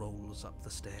voice rolls up the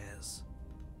stairs.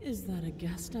 Is that a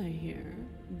guest I hear?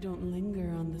 Don't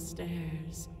linger on the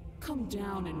stairs. Come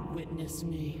down and witness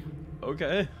me.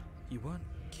 Okay. You weren't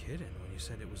kidding when you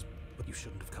said it was... But you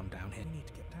shouldn't have come down here. We need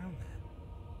to get down there.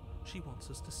 She wants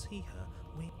us to see her.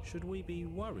 Should we be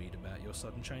worried about your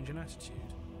sudden change in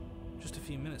attitude? Just a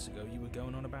few minutes ago, you were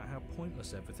going on about how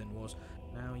pointless everything was.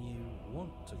 Now you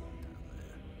want to go down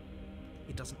there.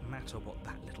 It doesn't matter what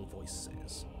that little voice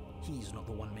says. He's not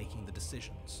the one making the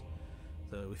decisions.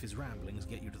 Though if his ramblings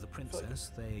get you to the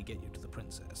princess, they get you to the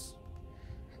princess.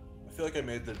 I feel like I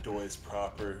made the doors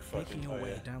proper. Fucking Making your oh, way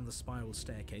yeah. down the spiral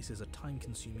staircase is a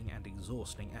time-consuming and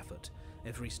exhausting effort,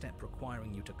 every step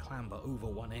requiring you to clamber over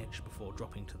one edge before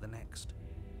dropping to the next.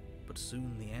 But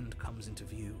soon the end comes into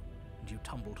view, and you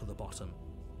tumble to the bottom,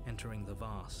 entering the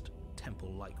vast,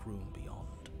 temple-like room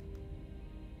beyond.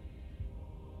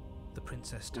 The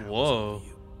princess towers Whoa. over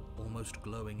you, almost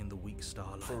glowing in the weak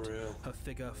starlight, For real. her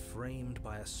figure framed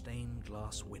by a stained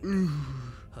glass window,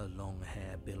 her long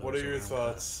hair billows What are your around her,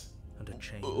 thoughts? and a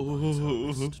chain binds her Ooh.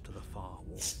 wrist to the far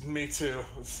wall. Me too.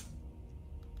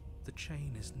 The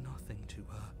chain is nothing to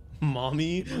her.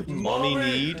 Mommy need. Mommy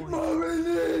need! Mommy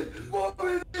need,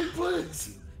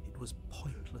 please! It was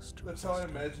pointless to That's how I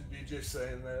resist her. imagine BJ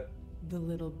saying that. The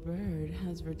little bird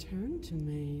has returned to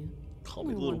me. Call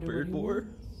me I little wonder what bird he boy.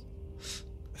 wants.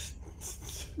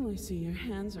 I see your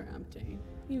hands are empty.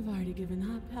 You've already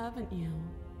given up, haven't you?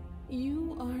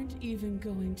 You aren't even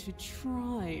going to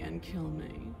try and kill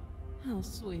me. How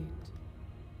sweet.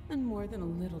 And more than a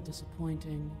little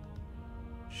disappointing.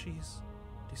 She's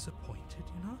disappointed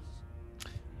in us?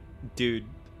 Dude,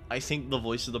 I think the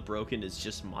voice of the broken is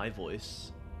just my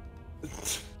voice.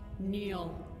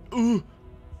 Kneel. Ooh.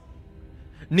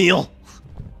 Neil.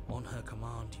 On her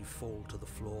command, you fall to the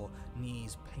floor,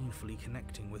 knees painfully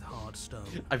connecting with hard stone.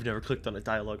 I've never clicked on a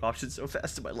dialogue option so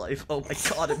fast in my life. Oh my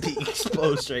god, I'm being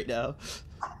exposed right now.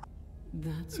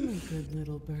 That's my good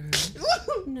little bird.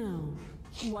 Now,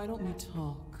 why don't we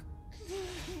talk?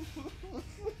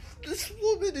 This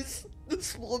woman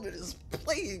is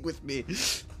playing with me.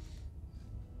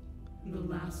 The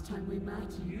last time we met,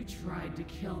 you tried to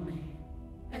kill me.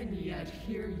 And yet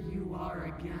here you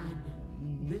are again.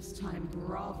 This time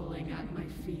groveling at my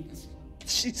feet.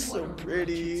 She's What so a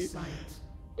pretty. wretched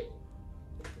sight.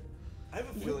 I have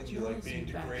a feeling you like being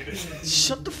degraded.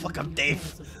 Shut the fuck up, Dave.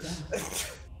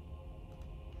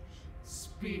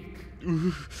 Speak.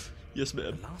 Yes,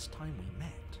 ma'am. The last time we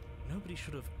met, nobody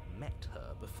should have met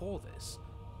her before this.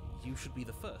 You should be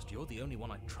the first. You're the only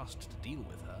one I trust to deal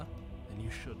with her. And you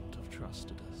shouldn't have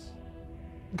trusted us.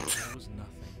 There was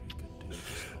nothing we could do to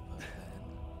stop her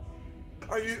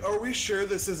then. Are we sure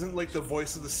this isn't like the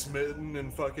voice of the smitten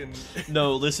and fucking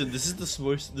No, listen. This is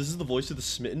the voice of the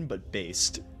smitten, but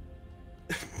based.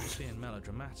 It's being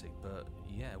melodramatic, but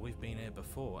yeah, we've been here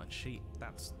before, and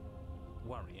that's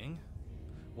worrying.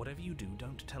 Whatever you do,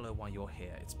 don't tell her why you're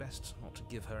here. It's best not to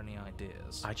give her any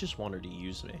ideas. I just want her to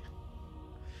use me.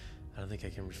 I don't think I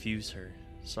can refuse her.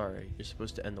 Sorry, you're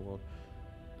supposed to end the world.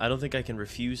 I don't think I can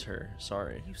refuse her.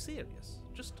 Sorry. Are you serious?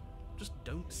 Just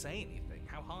don't say anything.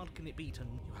 How hard can it be to...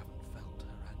 You haven't felt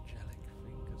her angelic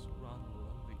fingers run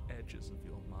along the edges of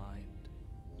your mind.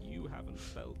 You haven't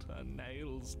felt her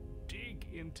nails dig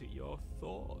into your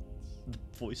thoughts. The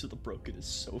voice of the broken is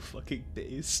so fucking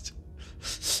based.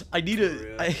 I need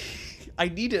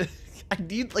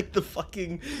like the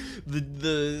fucking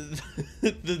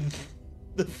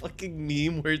the fucking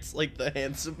meme where it's like the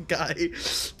handsome guy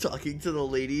talking to the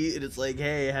lady and it's like,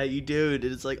 hey, how you doing?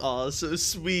 And it's like, oh, so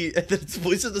sweet. And then it's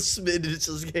voice of the Smith and it's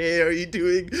just like, hey, how are you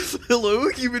doing? Hello,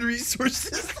 human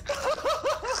resources.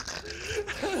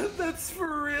 That's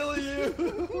for real,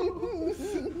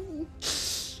 you.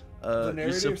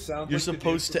 You're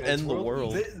supposed to end the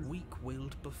world.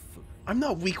 Weak-willed buffoon. I'm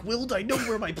not weak-willed. I know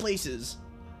where my place is.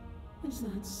 Is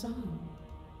that so?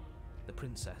 The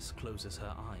princess closes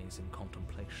her eyes in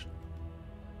contemplation.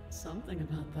 Something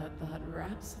about that thought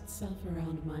wraps itself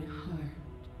around my heart.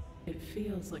 It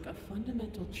feels like a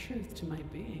fundamental truth to my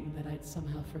being that I'd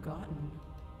somehow forgotten.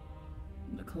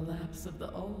 The collapse of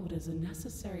the old is a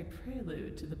necessary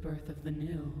prelude to the birth of the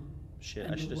new. Shit,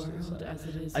 and I should have the said world that. as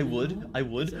it is I now would. is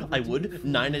overdue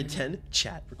 9 for out of 10.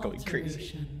 Chat, we're going crazy.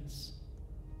 alterations.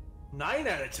 9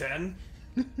 out of 10.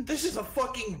 This is a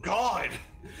fucking god.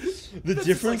 The This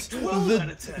difference, is like 12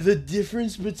 out of 10. the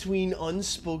difference between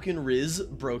unspoken riz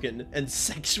broken and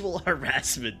sexual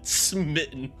harassment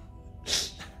smitten.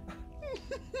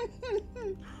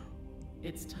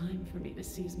 It's time for me to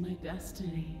seize my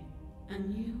destiny,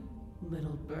 and you,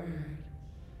 little bird,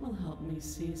 will help me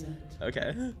seize it.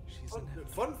 Okay. She's Fun, an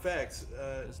fun fact.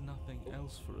 There's nothing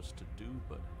else for us to do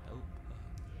but help her.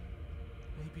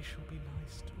 Maybe she'll be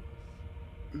nice to us.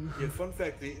 Yeah, fun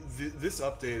fact. This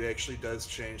update actually does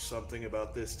change something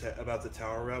about about the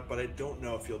tower route, but I don't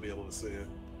know if you'll be able to see it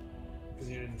because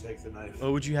you didn't take the knife.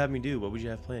 What would you have me do? What would you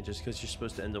have planned? Just because you're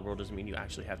supposed to end the world doesn't mean you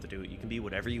actually have to do it. You can be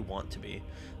whatever you want to be.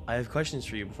 I have questions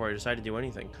for you before I decide to do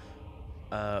anything.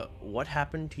 What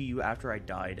happened to you after I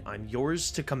died? I'm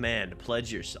yours to command.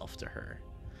 Pledge yourself to her.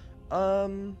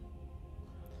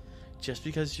 Just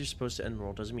because you're supposed to end the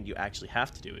world doesn't mean you actually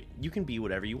have to do it. You can be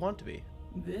whatever you want to be.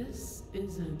 This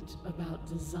isn't about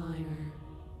desire.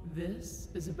 This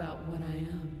is about what I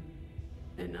am.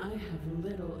 And I have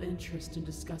little interest in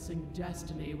discussing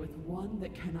destiny with one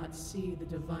that cannot see the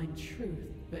divine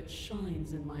truth that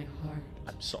shines in my heart.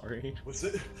 I'm sorry. Was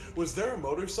there a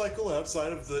motorcycle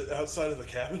outside of the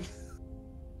cabin?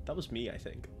 That was me, I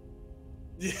think.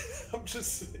 Yeah, I'm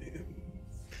just saying.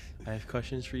 I have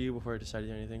questions for you before I decide to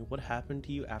do anything. What happened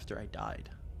to you after I died?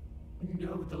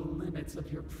 Know the limits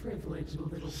of your privilege,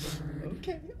 little bird.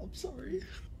 Okay, I'm sorry.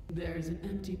 There's an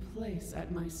empty place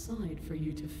at my side for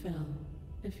you to fill,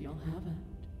 if you'll have it.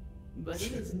 But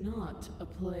it is not a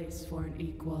place for an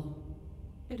equal.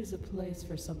 It is a place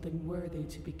for something worthy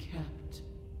to be kept.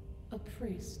 A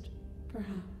priest,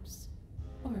 perhaps.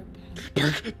 Or a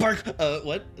pet. Bark!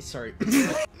 What? Sorry.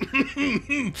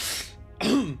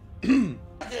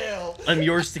 I'm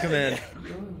yours to command.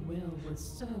 Your will was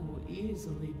so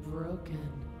easily broken.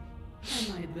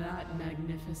 Am I that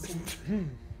magnificent?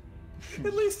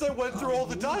 At least I went through all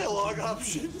the dialogue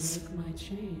options. Break my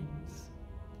chains.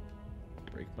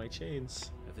 Break my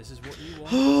chains. If this is what you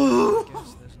want, I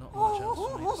guess there's not much else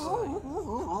for me to say.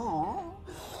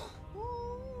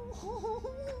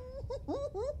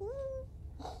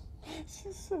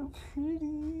 She's so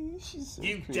pretty. She's so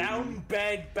You pretty. down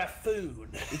bad buffoon.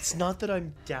 It's not that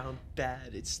I'm down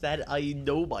bad. It's that I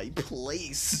know my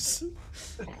place.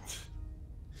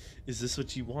 Is this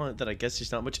what you want? Then I guess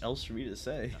there's not much else for me to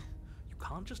say. You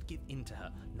can't just give in to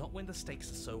her, not when the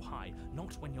stakes are so high,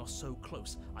 not when you're so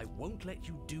close. I won't let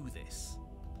you do this.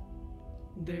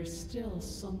 There's still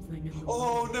something in the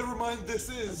Oh, way. never mind. This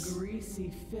A is.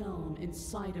 greasy film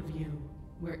inside of you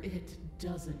where it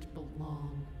doesn't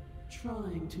belong,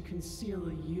 trying to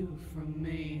conceal you from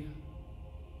me.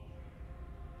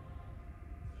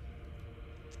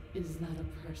 Is that a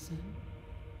person?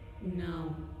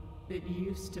 No, it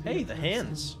used to be. Hey, a the person.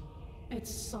 hands.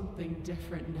 It's something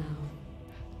different now.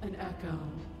 An echo.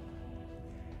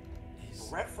 Is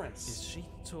Reference. she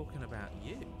talking about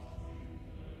you?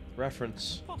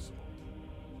 Reference. Impossible.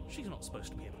 She's not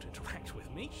supposed to be able to interact with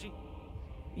me.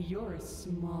 You're a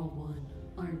small one,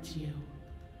 aren't you?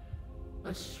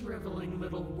 A shriveling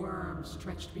little worm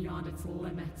stretched beyond its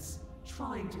limits,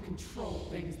 trying to control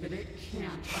things that it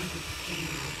can't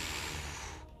understand.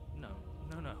 No.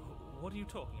 What are you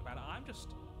talking about? I'm just...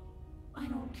 I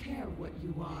don't care what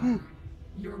you are.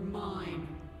 You're mine.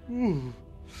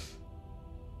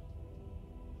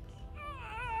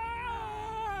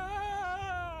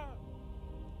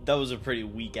 That was a pretty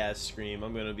weak ass scream.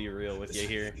 I'm gonna be real with you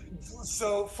here.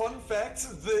 So, fun fact: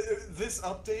 this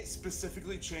update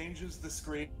specifically changes the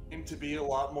screen to be a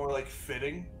lot more like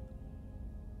fitting.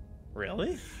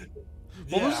 Really?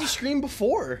 What was the scream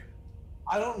before?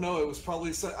 I don't know. It was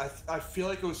probably some. I feel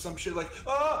like it was some shit like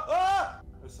or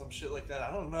some shit like that.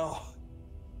 I don't know.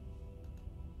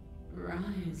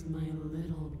 Rise, my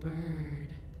little bird.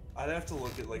 I'd have to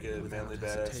look at like a manly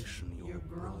badass. Hesitation, you're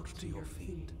brought to your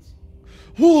feet.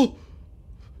 Whoa!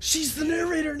 She's the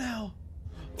narrator now.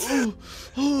 Oh,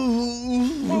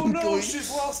 Oh no, going- she's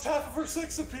lost half of her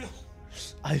sex appeal.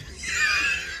 I'm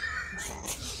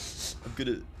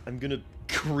gonna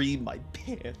cream my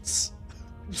pants.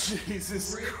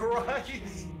 Jesus Christ.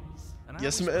 And how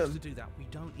Yes, are we supposed ma'am. to do that? We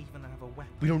don't even have a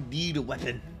weapon. We don't need a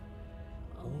weapon.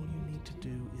 All you need to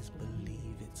do is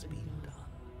believe it's been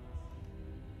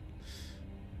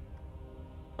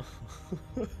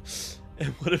done.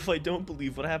 And what if I don't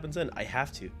believe? What happens then? I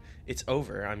have to. It's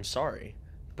over. I'm sorry.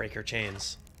 Break her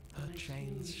chains. Her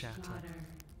chains shatter,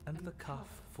 and the cuff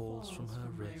falls from her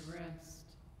wrist.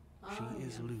 She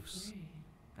is loose,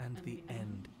 and the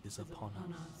end is upon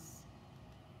us.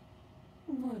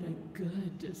 What a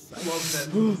good disciple. Love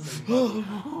that little thing.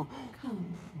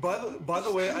 Come. By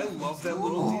the way, I love that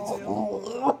little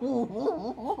detail.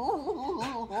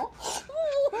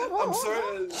 I'm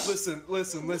sorry.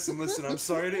 Listen. I'm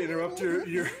sorry to interrupt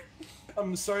your.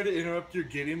 I'm sorry to interrupt your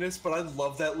giddiness, but I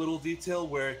love that little detail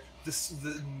where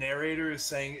the narrator is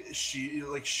saying she is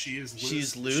loose.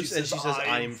 She's loose, and she says,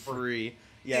 "I'm free."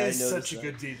 Yeah, I It's know. such a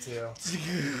good detail.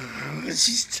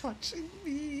 She's touching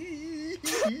me.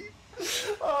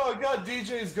 Oh god,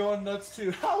 DJ's going nuts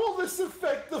too. How will this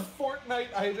affect the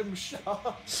Fortnite item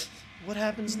shop? What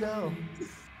happens now?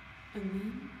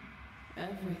 And then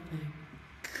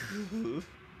everything.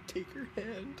 Take her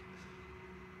hand.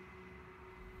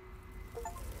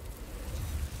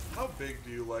 How big do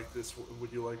you like this?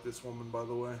 Would you like this woman, by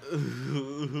the way?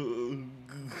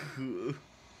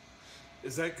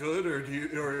 Is that good, or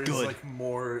is Good. like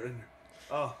more?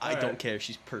 Oh, I don't alright. care.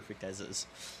 She's perfect as is.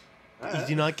 You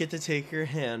do not get to take her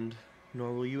hand,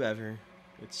 nor will you ever.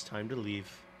 It's time to leave.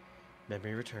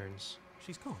 Memory returns.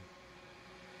 She's gone.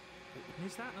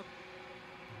 Is that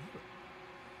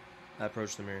a... I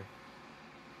approach the mirror.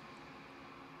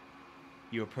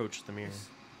 You approach the mirror.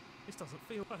 This doesn't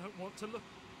feel... I don't want to look...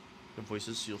 The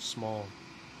voices feel small,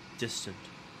 distant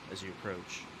as you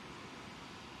approach.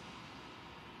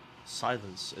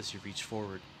 Silence as you reach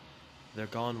forward. They're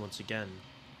gone once again.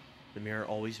 The mirror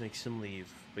always makes them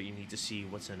leave, but you need to see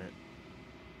what's in it.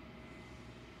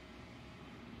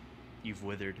 You've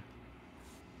withered.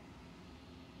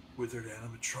 Withered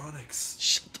animatronics.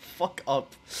 Shut the fuck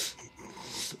up.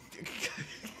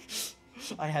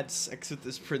 I had sex with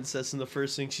this princess, and the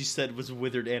first thing she said was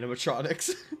withered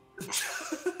animatronics.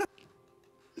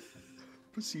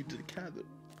 Proceed to the cabin.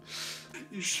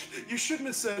 You shouldn't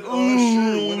have said, "Oh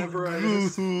sure," whenever I.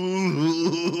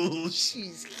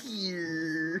 She's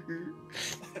here.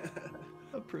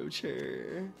 Approach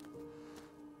her.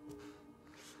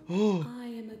 Oh. I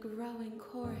am a growing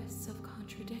chorus of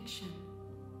contradiction.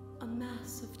 A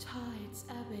mass of tides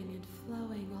ebbing and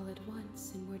flowing all at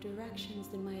once in more directions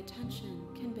than my attention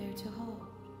can bear to hold.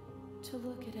 To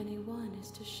look at any one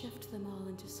is to shift them all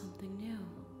into something new,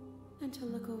 and to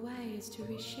look away is to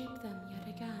reshape them yet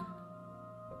again.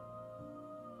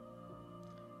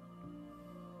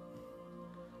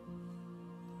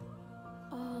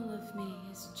 All of me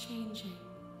is changing,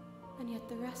 and yet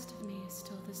the rest of me is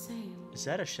still the same. Is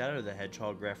that a Shadow the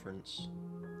Hedgehog reference?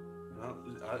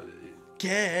 I,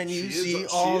 Can you She is- see she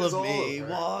all is of all me? of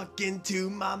her. Walk into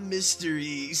my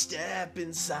mystery. Step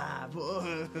inside.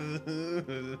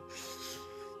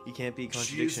 You can't be a She is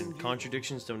contradiction. indeed.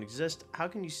 Contradictions don't exist. How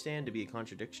can you stand to be a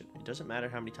contradiction? It doesn't matter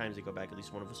how many times they go back. At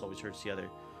least one of us always hurts the other.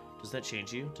 Doesn't that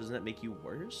change you? Doesn't that make you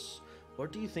worse?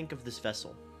 What do you think of this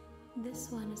vessel? This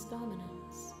one is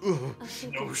dominance. A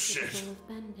figure No shit. capable of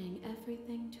bending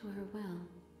everything to her will.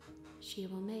 She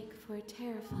will make for a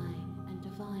terrifying and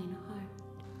divine heart.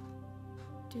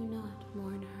 Do not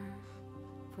mourn her,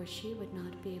 for she would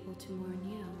not be able to mourn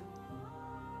you.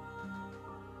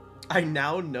 I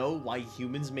now know why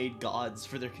humans made gods,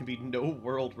 for there can be no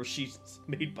world where she's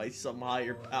made by some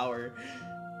higher power.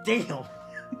 Damn!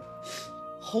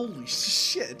 Holy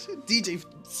shit! DJ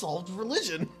solved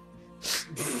religion!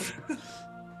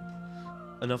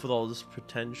 Enough with all this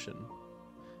pretension.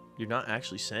 You're not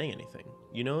actually saying anything.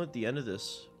 You know, at the end of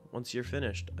this, once you're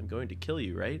finished, I'm going to kill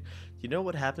you, right? You know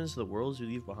what happens to the worlds you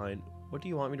leave behind? What do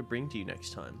you want me to bring to you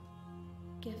next time?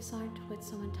 Gifts aren't what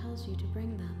someone tells you to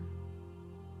bring them.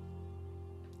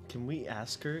 Can we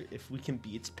ask her if we can be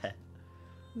its pet?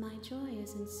 My joy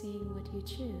is in seeing what you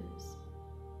choose.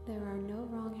 There are no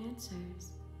wrong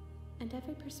answers, and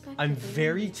every perspective. I'm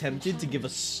very illuminates my tempted to give a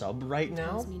shadow. sub right now.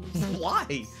 Tells me new sights.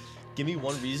 Why? Give me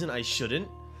one reason I shouldn't.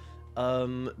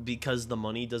 Because the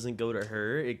money doesn't go to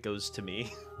her, it goes to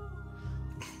me.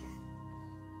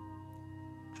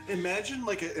 imagine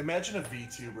a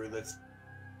VTuber that's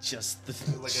just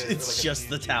the Like a just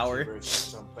the YouTube tower. or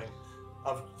something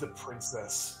of the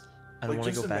princess. I don't Like,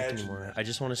 want to just go back imagine anymore. that. I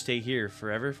just want to stay here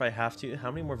forever if I have to. How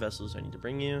many more vessels do I need to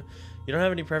bring you? You don't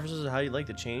have any preferences of how you'd like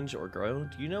to change or grow?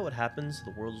 Do you know what happens to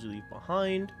the worlds you leave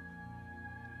behind?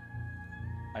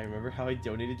 I remember how I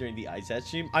donated during the ISAT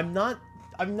stream. I'm not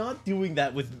doing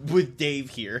that with Dave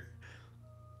here.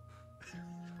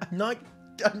 I'm not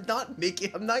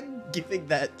giving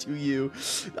that to you.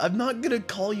 I'm not gonna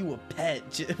call you a pet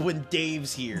when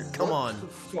Dave's here. Come on.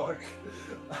 What the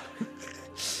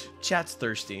fuck? Chat's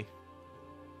thirsty.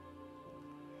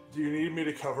 Do you need me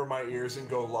to cover my ears and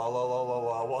go la la la la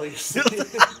la while you're singing?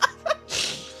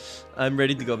 I'm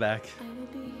ready to go back. I will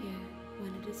be here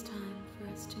when it is time for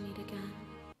us to meet again.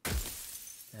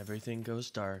 Everything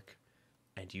goes dark,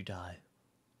 and you die.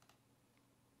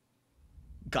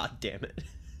 God damn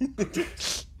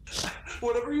it.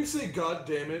 Whenever you say "God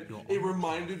damn it," it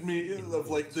reminded me of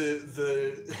like the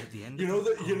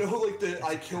like the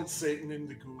 "I killed Satan in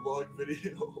the Gulag"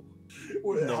 video.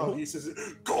 Where No. how he says it,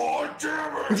 "God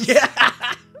damn it!" Yeah,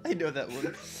 I know that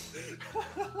one.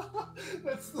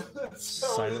 that's how I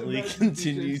Silently imagine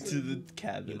continue DJ to the You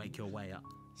cabin. make your way up.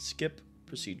 Skip.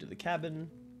 Proceed to the cabin.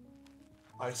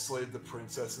 I slayed the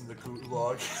princess in the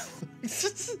Gulag.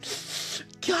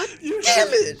 God You damn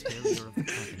should- it! Interior of the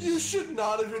cabin. You should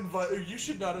not have invited. You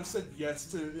should not have said yes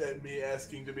to me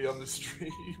asking to be on the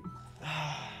stream.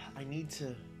 I need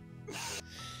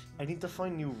to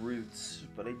find new routes,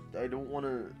 but I don't want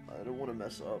to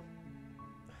mess up.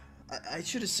 I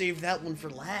should have saved that one for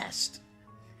last.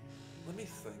 Let me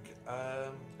think.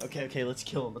 Okay, let's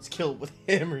kill him. Let's kill him with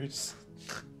hammers.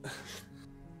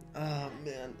 Oh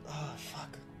man. Oh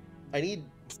fuck. I need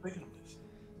Thinking of this.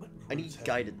 What I routes need have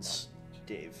guidance,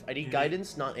 Dave. I need You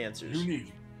guidance, not answers. You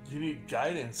need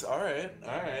guidance. All right.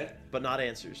 But not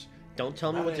answers. Don't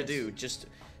tell me Not what to do. Just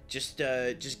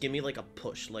give me like a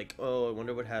push. Like, oh, I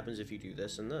wonder what happens if you do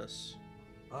this and this.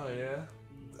 Oh yeah.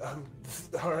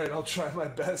 All right. I'll try my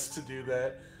best to do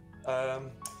that.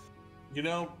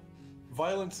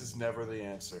 Violence is never the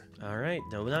answer. All right,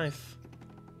 no knife.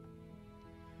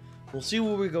 We'll see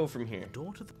where we go from here.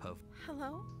 Door to the pub.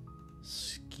 Hello?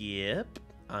 Skip,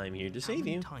 I'm here to How save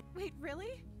many you. times- Wait,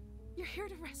 really? You're here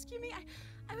to rescue me?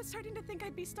 I was starting to think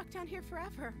I'd be stuck down here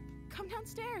forever. Come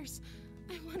downstairs.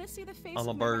 I want to see the face I'm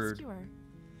a of my bird. rescuer.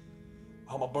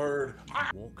 I'm a bird.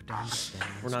 Walk down the stairs.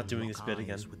 We're not and doing lock this bit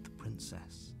again. eyes with the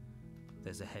princess.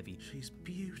 There's a heavy. She's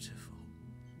beautiful.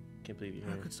 Can't believe you're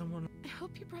How here. could someone? I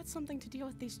hope you brought something to deal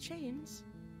with these chains.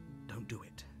 Don't do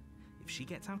it. If she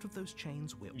gets out of those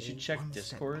chains, we're You should all check one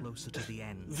Discord. step closer to the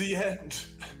end. The end.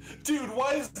 Dude,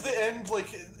 why is the end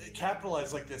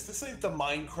capitalized like this? This ain't the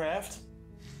Minecraft.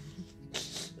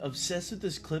 Obsessed with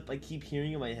this clip I keep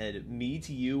hearing in my head. Me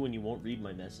to you when you won't read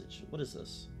my message. What is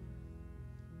this?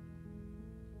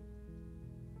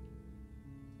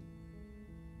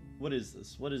 What is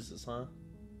this? What is this, huh?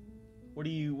 What are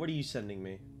you sending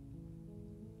me?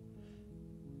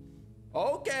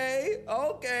 Okay.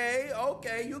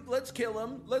 Let's kill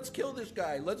him. Let's kill this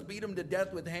guy. Let's beat him to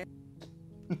death with hands.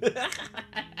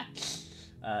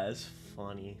 That's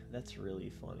funny. That's really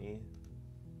funny.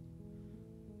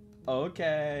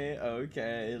 Okay.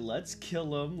 Let's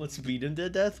kill him. Let's beat him to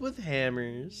death with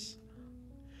hammers.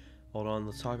 Hold on,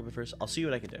 let's talk about it first. I'll see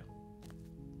what I can do.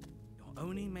 You're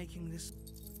only making this.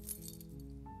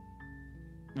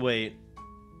 Wait.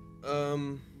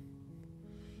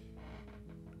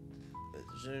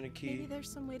 Is there a key? Maybe there's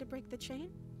some way to break the chain?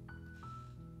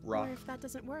 Rock. Or if that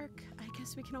doesn't work, I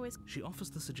guess we can always... She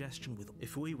offers the suggestion with,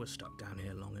 if we were stuck down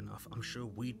here long enough, I'm sure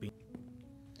we'd be.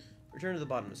 Return to the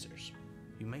bottom of the stairs.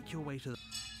 You make your way to the.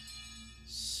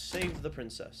 Save the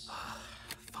princess.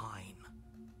 Fine.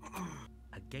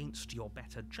 Against your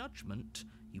better judgment,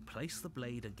 you place the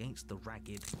blade against the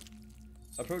ragged.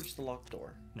 Approach the locked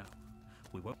door. No,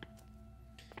 we won't.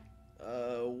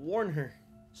 Warn her.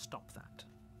 Stop that.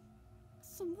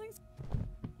 Something's...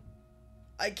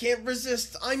 I can't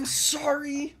resist. I'm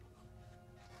sorry.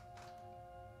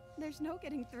 There's no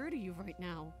getting through to you right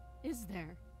now, is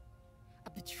there? A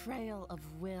betrayal of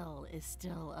will is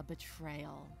still a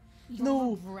betrayal. Your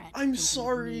No, regret I'm thinking of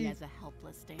sorry. me as a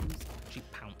helpless damsel. She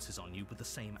pounces on you with the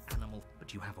same animal,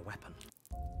 but you have a weapon.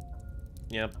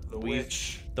 Yep. The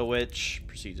witch. The witch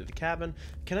proceeds to the cabin.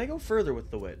 Can I go further with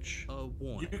the witch? A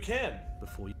warning You can.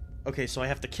 before you. Okay, so I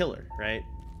have to kill her, right?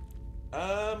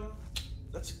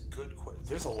 That's a good question.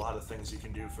 There's a lot of things you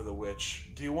can do for the witch.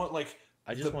 Do you want like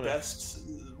I just the wanna- best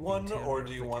one, or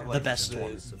do you want The like best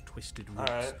one. Of twisted roots.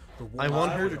 Alright. The I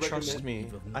want I her to would trust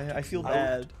recommend- me. I feel I would-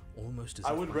 bad. Almost as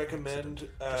I if would by recommend.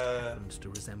 accident, just happens to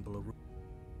resemble a root.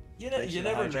 You Thanks you for the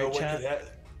never know hydrate, what chat. could happen.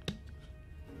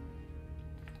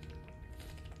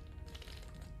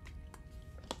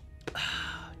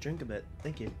 drink a bit.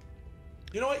 Thank you.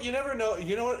 You know what? You never know.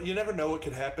 You know what? You never know what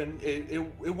could happen. It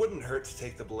wouldn't hurt to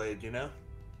take the blade, you know?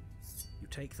 You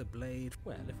take the blade.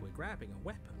 Well, if we're grabbing a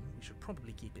weapon, we should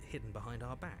probably keep it hidden behind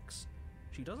our backs.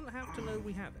 She doesn't have to know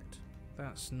we have it.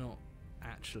 That's not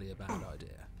actually a bad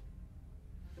idea.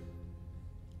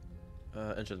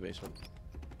 Enter the basement.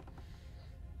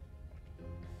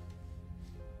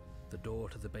 The door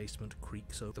to the basement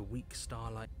creaks over the weak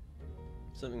starlight.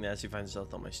 Something nasty finds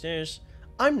itself on my stairs.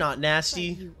 I'm not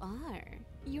nasty. But you are.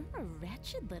 You're a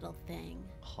wretched little thing.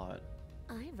 Hot.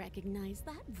 I recognize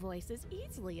that voice as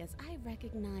easily as I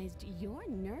recognized your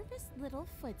nervous little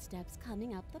footsteps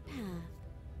coming up the path.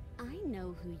 I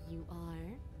know who you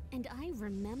are, and I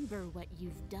remember what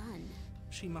you've done.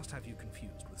 She must have you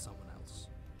confused with someone else.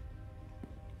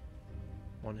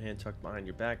 One hand tucked behind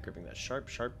your back, gripping that sharp,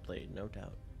 sharp blade, no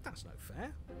doubt. That's no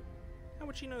fair. How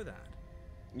would she know that?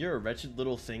 You're a wretched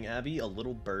little thing, Abby, a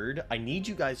little bird. I need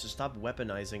you guys to stop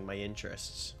weaponizing my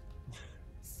interests.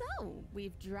 So,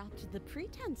 we've dropped the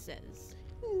pretenses.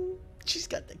 She's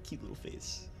got that cute little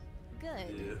face.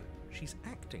 Good. Yeah. She's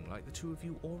acting like the two of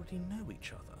you already know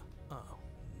each other. Oh,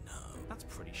 no. That's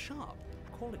pretty sharp.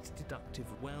 Call it deductive.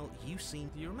 Well, you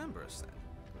remember us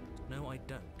then. No, I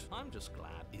don't. I'm just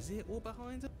glad. Is it all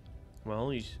behind it?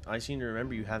 Well, I seem to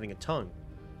remember you having a tongue.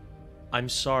 I'm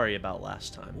sorry about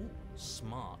last time. Ooh,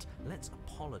 smart. Let's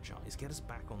apologize. Get us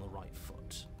back on the right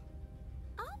foot.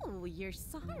 Oh, you're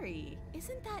sorry.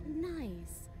 Isn't that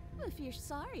nice? If you're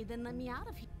sorry, then let me out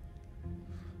of here.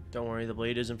 Don't worry, the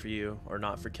blade isn't for you, or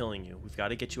not for killing you. We've got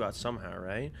to get you out somehow,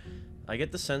 right? I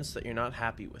get the sense that you're not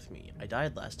happy with me. I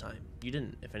died last time. You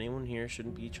didn't. If anyone here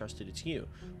shouldn't be trusted, it's you.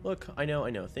 Look, I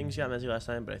know. Things got messy last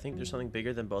time, but I think there's something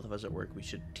bigger than both of us at work. We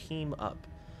should team up.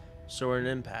 So we're in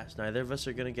an impasse. Neither of us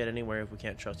are going to get anywhere if we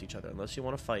can't trust each other, unless you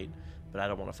want to fight, but I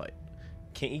don't want to fight.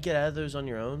 Can't you get out of those on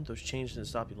your own? Those chains didn't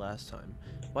stop you last time.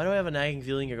 Why do I have a nagging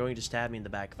feeling you're going to stab me in the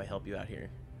back if I help you out here?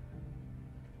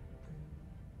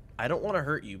 I don't want to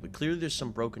hurt you, but clearly there's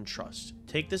some broken trust.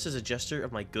 Take this as a gesture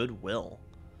of my goodwill.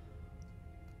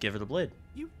 Give her the blade.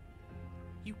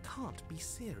 You can't be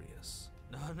serious.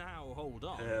 Now, hold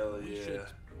on. Hell We yeah. should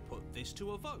put this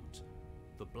to a vote.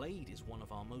 The blade is one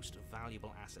of our most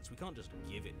valuable assets. We can't just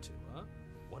give it to her.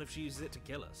 What if she uses it to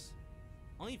kill us?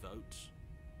 I vote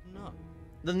no.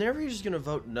 The narrator's gonna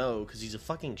vote no because he's a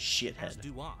fucking As shithead.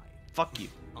 do I. Fuck you.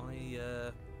 I,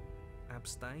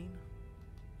 abstain?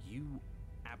 You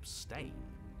abstain.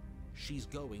 She's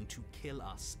going to kill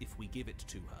us if we give it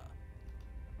to her.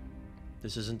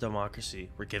 This isn't democracy.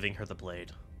 We're giving her the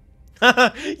blade.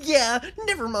 Yeah,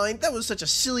 never mind. That was such a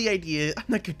silly idea. I'm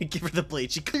not gonna give her the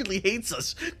blade. She clearly hates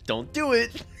us. Don't do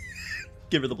it.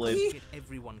 Give her the blade. Get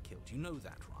everyone killed. You know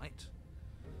that, right?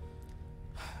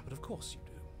 But of course you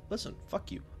do. Listen,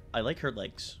 fuck you. I like her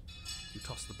legs. You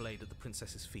toss the blade at the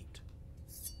princess's feet.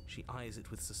 She eyes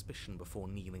it with suspicion before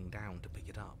kneeling down to pick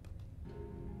it up.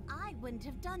 I wouldn't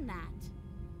have done that.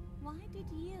 Why did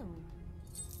you?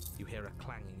 You hear a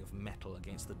clanging of metal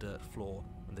against the dirt floor,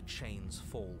 and the chains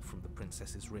fall from the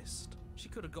princess's wrist. She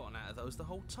could have gotten out of those the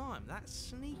whole time. That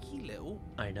sneaky little...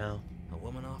 I know. A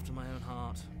woman after my own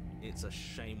heart. It's a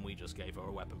shame we just gave her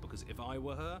a weapon, because if I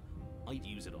were her, I'd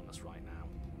use it on us right now.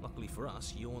 Luckily for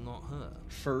us, you're not her.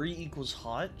 Furry equals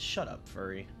hot? Shut up,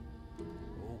 furry.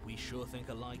 Oh, we sure think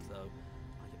alike, though.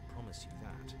 I can promise you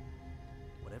that.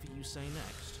 Whatever you say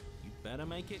next, you better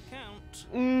make it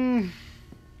count.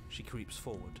 She creeps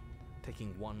forward,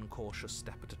 taking one cautious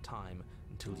step at a time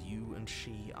until you and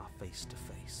she are face to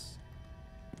face.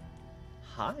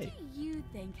 Hi. What do you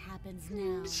think happens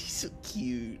now? She's so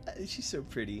cute. She's so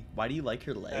pretty. Why do you like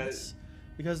her legs?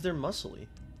 Because they're muscly.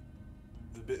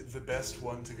 The best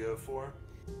one to go for.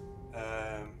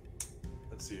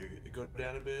 Let's see. Go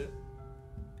down a bit.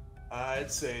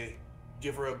 I'd say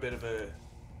give her a bit of a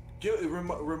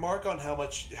remark on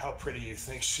how pretty you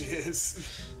think she is.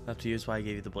 Up to you is why I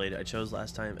gave you the blade. I chose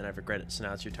last time and I regret it, so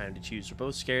now it's your time to choose. We're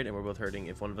both scared and we're both hurting.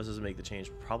 If one of us doesn't make the change,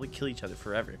 we'll probably kill each other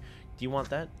forever. Do you want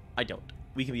that? I don't.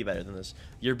 We can be better than this.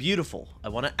 You're beautiful. I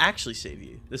want to actually save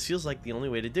you. This feels like the only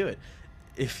way to do it.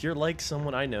 If you're like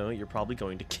someone I know, you're probably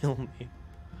going to kill me.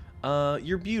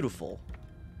 You're beautiful.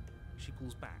 She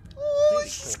pulls back. Oh, clearly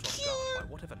she's caught off cute. guard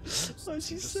by whatever nonsense Oh, you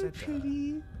she's just so said to her.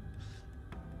 pretty.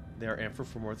 They are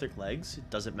anthropomorphic legs. It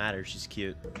doesn't matter. She's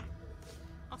cute.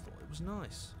 I thought it was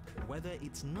nice. Whether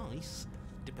it's nice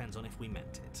depends on if we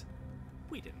meant it.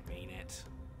 We didn't mean it.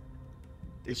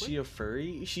 Is she a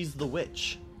furry? She's the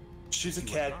witch. She's a If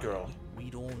you cat were lying, girl.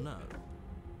 We'd all know.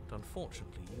 But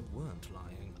unfortunately, you weren't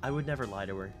lying. I would never lie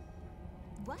to her.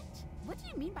 What? What do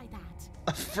you mean by that?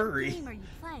 A furry? What game are you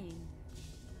playing?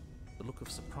 The look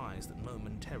of surprise that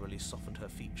momentarily softened her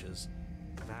features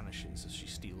vanishes as she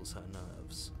steals her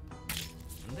nerves.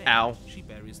 And then Ow. she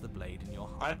buries the blade in your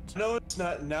I heart. know it's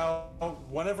not now.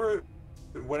 Whenever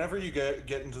you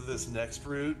get into this next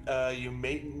route, you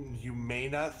may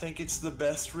not think it's the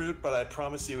best route, but I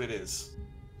promise you it is.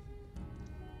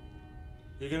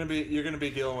 You're gonna be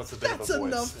dealing with a bit That's of a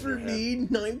voice enough in for your head. me.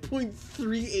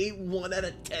 9.381 out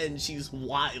of 10. She's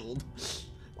wild.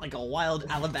 Like a wild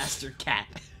alabaster cat.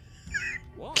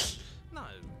 What? No.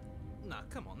 No,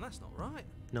 come on, that's not right.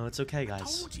 No, it's okay, I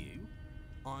guys. told you.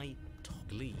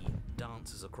 Glee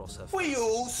dances across her face.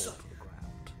 Wheels! Fall to the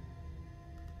ground.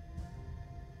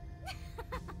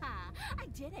 I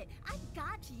did it. I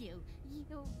got you.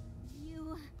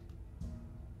 You.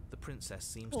 The princess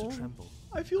seems Oh, to tremble.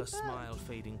 I feel her bad. smile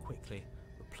fading quickly,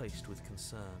 replaced with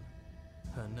concern.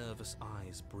 Her nervous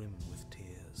eyes brim with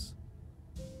tears.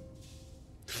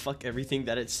 Fuck everything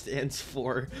that it stands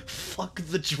for. Fuck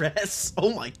the dress.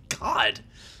 Oh my god.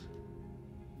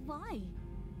 Why?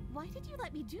 Why did you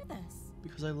let me do this?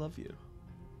 Because I love you.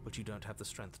 But you don't have the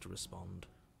strength to respond,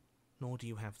 nor do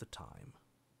you have the time.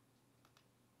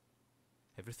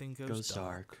 Everything goes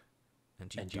dark,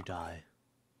 and you die.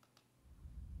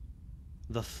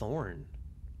 The Thorn.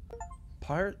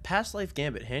 Past life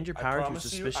gambit. Hand your I power to a promise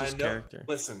you, suspicious I know. character.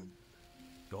 Listen,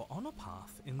 You're on a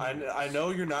path in the I know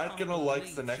you're not gonna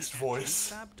like the next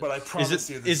voice, but I Is promise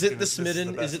it you, is it the this is smidden?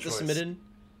 Is best it the choice. smidden?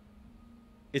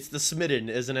 It's the smidden,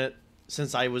 isn't it?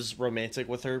 Since I was romantic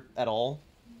with her at all.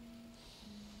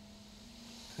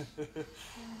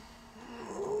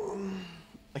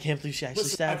 I can't believe she actually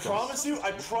Listen, I stabbed us. promise you,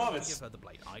 I Give promise. her the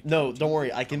blade. I No, told don't you worry.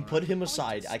 to I can come put around him and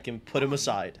aside. fight I us. can put him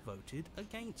aside. Voted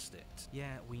against it.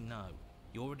 Yeah, we know.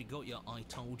 You already got your I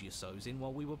told you so's in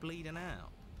while we were bleeding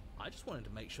out. I just wanted to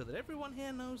make sure that everyone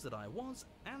here knows that I was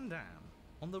and am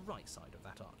on the right side of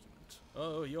that argument.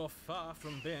 Oh, you're far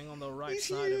from being on the right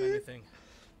side of anything.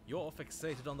 You're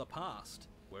fixated on the past,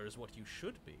 whereas what you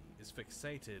should be is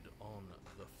fixated on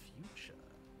the future.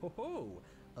 Ho ho,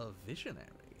 a visionary.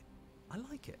 I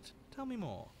like it. Tell me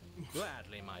more.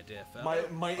 Gladly, my dear fellow.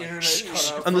 My internet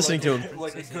cut out. I'm for listening to like, him.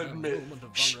 Like a In good a minute. moment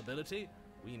of vulnerability,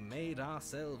 we made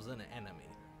ourselves an enemy.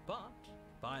 But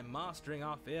by mastering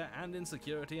our fear and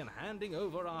insecurity and handing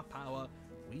over our power,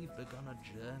 we've begun a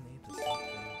journey to something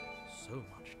so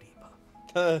much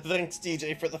deeper. Thanks,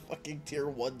 DJ, for the fucking tier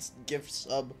 1 gift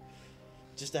sub.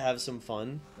 Just to have some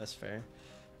fun. That's fair.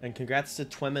 And congrats to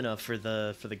Twemina for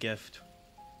the gift.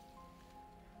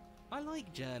 I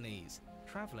like journeys.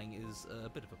 Traveling is a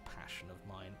bit of a passion of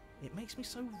mine. It makes me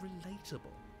so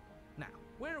relatable. Now,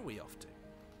 where are we off to?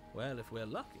 Well, if we're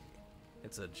lucky,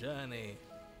 it's a journey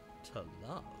to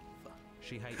love.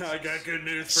 She hates I us. got good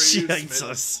news for She you, hates Smith.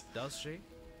 us. Does she?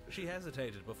 She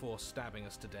hesitated before stabbing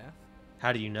us to death.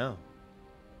 How do you know?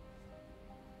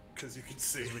 Because you can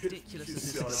see As it. ridiculous You as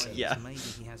see it all seems, that. Yeah. maybe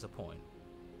he has a point.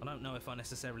 I don't know if I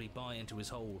necessarily buy into his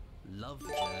whole love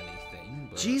journey thing,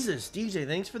 but... Jesus, DJ,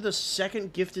 thanks for the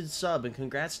second gifted sub, and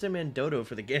congrats to Mandodo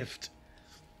for the gift.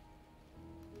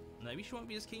 Maybe she won't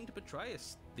be as keen to betray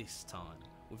us this time.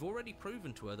 We've already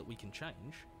proven to her that we can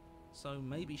change. So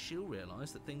maybe she'll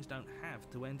realise that things don't have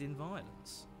to end in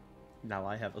violence. Now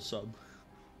I have a sub.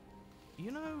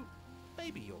 You know,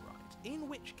 maybe you're right. In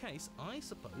which case, I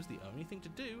suppose the only thing to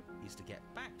do is to get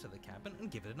back to the cabin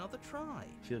and give it another try.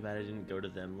 Feel bad I didn't go to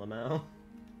them, Lamau.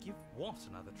 Give what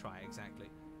another try exactly?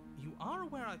 You are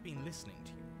aware I've been listening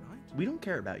to you, right? We don't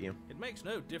care about you. It makes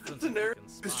no difference. The if you nerd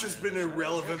conspire has just in been the shadows.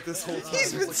 irrelevant this whole time.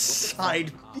 He's been It's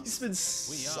like, he's been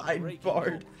We are breaking your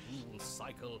sidebarred. cruel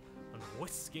cycle and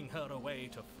whisking her away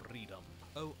to freedom.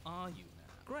 Oh, are you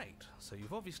now? Great. So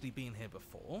you've obviously been here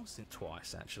before, since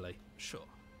twice actually. Sure.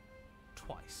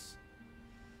 Twice.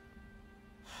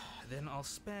 Then I'll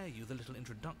spare you the little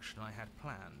introduction I had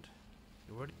planned.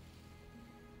 You ready?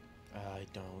 I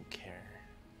don't care.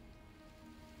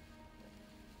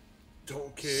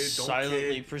 Don't kid, don't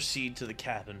Silently kid. proceed to the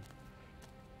cabin.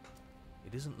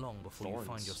 It isn't long before you find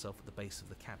Thorns. yourself at the base of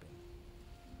the cabin.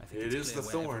 I think It it's is the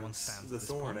clear where everyone thorns. stands The at this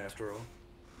thorn, point. after all.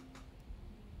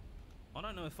 I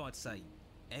don't know if I'd say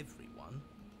everyone.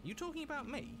 You talking about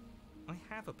me? I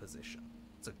have a position.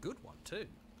 It's a good one too.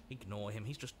 Ignore him,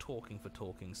 he's just talking for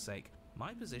talking's sake.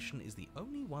 My position is the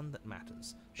only one that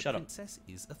matters. The Shut up. princess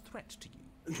is a threat to you.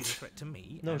 She's a threat to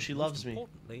me. No, and she most loves me.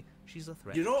 Importantly, she's a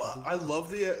threat You know, to the I world.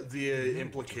 love the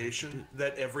implication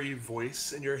that every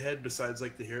voice in your head, besides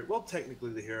like the hero, well,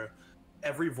 technically the hero,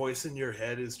 every voice in your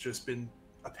head has just been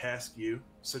a past you.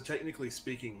 So technically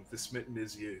speaking, the smitten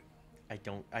is you. I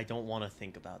don't want to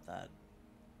think about that.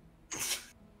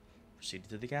 Proceed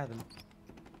to the cabin.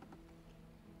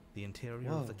 The interior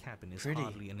Whoa, of the cabin is pretty.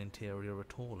 hardly an interior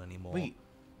at all anymore. Wait,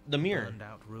 the mirror. Burned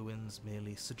out ruins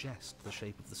merely suggest the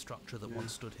shape of the structure that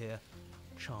once stood here.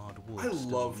 Charred wood. I still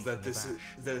love that reeking this of is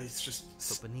ash. that it's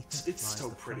just But beneath it's, it it's lies so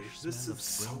the pretty. fresh This smell is of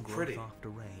so spring growth pretty. after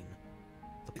rain.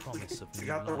 The It's promise of it's new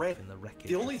got the life red. in the wreckage.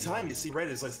 The only of time you old. see red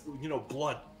is like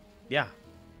blood. Yeah.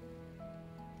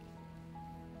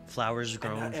 Flowers And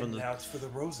grown now, from and the now it's for the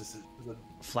roses. The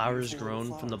flowers beautiful grown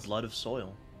little from the flowers. blood of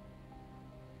soil.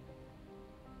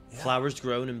 Yeah. Flowers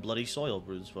grown in bloody soil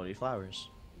produce bloody flowers.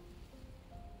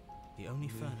 The only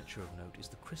furniture of note is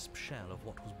the crisp shell of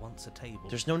what was once a table.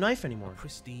 There's no knife a anymore.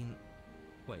 pristine.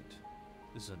 Wait,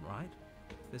 this isn't right.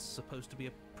 This is supposed to be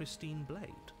a pristine blade.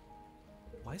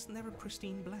 Why isn't there a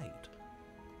pristine blade?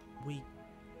 We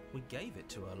gave it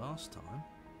to her last time.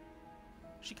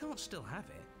 She can't still have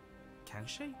it, can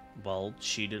she? Well,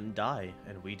 she didn't die,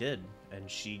 and we did, and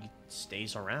she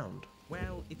stays around.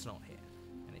 Well, it's not here.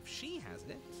 And if she has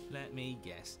it, let me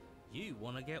guess, you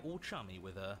want to get all chummy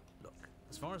with her. Look,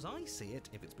 as far as I see it,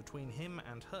 if it's between him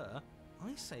and her,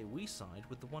 I say we side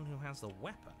with the one who has the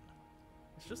weapon.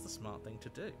 It's just the smart thing to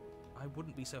do. I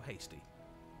wouldn't be so hasty.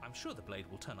 I'm sure the blade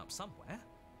will turn up somewhere.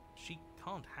 She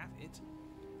can't have it.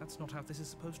 That's not how this is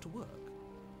supposed to work.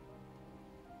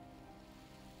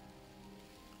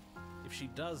 If she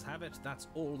does have it, that's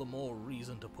all the more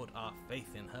reason to put our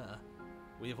faith in her.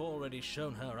 We have already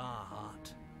shown her our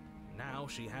heart. Now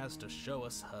she has to show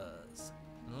us hers.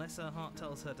 Unless her heart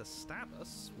tells her to stab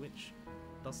us, which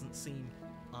doesn't seem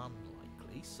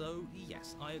unlikely, so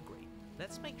yes, I agree.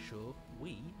 Let's make sure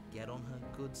we get on her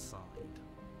good side.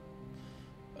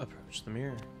 Approach the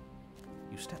mirror.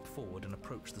 You step forward and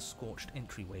approach the scorched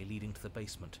entryway leading to the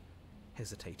basement,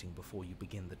 hesitating before you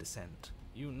begin the descent.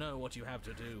 You know what you have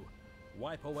to do.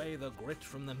 Wipe away the grit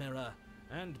from the mirror,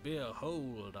 and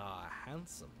behold our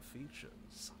handsome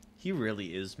features. He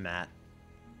really is Matt.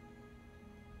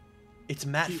 It's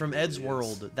Matt He from really Ed's is.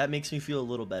 World. That makes me feel a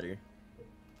little better.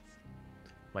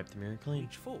 Wipe the mirror clean.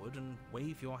 Reach forward and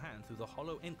wave your hand through the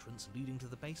hollow entrance leading to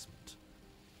the basement.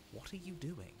 What are you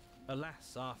doing?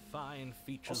 Alas, our fine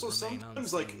features Also, remain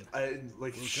sometimes unseen.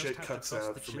 like We'll shit just have to cuts trust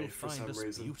out that for she'll me for find some us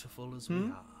reason. beautiful as we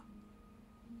are.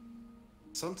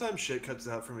 Sometimes shit cuts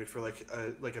out for me for like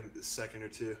a second or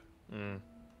two. Like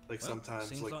Well, sometimes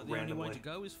seems like like the randomly. only way to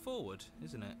go is forward,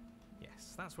 isn't it?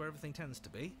 Yes, that's where everything tends to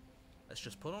be. Let's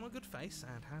just put on a good face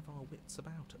and have our wits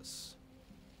about us.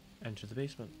 Enter the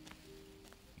basement.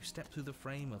 You step through the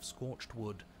frame of scorched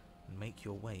wood and make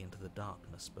your way into the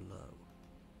darkness below.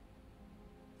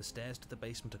 The stairs to the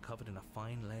basement are covered in a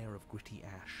fine layer of gritty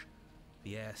ash.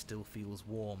 The air still feels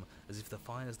warm, as if the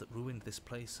fires that ruined this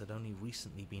place had only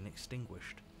recently been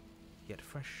extinguished. Yet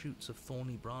fresh shoots of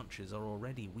thorny branches are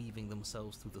already weaving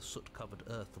themselves through the soot-covered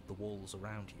earth of the walls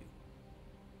around you.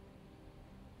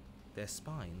 Their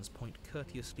spines point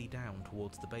courteously down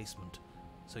towards the basement,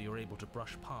 so you're able to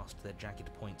brush past their jagged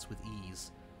points with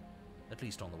ease, at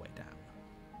least on the way down.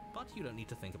 But you don't need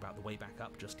to think about the way back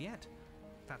up just yet.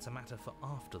 That's a matter for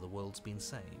after the world's been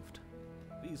saved.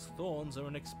 These thorns are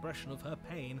an expression of her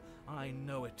pain. I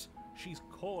know it. She's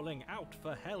calling out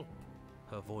for help.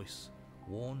 Her voice,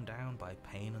 worn down by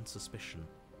pain and suspicion,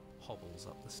 hobbles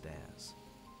up the stairs.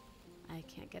 I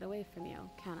can't get away from you,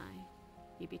 can I?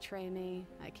 You betray me,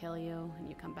 I kill you, and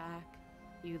you come back.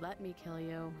 You let me kill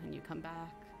you, and you come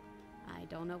back. I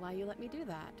don't know why you let me do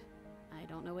that. I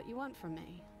don't know what you want from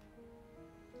me.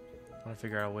 I want to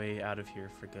figure out a way out of here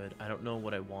for good. I don't know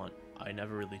what I want. I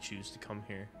never really choose to come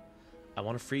here. I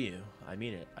want to free you. I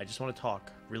mean it. I just want to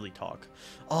talk. Really talk.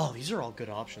 Oh, these are all good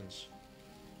options.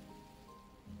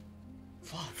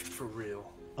 Fuck. For real.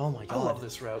 Oh my god. I love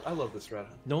this route. I love this route.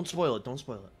 Don't spoil it. Don't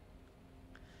spoil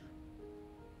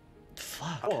it.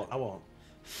 Fuck. I won't. I won't.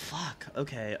 Fuck.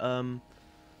 Okay.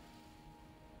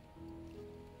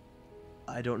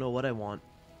 I don't know what I want.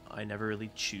 I never really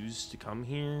choose to come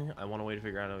here. I want a way to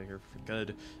figure out out here for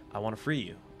good. I want to free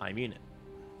you. I mean it.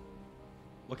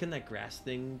 What can that grass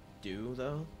thing do,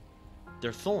 though?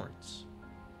 They're thorns.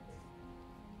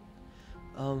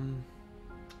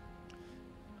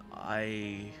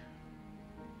 I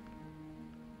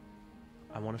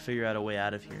want to figure out a way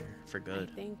out of here for good.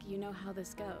 I think you know how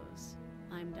this goes.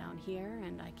 I'm down here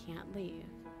and I can't leave.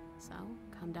 So,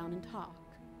 come down and talk.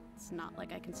 It's not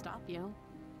like I can stop you.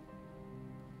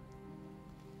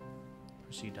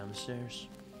 Proceed down the stairs.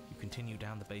 You continue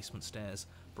down the basement stairs,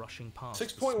 brushing past.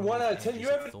 6.1 out of 10. You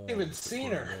haven't even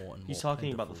seen her. He's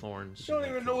talking about the thorns. You don't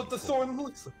even know what the thorn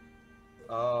looks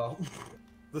like.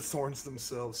 The thorns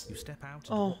themselves. You step out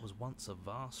into Oh. what was once a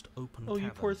vast open Oh, cavern,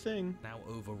 you poor thing. now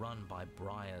overrun by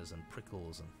briars and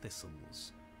prickles and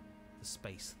thistles. The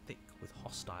space thick with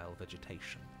hostile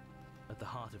vegetation. At the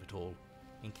heart of it all,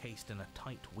 encased in a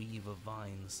tight weave of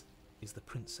vines, is the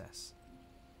princess,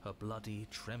 her bloody,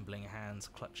 trembling hands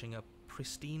clutching a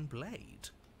pristine blade.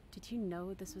 Did you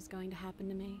know this was going to happen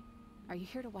to me? Are you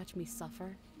here to watch me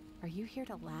suffer? Are you here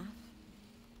to laugh?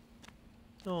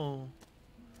 Oh.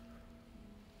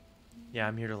 Yeah,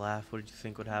 I'm here to laugh. What did you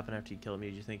think would happen after you killed me?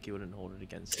 Did you think you wouldn't hold it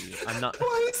against you? I'm not.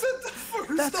 Why is that the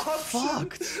first That's option?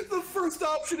 fucked. The first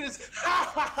option is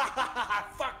ha ha ha ha ha.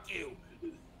 Fuck you.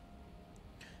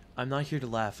 I'm not here to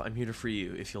laugh. I'm here to free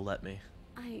you if you'll let me.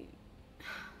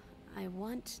 I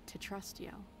want to trust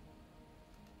you.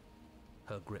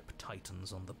 Her grip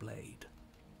tightens on the blade.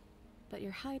 But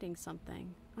you're hiding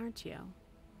something, aren't you?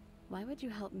 Why would you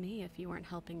help me if you weren't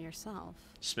helping yourself?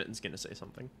 Smitten's gonna say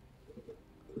something.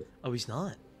 Oh, he's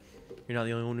not. You're not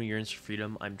the only one who yearns for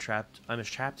freedom. I'm trapped. I'm as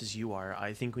trapped as you are.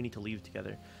 I think we need to leave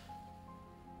together.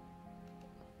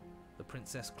 The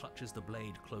princess clutches the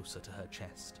blade closer to her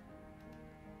chest.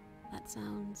 That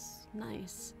sounds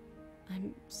nice.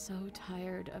 I'm so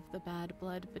tired of the bad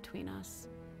blood between us.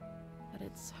 But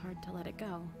it's hard to let it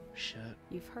go. Shit.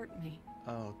 You've hurt me.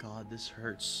 Oh god, this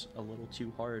hurts a little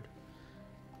too hard.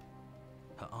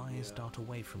 Her eyes dart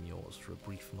away from yours for a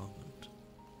brief moment.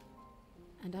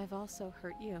 And I've also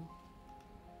hurt you.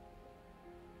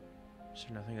 Is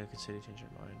there nothing I could say to change your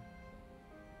mind?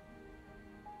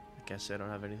 I guess I don't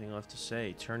have anything left to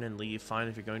say. Turn and leave. Fine,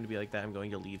 if you're going to be like that, I'm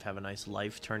going to leave. Have a nice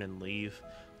life. Turn and leave.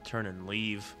 Turn and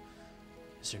leave.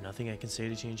 Is there nothing I can say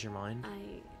to change your mind?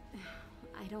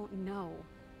 I don't know.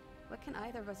 What can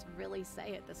either of us really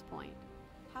say at this point?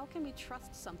 How can we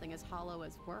trust something as hollow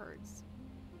as words?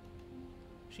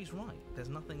 She's right. There's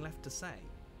nothing left to say.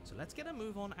 So let's get a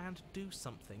move on and do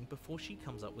something before she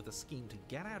comes up with a scheme to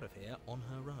get out of here on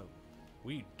her own.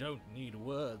 We don't need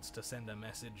words to send a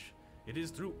message. It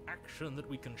is through action that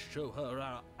we can show her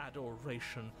our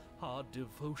adoration, our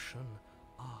devotion,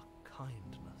 our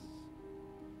kindness.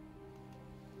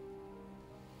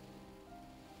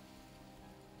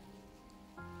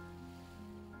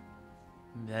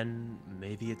 Then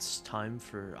maybe it's time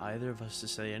for either of us to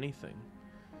say anything.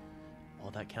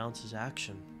 All that counts is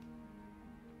action.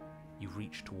 You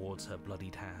reach towards her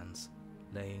bloodied hands,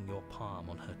 laying your palm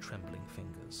on her trembling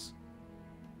fingers.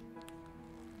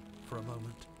 For a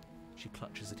moment, she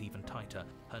clutches it even tighter,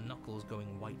 her knuckles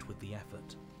going white with the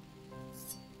effort.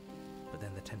 But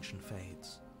then the tension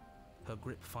fades. Her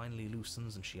grip finally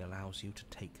loosens and she allows you to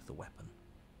take the weapon.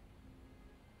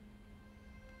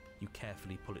 You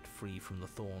carefully pull it free from the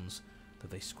thorns, though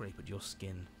they scrape at your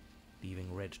skin,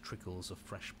 leaving red trickles of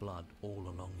fresh blood all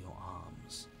along your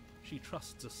arms. She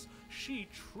trusts us. She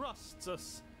trusts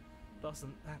us.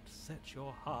 Doesn't that set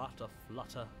your heart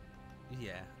aflutter?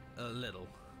 Yeah, a little.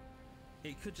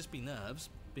 It could just be nerves.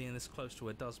 Being this close to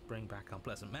her does bring back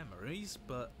unpleasant memories,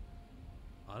 but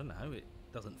I don't know, it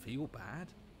doesn't feel bad.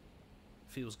 It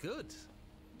feels good.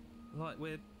 Like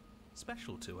we're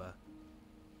special to her.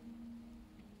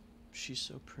 She's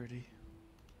so pretty.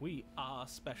 We are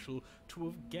special to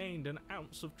have gained an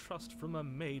ounce of trust from a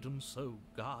maiden so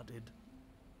guarded.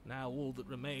 Now all that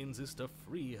remains is to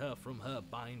free her from her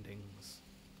bindings.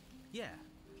 Yeah,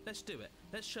 let's do it.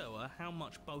 Let's show her how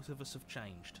much both of us have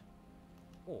changed.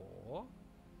 Or,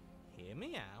 hear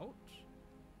me out,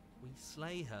 we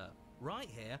slay her. Right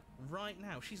here, right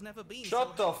now. She's never been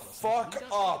Shut so the helpless. fuck We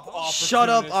don't up, get opportunist. Shut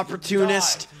up, Die.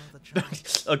 opportunist! another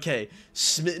chance. Okay,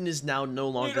 Smitten is now no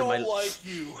We longer don't my. like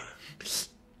you.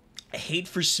 Hate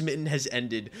for Smitten has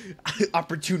ended.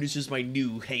 Opportunist is my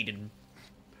new hated.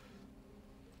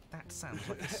 That sounds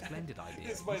like a splendid idea.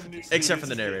 It's my new Except for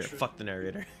the It's narrator. hatred. Fuck the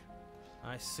narrator.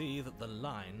 I see that the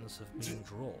lines have been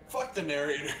drawn. Fuck the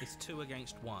narrator. It's 2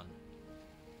 against 1.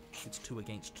 It's 2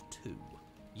 against 2.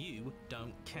 You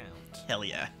don't count. Hell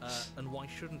yeah. And why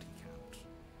shouldn't he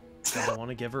count? I want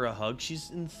to give her a hug. She's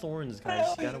in thorns,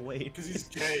 guys. You gotta wait. Because he's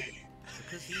gay.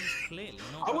 Because he's clearly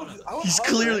not one of us. He's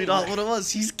clearly not one of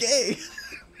us. He's gay.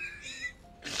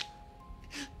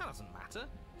 That doesn't matter.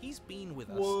 He's been with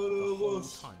us One the of whole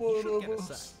us, time. one He should of get a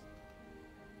us. say.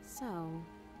 So,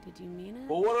 did you mean it?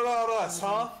 Well, what about Or us, was I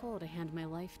huh? a fool to hand my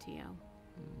life to you?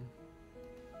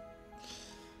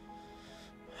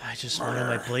 I just wanted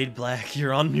my blade black.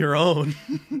 You're on your own.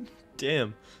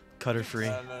 Damn. Cut her free.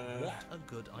 No. What a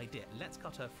good idea. Let's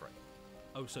cut her free.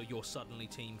 Oh, so you're suddenly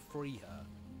team free her?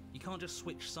 You can't just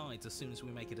switch sides as soon as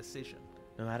we make a decision.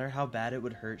 No matter how bad it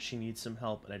would hurt, she needs some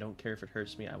help, and I don't care if it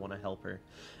hurts me. I want to help her.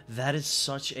 That is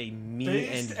such a me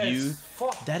Based and you. as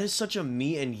fuck. That is such a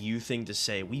me and you thing to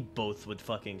say. We both would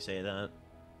fucking say that.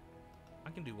 I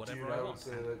can do whatever Dude, I I would want.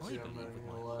 say and that I too, believe I'm not with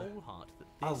gonna my lie. whole heart that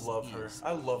I this love her. is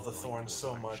I love the right thorns so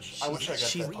course of much. action. I wish I got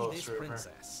She's that Free this poster of her.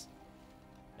 princess.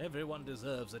 Everyone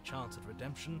deserves a chance at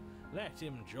redemption. Let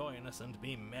him join us and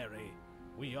be merry.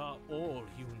 We are all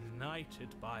united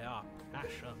by our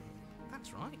passion.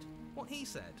 That's right. What he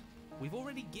said. We've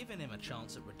already given him a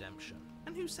chance at redemption.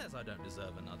 And who says I don't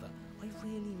deserve another? I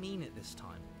really mean it this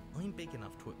time. I'm big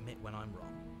enough to admit when I'm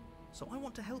wrong. So I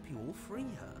want to help you all free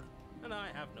her. And I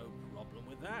have no problem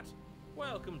with that.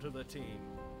 Welcome to the team.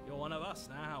 You're one of us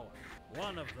now.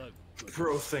 One of the good.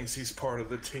 Bro thinks he's part of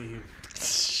the team.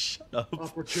 Shut up.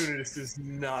 Opportunist is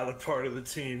not a part of the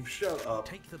team. Shut up.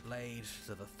 Take the blade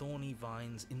to the thorny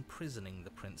vines imprisoning the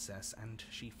princess, and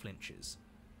she flinches,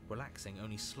 relaxing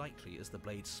only slightly as the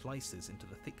blade slices into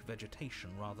the thick vegetation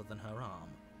rather than her arm.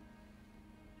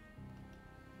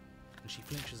 And she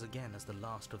flinches again as the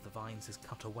last of the vines is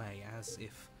cut away, as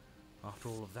if, after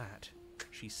all of that,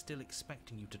 she's still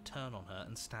expecting you to turn on her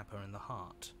and stab her in the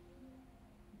heart.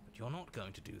 But you're not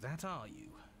going to do that, are you?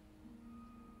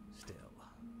 Still,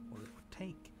 all it would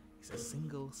take is a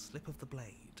single slip of the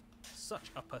blade.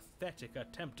 Such a pathetic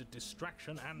attempt at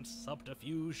distraction and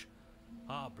subterfuge.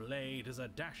 Our blade is a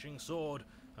dashing sword,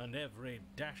 and every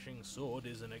dashing sword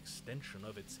is an extension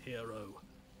of its hero.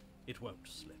 It won't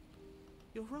slip.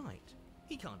 You're right.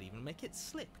 He can't even make it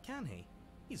slip, can he?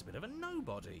 He's a bit of a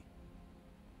nobody.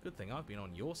 Good thing I've been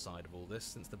on your side of all this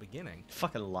since the beginning.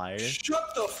 Fucking liar.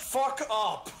 Shut the fuck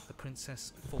up! The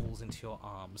princess falls into your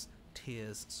arms,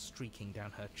 tears streaking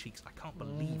down her cheeks. I can't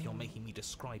believe you're making me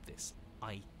describe this.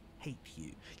 I hate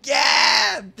you.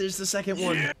 Yeah! There's the second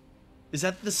one. Is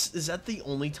that the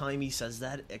only time he says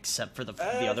that, except for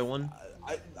the other one?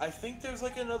 I think there's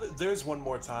like another. There's one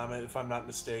more time, if I'm not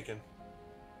mistaken.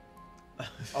 And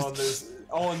I top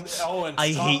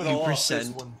hate it you all off, percent.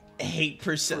 there's one-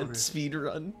 8% speed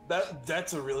run.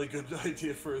 That's a really good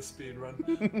idea for a speed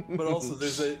run. But also,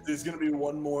 there's gonna be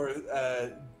one more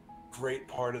great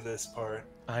part of this part.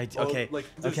 Okay.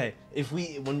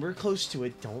 When we're close to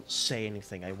it, don't say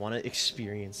anything. I want to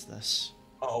experience this.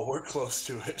 Oh, we're close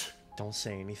to it. Don't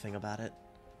say anything about it.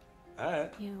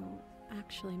 Alright. You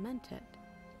actually meant it.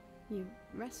 You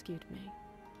rescued me.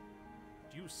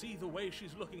 Do you see the way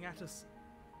she's looking at us?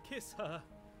 Kiss her.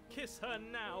 Kiss her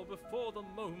now before the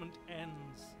moment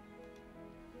ends.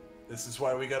 This is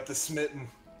why we got the smitten.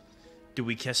 Do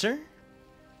we kiss her?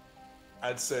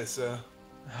 I'd say so.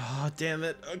 Oh, damn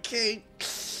it. Okay.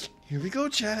 Here we go,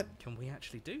 chat. Can we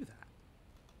actually do that?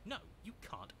 No, you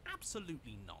can't.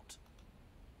 Absolutely not.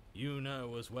 You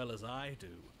know as well as I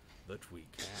do that we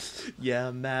can.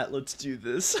 Yeah, Matt, let's do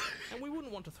this. And we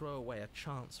wouldn't want to throw away a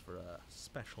chance for a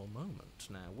special moment,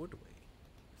 now would we?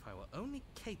 If I were only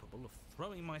capable of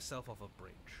throwing myself off a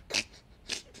bridge.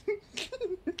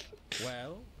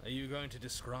 Well, are you going to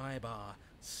describe our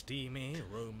steamy,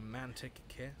 romantic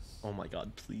kiss? Oh my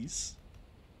god, please.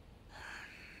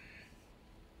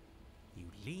 You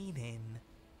lean in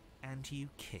and you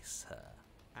kiss her.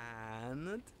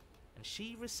 And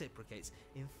she reciprocates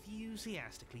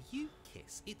enthusiastically. You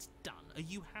kiss. It's done. Are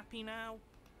you happy now?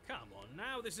 Come on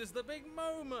now, this is the big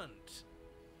moment.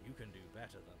 You can do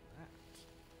better than that.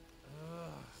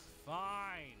 Ugh,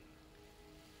 fine.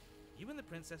 You and the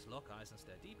princess lock eyes and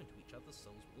stare deep into each other's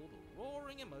souls with all the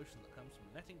roaring emotion that comes from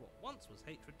letting what once was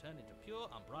hatred turn into pure,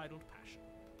 unbridled passion.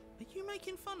 Are you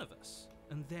making fun of us?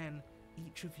 And then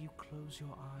each of you close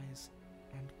your eyes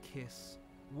and kiss.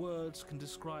 Words can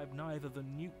describe neither the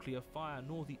nuclear fire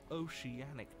nor the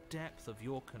oceanic depth of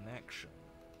your connection.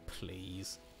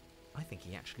 Please. I think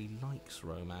he actually likes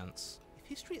romance. If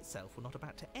history itself were not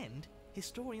about to end,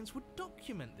 historians would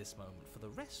document this moment for the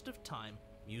rest of time.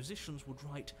 Musicians would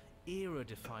write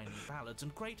era-defining ballads,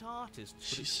 and great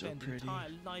artists would spend entire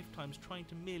lifetimes trying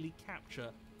to merely capture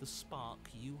the spark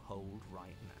you hold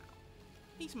right now.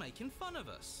 He's making fun of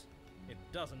us. It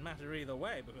doesn't matter either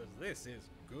way, because this is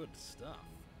good stuff.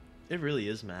 It really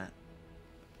is, Matt.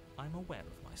 I'm aware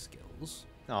of my skills.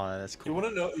 Oh, that's cool.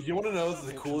 You wanna know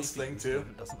the coolest thing too?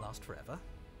 It doesn't last forever.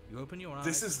 You open your eyes.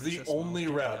 This is the only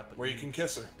route where you can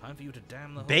kiss her. Time for you to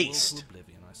damn the whole Based. world to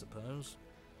oblivion, I suppose.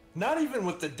 Not even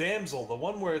with the damsel, the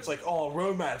one where it's like, oh,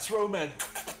 romance. No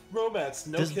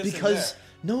kissing because there.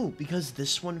 no, because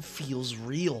this one feels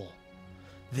real.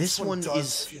 This one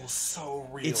does feel so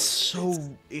real.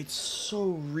 It's so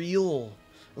real.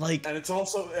 Like, and it's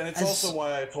also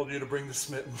why I told you to bring the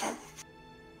smitten.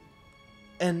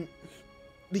 And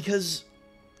because,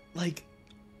 like,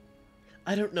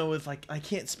 I don't know if, like, I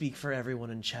can't speak for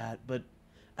everyone in chat, but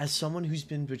as someone who's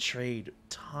been betrayed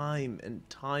time and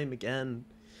time again,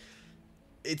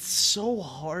 it's so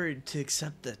hard to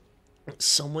accept that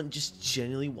someone just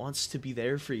genuinely wants to be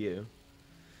there for you.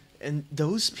 And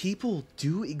those people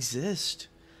do exist.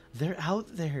 They're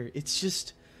out there. It's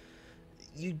just,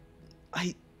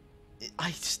 I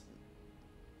just...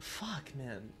 Fuck,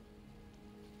 man.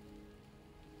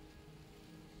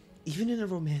 Even in a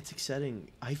romantic setting,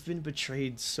 I've been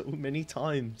betrayed so many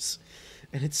times.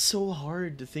 And it's so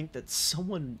hard to think that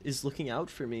someone is looking out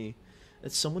for me.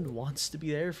 That someone wants to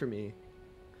be there for me.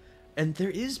 And there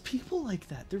is people like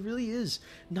that. There really is.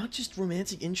 Not just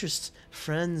romantic interests.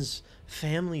 Friends.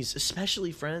 Families.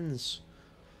 Especially friends.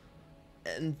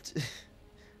 And...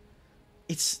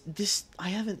 It's this... I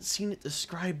haven't seen it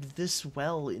described this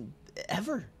well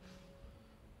ever.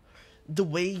 The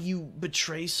way you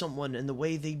betray someone and the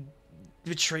way they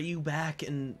betray you back,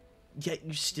 and yet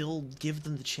you still give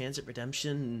them the chance at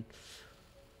redemption.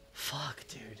 Fuck,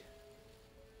 dude.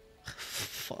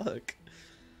 Fuck.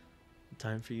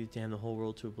 Time for you to damn the whole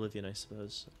world to oblivion, I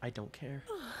suppose. I don't care.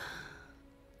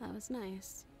 That was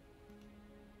nice.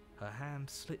 Her hand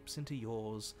slips into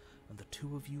yours, and the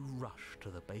two of you rush to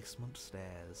the basement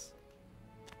stairs.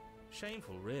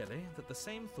 Shameful, really, that the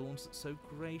same thorns that so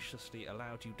graciously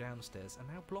allowed you downstairs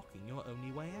are now blocking your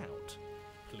only way out.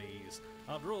 Please,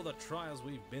 after all the trials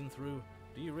we've been through,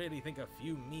 do you really think a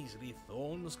few measly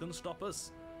thorns can stop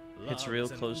us? It's real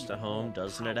Love's an close to even home, more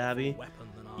doesn't it, powerful Abby? weapon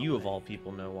than our You of all blade.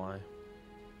 people know why.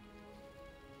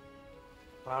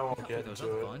 I won't Cut get those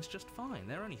into other it. vines just fine.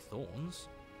 They're only thorns.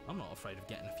 I'm not afraid of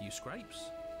getting a few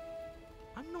scrapes.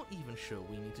 I'm not even sure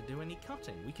we need to do any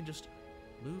cutting. We can just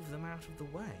move them out of the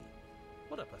way.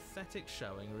 What a pathetic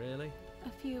showing, really. A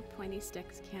few pointy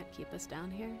sticks can't keep us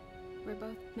down here. We're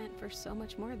both meant for so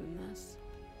much more than this.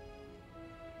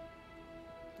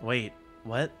 Wait,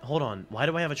 what? Hold on. Why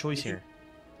do I have a choice here?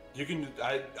 You can.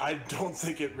 I don't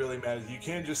think it really matters. You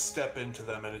can just step into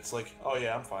them, and it's like, oh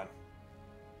yeah, I'm fine.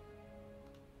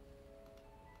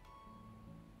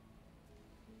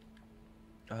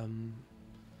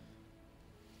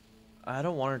 I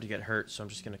don't want her to get hurt, so I'm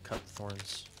just gonna cut the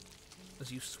thorns.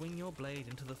 As you swing your blade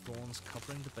into the thorns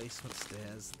covering the basement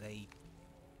stairs, they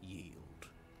yield.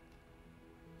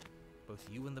 Both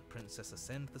you and the princess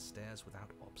ascend the stairs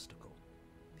without obstacle.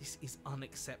 This is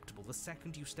unacceptable. The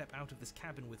second you step out of this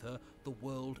cabin with her, the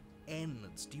world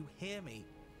ends. Do you hear me?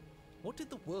 What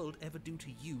did the world ever do to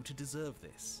you to deserve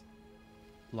this?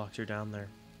 Locked her down there.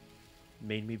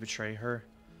 Made me betray her.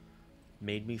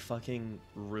 Made me fucking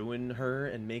ruin her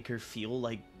and make her feel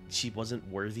like she wasn't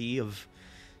worthy of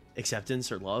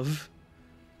acceptance or love.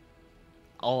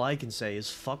 All I can say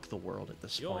is fuck the world at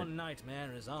this Your point.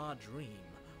 nightmare is our dream.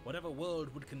 Whatever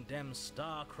world would condemn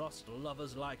star-crossed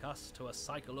lovers like us to a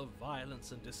cycle of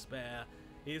violence and despair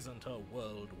isn't a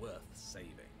world worth saving.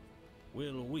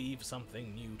 We'll weave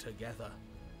something new together.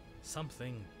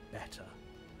 Something better.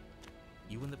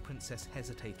 You and the princess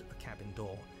hesitate at the cabin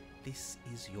door. This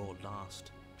is your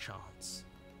last chance.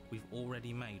 We've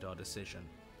already made our decision.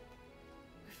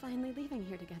 We're finally leaving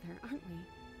here together, aren't we?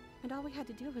 And all we had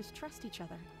to do was trust each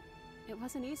other. It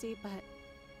wasn't easy, but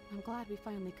I'm glad we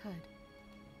finally could.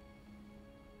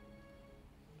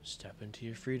 Step into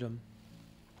your freedom.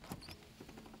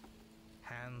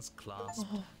 Hands clasped,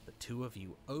 the two of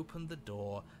you open the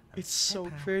door and It's step so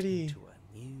out pretty. into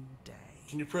a new day.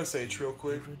 Can you press H real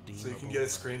quick so you can get a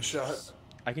screenshot?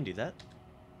 I can do that.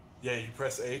 Yeah, you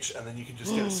press H and then you can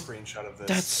just get a screenshot of this.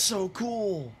 That's so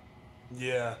cool.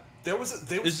 Yeah. There was.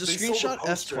 Is Is the screenshot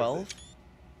F12?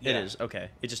 Yeah. It is. Okay.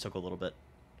 It just took a little bit.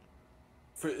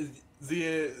 For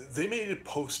they made a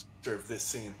poster of this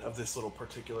scene, of this little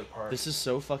particular part. This is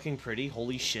so fucking pretty.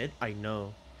 Holy shit. I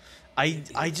know. I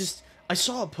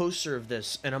saw a poster of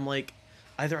this and I'm like,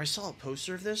 either I saw a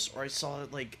poster of this or I saw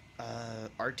like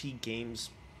RT Games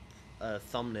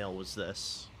thumbnail was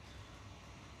this.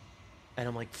 And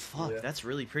I'm like, fuck, Yeah. that's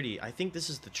really pretty. I think this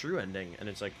is the true ending. And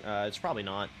it's like, it's probably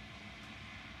not.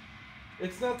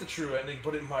 It's not the true ending,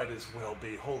 but it might as well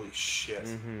be. Holy shit.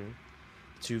 Mm-hmm.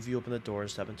 Two of you open the door,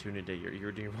 step into an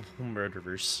irredeemable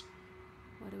murderers.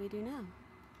 What do we do now?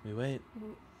 We wait.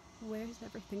 Where's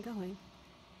everything going?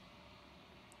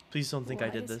 Please don't think I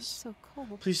Why did is it this. so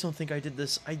cold? Please don't think I did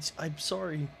this. I'm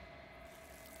sorry.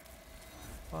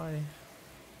 Bye.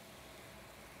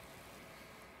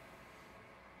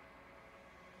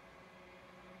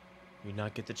 You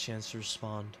not get the chance to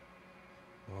respond.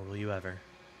 Nor will you ever.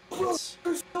 Bro, It's...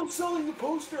 they're still selling the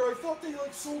poster. I thought they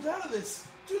like sold out of this.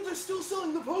 Dude, they're still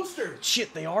selling the poster.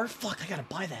 Shit, they are? Fuck, I gotta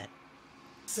buy that.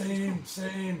 Same.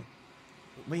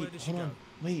 Wait, Where did she hold on. go?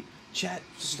 Wait, chat,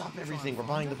 stop everything. We're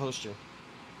buying the poster.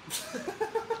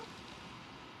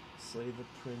 Slay the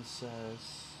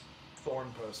princess.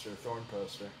 Thorn poster. Thorn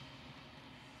poster.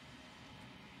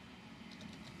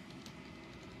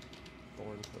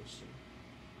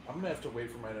 I'm gonna have to wait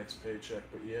for my next paycheck,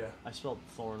 but yeah. I spelled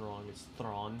thorn wrong. It's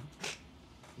Thrawn.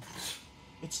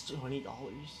 It's $20.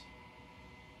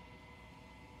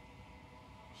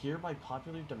 Here, by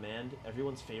popular demand,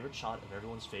 everyone's favorite shot of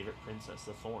everyone's favorite princess,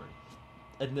 the Thorn.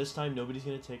 And this time, nobody's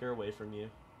gonna take her away from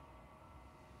you.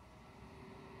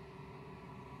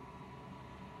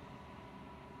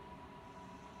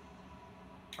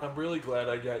 I'm really glad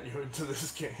I got you into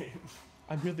this game.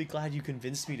 I'm really glad you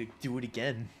convinced me to do it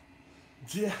again.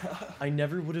 Yeah. I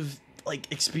never would have,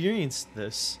 like, experienced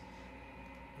this.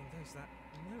 And there's that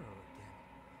mirror again.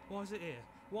 Why is it here?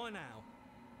 Why now?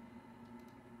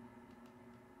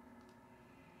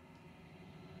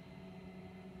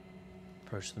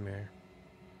 Approach the mirror.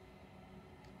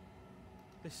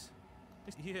 This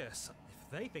yes. If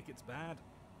they think it's bad,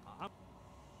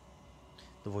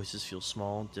 The voices feel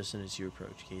small, distant as you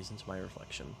approach. Gaze into my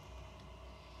reflection.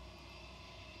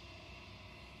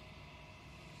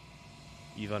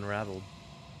 You've unraveled.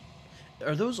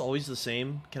 Are those always the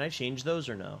same? Can I change those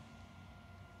or no?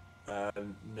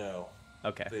 No.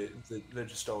 Okay. They're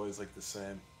just always like the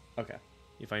same. Okay.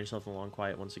 You find yourself in long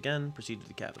quiet once again. Proceed to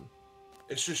the cabin.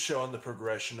 It's just showing the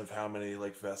progression of how many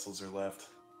like vessels are left.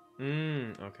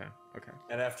 Okay. Okay.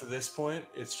 And after this point,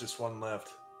 it's just one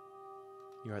left.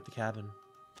 You're at the cabin.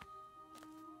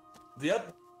 This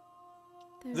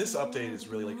update is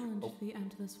really like beyond the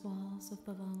endless walls of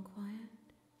the long quiet.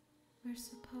 We're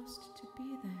supposed to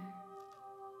be there.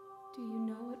 Do you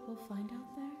know what we'll find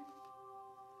out there?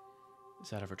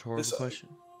 Is that a rhetorical question?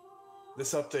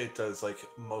 This update does like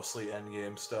mostly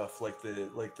endgame stuff, like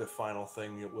the final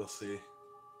thing that we'll see.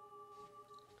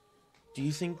 Do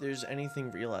you think there's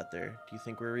anything real out there? Do you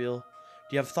think we're real?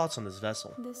 Do you have thoughts on this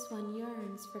vessel? This one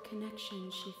yearns for connection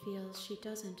she feels she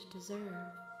doesn't deserve.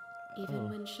 Even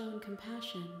when shown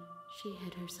compassion, she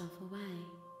hid herself away.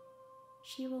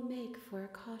 She will make for a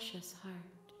cautious heart.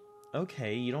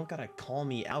 Okay, you don't gotta call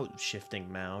me out, shifting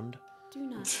mound. Do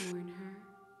not mourn her.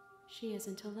 She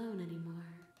isn't alone anymore.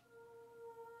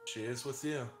 She is with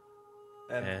you.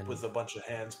 And with a bunch of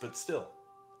hands, but still.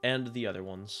 And the other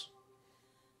ones.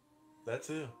 That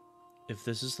too. If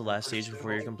this is the last stage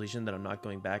before your completion, then I'm not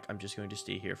going back. I'm just going to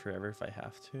stay here forever if I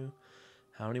have to.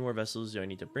 How many more vessels do I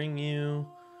need to bring you?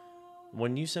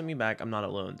 When you send me back, I'm not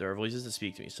alone. There are voices that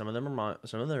speak to me. Some of them are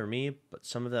me, but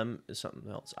some of them is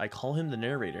something else. I call him the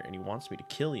narrator, and he wants me to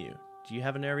kill you. Do you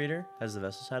have a narrator? Has the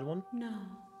vessels had one? No.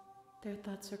 Their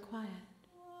thoughts are quiet.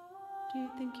 Do you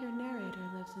think your narrator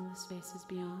lives in the spaces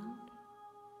beyond?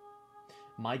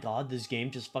 My god, this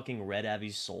game just fucking read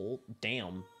Abby's soul?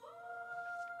 Damn.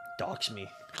 Dox me.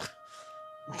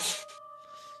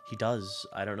 He does.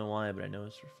 I don't know why, but I know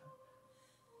it's for fact.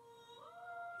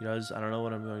 He does. I don't know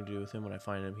what I'm going to do with him. When I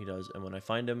find him, he does. And when I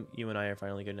find him, you and I are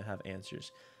finally going to have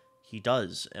answers. He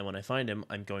does. And when I find him,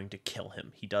 I'm going to kill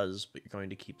him. He does, but you're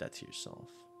going to keep that to yourself.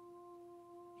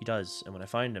 He does. And when I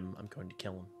find him, I'm going to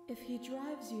kill him. If he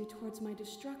drives you towards my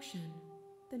destruction,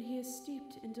 then he is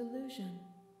steeped in delusion.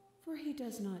 For he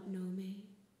does not know me.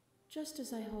 Just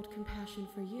as I hold compassion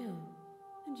for you,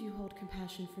 and you hold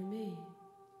compassion for me,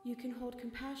 you can hold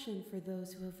compassion for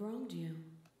those who have wronged you.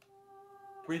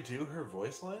 Redo her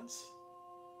voice lines?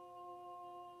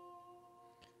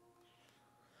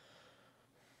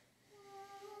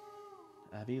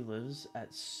 Abby lives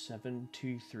at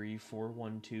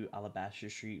 723412 Alabaster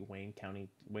Street, Wayne County,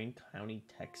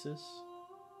 Texas.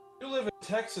 You live in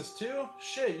Texas too?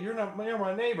 Shit, you're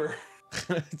my neighbor.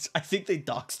 I think they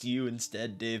doxed you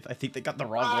instead, Dave. I think they got the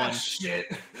wrong one.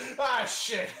 Shit.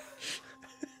 Shit.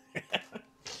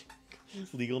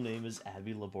 Legal name is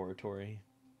Abby Laboratory.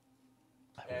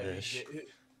 I wish.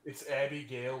 It's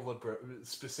Abigail,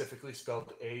 specifically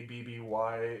spelled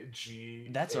A-B-B-Y-G.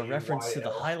 That's a reference to the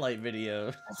highlight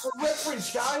video. That's a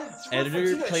reference, guys.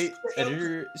 Editor, play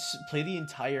the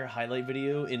entire highlight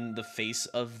video in the face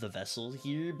of the vessel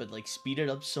here, but like speed it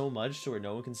up so much to where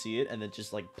no one can see it, and then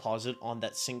just like pause it on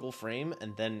that single frame,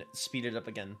 and then speed it up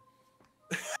again.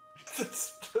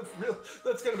 That's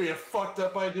gonna be a fucked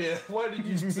up idea. Why did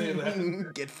you say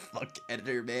that? Get fucked,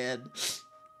 editor man.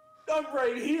 I'm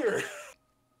right here.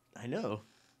 I know.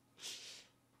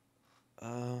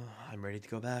 I'm ready to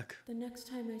go back. The next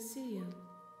time I see you,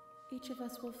 each of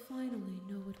us will finally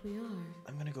know what we are.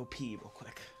 I'm gonna go pee real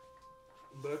quick.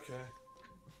 Okay.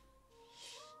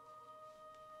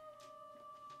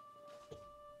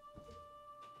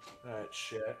 Alright,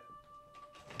 chat.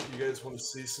 You guys want to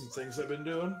see some things I've been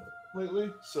doing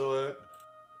lately? So,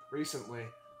 recently,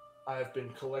 I've been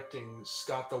collecting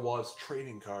Scott the Woz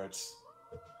trading cards.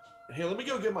 Hey, let me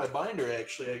go get my binder,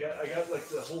 actually. I got like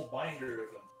the whole binder of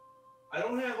them. I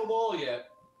don't have them all yet,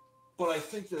 but I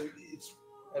think that it's...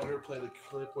 Editor, play the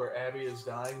clip where Abby is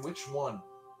dying. Which one?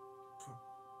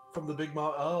 From the Big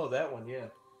Mom? Oh, that one, yeah.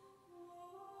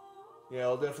 Yeah,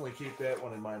 I'll definitely keep that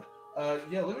one in mind.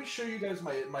 Yeah, let me show you guys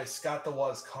my Scott the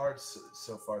Woz cards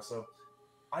so far. So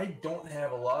I don't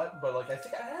have a lot, but like I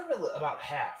think I have about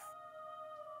half.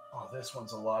 Oh, this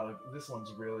one's this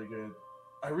one's really good.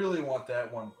 I really want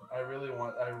that one. I really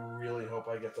hope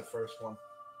I get the first one.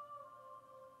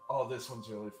 Oh, this one's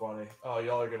really funny. Oh,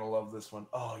 y'all are gonna love this one.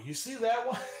 Oh, you see that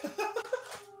one?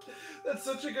 That's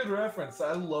such a good reference.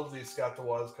 I love these Scott the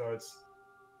Woz cards.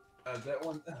 That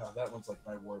one's like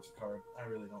my worst card. I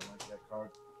really don't like that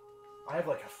card. I have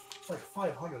like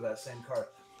 500 of that same card.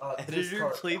 Editor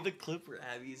played the clip where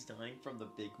Abby's dying from the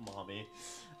big mommy.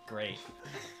 Great.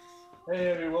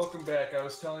 Hey Abby, welcome back. I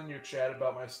was telling your chat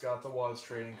about my Scott the Woz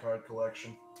trading card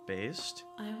collection. Based?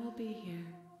 I will be here,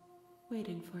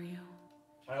 waiting for you.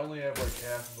 I only have like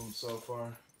half of them so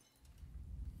far.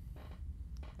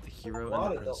 The hero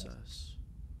and the princess.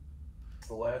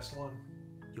 The last one.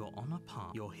 You're on a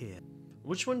path. You're here.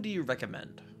 Which one do you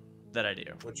recommend that I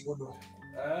do? Which one?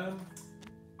 Now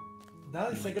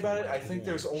that I think about it, I think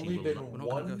there's only been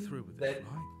one that,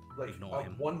 like,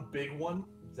 one big one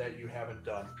that you haven't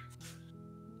done.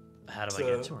 How do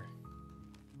I get to her?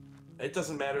 It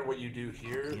doesn't matter what you do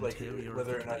here, like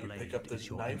whether or not you pick up the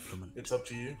knife. It's up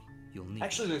to you.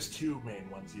 Actually, there's two main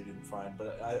ones you didn't find,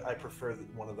 but I prefer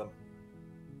one of them.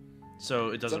 So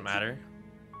it doesn't matter?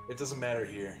 It doesn't matter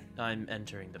here. I'm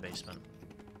entering the basement.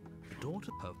 The door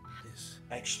to pub is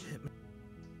actually.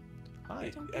 Hi.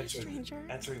 Don't be a stranger.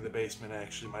 Entering the basement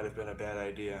actually might have been a bad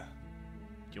idea.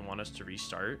 Do you want us to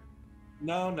restart?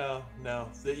 No.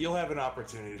 You'll have an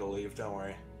opportunity to leave. Don't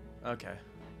worry. Okay.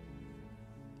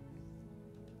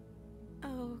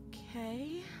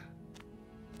 Okay.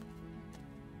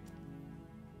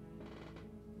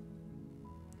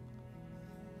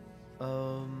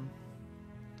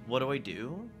 What do I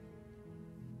do?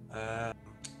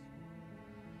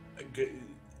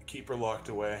 Keep her locked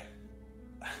away.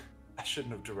 I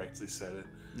shouldn't have directly said it.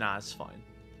 Nah, it's fine.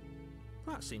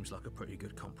 That seems like a pretty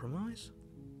good compromise.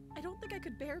 I don't think I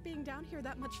could bear being down here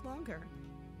that much longer.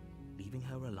 Leaving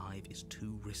her alive is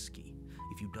too risky.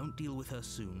 If you don't deal with her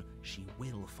soon, she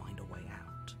will find a way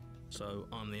out. So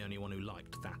I'm the only one who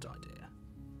liked that idea.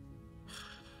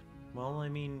 Well, I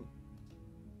mean...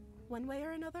 One way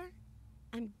or another,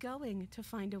 I'm going to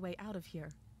find a way out of here.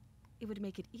 It would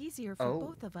make it easier for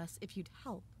both of us if you'd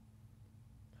help.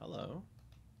 Hello.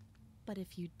 But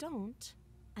if you don't,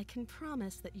 I can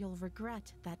promise that you'll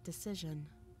regret that decision.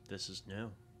 This is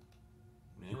new.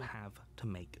 You have to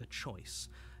make a choice.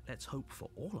 Let's hope for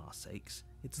all our sakes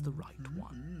it's the right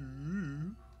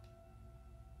one.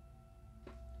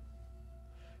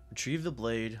 Retrieve the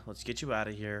blade. Let's get you out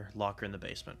of here. Lock her in the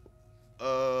basement.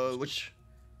 Which?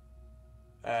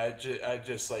 I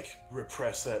just like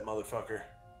repress that motherfucker.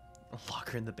 Lock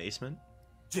her in the basement?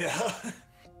 Yeah.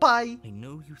 Bye. I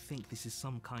know you think this is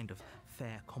some kind of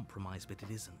fair compromise, but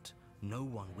it isn't. No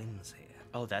one wins here.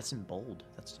 Oh, that's in bold.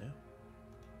 That's new.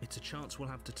 It's a chance we'll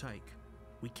have to take.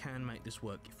 We can make this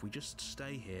work if we just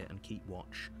stay here and keep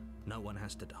watch. No one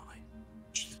has to die.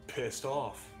 She's pissed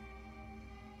off.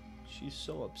 She's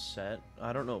so upset.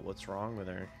 I don't know what's wrong with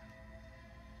her.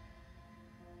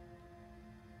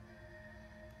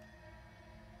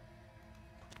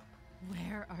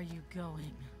 Where are you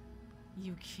going?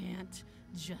 You can't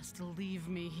just leave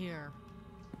me here.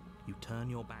 You turn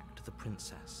your back to the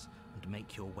princess and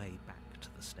make your way back to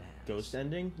the stairs. Ghost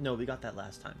ending? No, we got that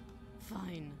last time.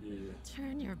 Fine. Yeah.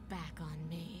 Turn your back on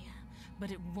me.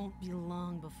 But it won't be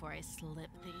long before I slip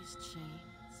these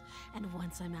chains. And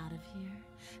once I'm out of here,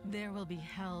 there will be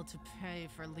hell to pay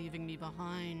for leaving me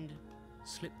behind.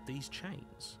 Slip these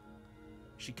chains?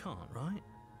 She can't, right?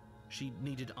 She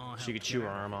needed our help. She could chew her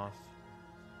arm off.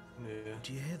 Yeah.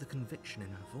 Do you hear the conviction in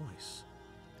her voice?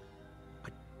 I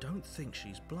don't think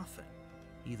she's bluffing.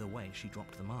 Either way, she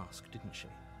dropped the mask, didn't she?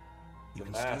 You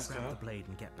can still grab the blade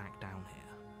and get back down here.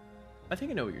 I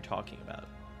think I know what you're talking about.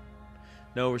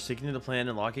 No, we're sticking to the plan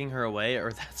and locking her away,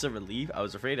 or that's a relief. I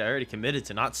was afraid I already committed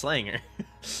to not slaying her.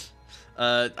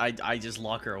 I just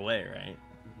lock her away, right?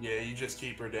 Yeah, you just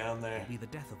keep her down there. It'll be the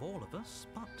death of all of us,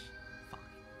 but fine.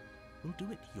 We'll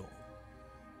do it your way.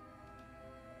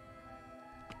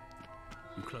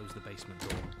 You close the basement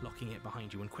door, locking it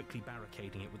behind you and quickly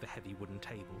barricading it with the heavy wooden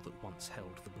table that once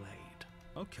held the blade.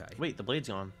 Okay. Wait, the blade's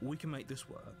gone. We can make this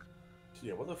work.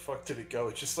 Yeah, where the fuck did it go?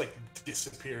 It just like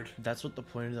disappeared. That's what the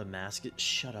point of the mask is.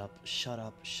 Shut up, shut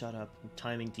up, shut up. I'm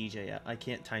timing DJ out. I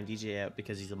can't time DJ out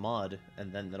because he's a mod,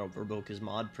 and then that'll revoke his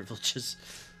mod privileges.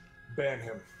 Ban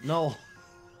him. No.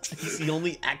 He's the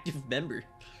only active member.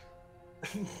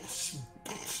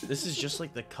 This is just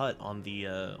like the cut on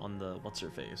the what's her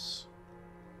face?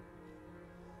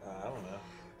 I don't know.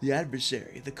 The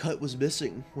adversary. The cut was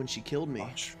missing when she killed me.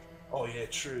 Oh yeah,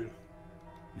 true.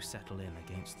 You settle in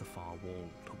against the far wall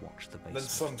to watch the basement Then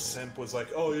some door. simp was like,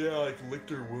 "Oh yeah, I can lick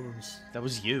their wounds." That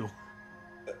was you.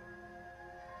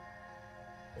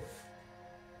 I'm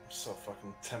so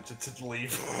fucking tempted to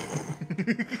leave.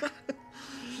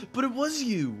 But it was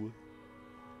you.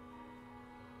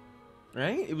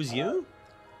 Right? It was you?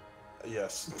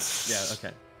 Yes. Yeah,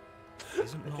 okay. It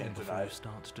isn't I long can't before deny you it.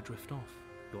 start to drift off,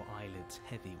 your eyelids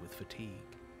heavy with fatigue.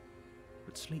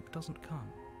 But sleep doesn't come.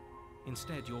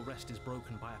 Instead, your rest is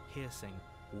broken by a piercing,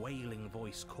 wailing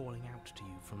voice calling out to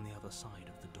you from the other side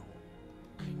of the door.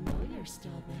 I know you're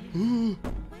still there.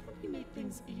 Why don't you make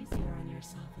things easier on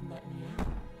yourself and let me out?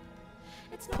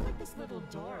 It's not like this little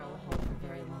door will hold for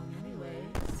very long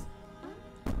anyways.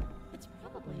 It's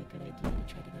probably a good idea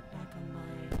to try to get back on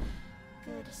my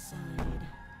good side.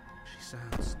 She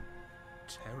sounds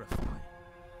terrifying.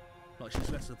 Like she's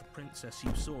less of the princess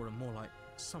you saw and more like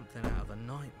something out of a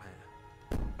nightmare.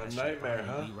 A As nightmare, she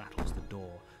huh? finally rattles the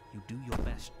door, you do your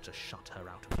best to shut her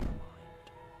out of your mind.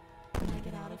 When I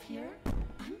get out of here,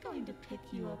 I'm going to pick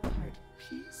you apart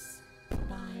piece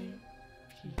by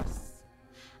piece.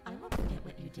 I won't forget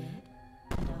what you did,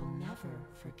 and I'll never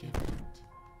forgive it.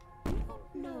 You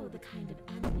don't know the kind of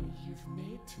enemy you've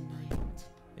made tonight.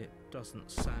 It doesn't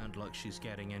sound like she's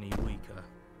getting any weaker.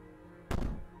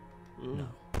 No,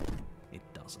 it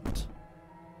doesn't.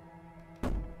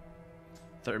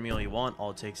 Threaten me all you want. All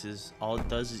it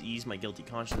does is ease my guilty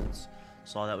conscience.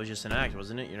 So all that was just an act,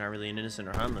 wasn't it? You're not really an innocent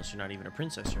or harmless. You're not even a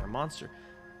princess. You're a monster.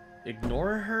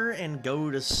 Ignore her and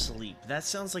go to sleep. That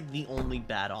sounds like the only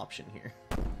bad option here.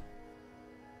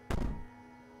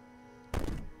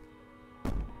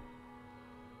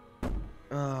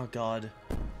 Oh God.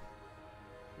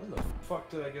 When the fuck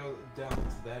did I go down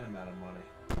to that amount of money?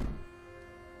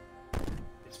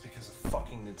 It's because of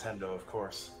fucking Nintendo, of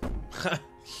course.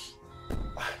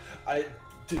 I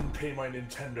didn't pay my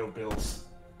Nintendo bills.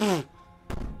 You're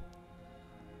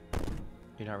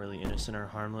not really innocent or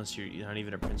harmless. You're not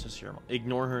even a princess.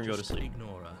 Ignore her and go to Just sleep.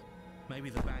 Ignore her. Maybe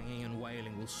the banging and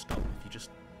wailing will stop if you just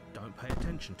don't pay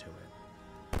attention to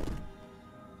it.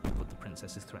 You put the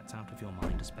princess's threats out of your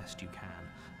mind as best you can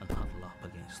and huddle up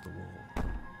against the wall.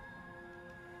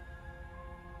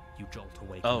 You jolt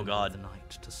awake Oh, in the middle of God. the night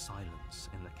to silence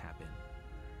in the cabin.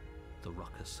 The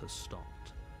ruckus has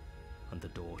stopped, and the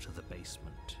door to the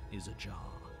basement is ajar,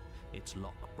 its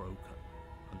lock broken,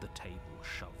 and the table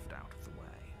shoved out of the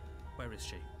way. Where is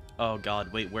she? Oh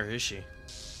God, wait, where is she?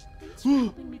 Thanks for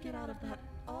helping me get out of that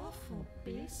awful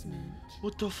basement.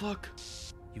 What the fuck?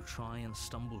 You try and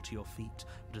stumble to your feet,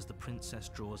 but as the princess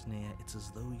draws near, it's as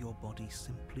though your body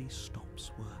simply stops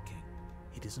working.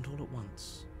 It isn't all at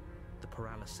once. The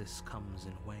paralysis comes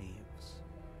in waves.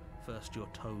 First your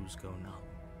toes go numb,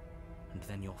 and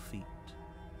then your feet,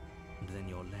 and then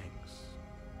your legs.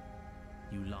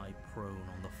 You lie prone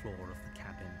on the floor of the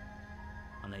cabin,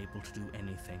 unable to do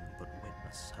anything but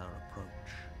witness her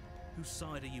approach. Whose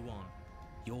side are you on?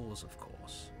 Yours, of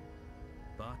course.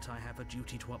 But I have a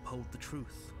duty to uphold the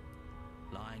truth.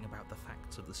 Lying about the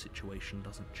facts of the situation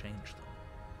doesn't change them.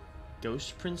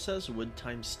 Ghost Princess Wood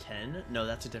times 10? No,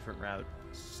 that's a different route.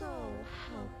 So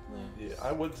helpless. Yeah,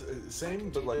 I would same,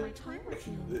 but take like, my time with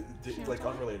you, can't like I?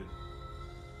 unrelated.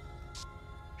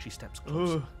 She steps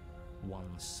closer, one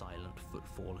silent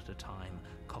footfall at a time,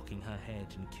 cocking her head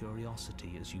in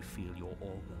curiosity as you feel your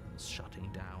organs shutting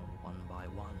down one by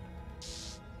one.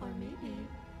 Or maybe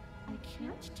I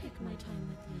can't take my time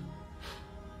with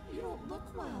you. You don't look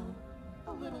well.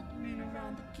 A little green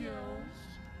around the gills.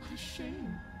 What a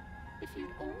shame. If you'd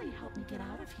only helped me get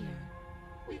out of here,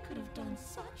 we could have done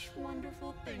such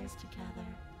wonderful things together.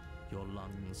 Your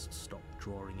lungs stop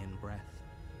drawing in breath,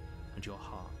 and your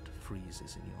heart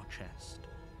freezes in your chest.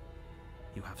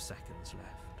 You have seconds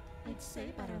left. I'd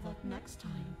say better luck next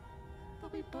time.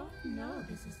 But we both know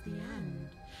this is the end,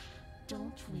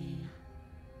 don't we?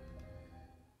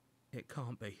 It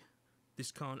can't be.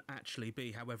 This can't actually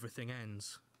be how everything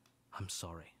ends. I'm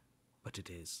sorry, but it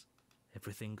is.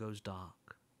 Everything goes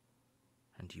dark,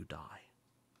 and you die.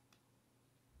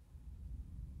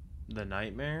 The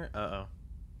nightmare? Uh-oh.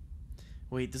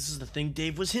 Wait, this is the thing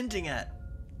Dave was hinting at!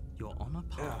 You're on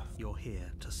a path. You're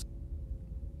here to...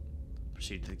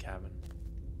 Proceed to the cabin.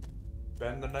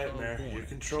 Bend the nightmare. Oh, boy. You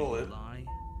control She it. will lie,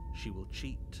 she will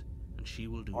cheat, and she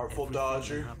will do Artful everything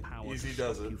dodger. in her power Easy to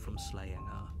does stop it. you from slaying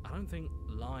her. I don't think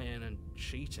lying and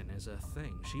cheating is a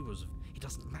thing. She was. It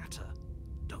doesn't matter.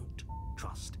 Don't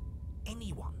trust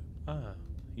anyone. Ah,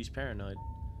 he's paranoid.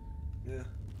 Yeah.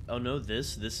 Oh no,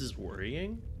 this is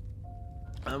worrying?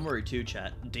 I'm worried too,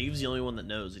 chat. Dave's the only one that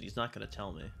knows, and he's not gonna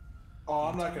tell me. Oh,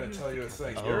 I'm not going to tell you a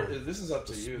thing. This is up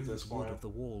to The you at this smooth wood point. of the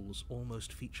walls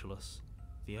almost featureless.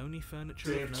 The only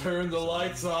furniture. Dave, of note turn the is a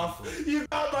lights long off. table You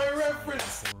got my beside a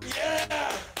reference. horror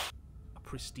Yeah. A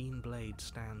pristine blade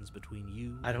stands between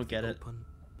you. I don't and get the it. Open,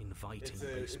 inviting It's a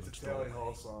basement Tally doorway.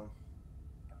 Hall song.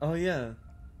 Oh yeah.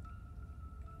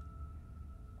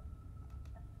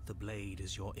 The blade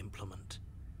is your implement.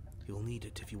 You'll need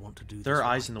it if you want to do this. There are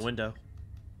eyes in the right. window.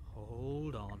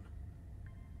 Hold on.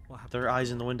 What happened? There are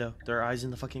eyes in the window. There are eyes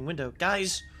in the fucking window.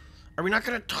 Guys, are we not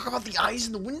gonna talk about the eyes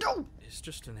in the window? It's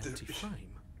just an empty frame.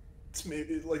 It's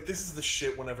maybe like this is the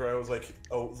shit. Whenever I was like,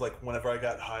 whenever I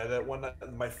got high that one night,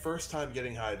 my first time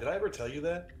getting high. Did I ever tell you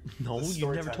that? No, The you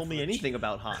story never time told me for- anything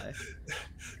about high.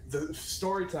 The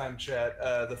story time chat.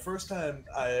 The first time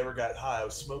I ever got high, I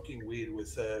was smoking weed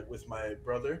with my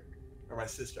brother or my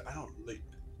sister. I don't like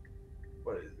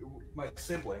what my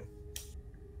sibling,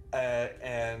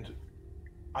 and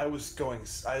I was going.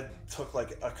 I took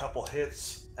like a couple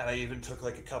hits, and I even took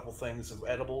like a couple things of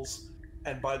edibles.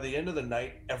 And by the end of the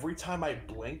night, every time I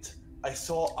blinked, I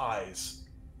saw eyes,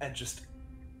 and just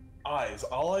eyes.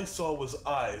 All I saw was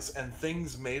eyes, and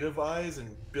things made of eyes,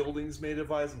 and buildings made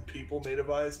of eyes, and people made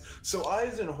of eyes. So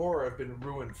eyes in horror have been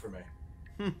ruined for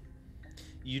me.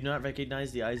 You do not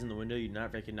recognize the eyes in the window. You do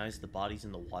not recognize the bodies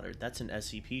in the water. That's an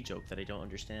SCP joke that I don't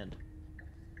understand.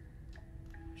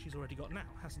 She's already got now,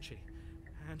 hasn't she?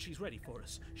 And she's ready for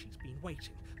us. She's been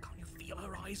waiting. Can't you feel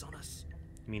her eyes on us?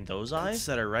 You mean those eyes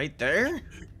that are right there?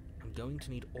 I'm going to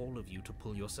need all of you to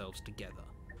pull yourselves together.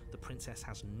 The princess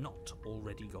has not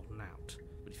already gotten out.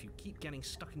 But if you keep getting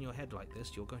stuck in your head like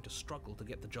this, you're going to struggle to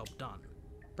get the job done.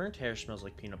 Burnt hair smells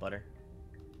like peanut butter.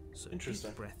 So Interesting.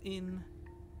 deep breath in,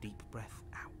 deep breath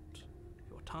out.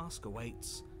 Your task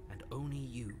awaits, and only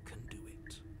you can do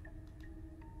it.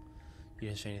 You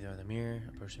didn't say anything about the mirror.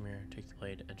 Approach the mirror. Take the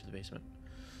blade. Enter the basement.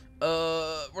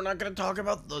 We're not gonna talk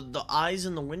about the eyes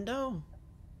in the window?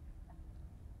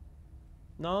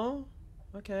 No?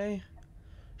 Okay.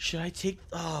 Should I take...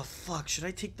 Oh, fuck. Should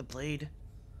I take the blade?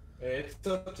 It's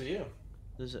up to you.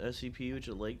 There's an SCP with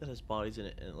a lake that has bodies in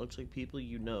it, and it looks like people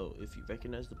you know. If you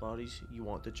recognize the bodies, you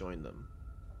want to join them.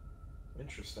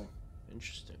 Interesting.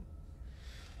 Interesting.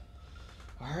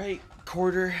 Alright,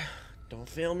 Quarter. Don't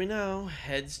fail me now.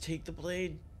 Heads take the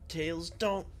blade. Tails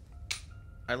don't.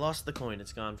 I lost the coin.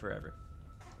 It's gone forever.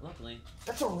 Luckily.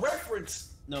 That's a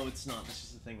reference. No, it's not. That's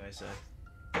just the thing I said.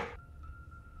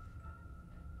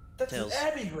 That's Tails. an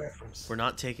Abby reference. We're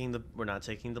not taking the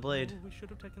blade. Oh, we should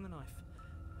have taken the knife.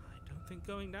 I don't think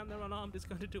going down there unarmed is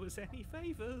going to do us any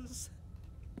favors.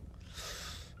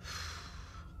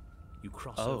 You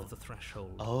cross over the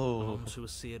threshold onto a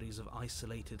series of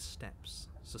isolated steps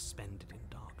suspended in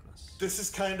darkness. This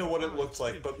is kind of what it looked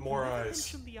like, but more You never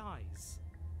eyes. mentioned the eyes.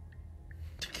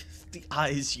 The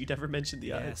eyes. You never mentioned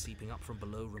the The air eyes. seeping up from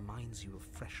below reminds you of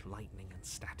fresh lightning and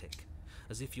static,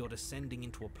 as if you're descending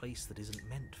into a place that isn't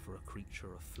meant for a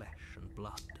creature of flesh and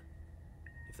blood.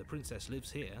 If the princess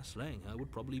lives here, slaying her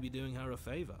would probably be doing her a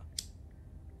favor.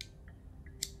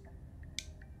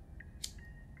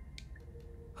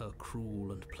 Her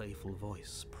cruel and playful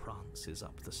voice prances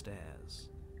up the stairs.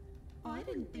 I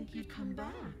didn't think you'd come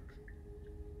back.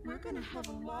 We're gonna have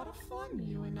a lot of fun,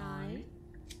 you and I.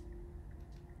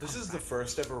 This is the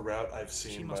first ever route I've She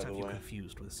seen, by must the have you way.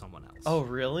 confused with someone else. Oh,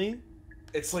 really?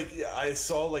 It's like I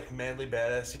saw like Manly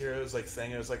Badass Heroes like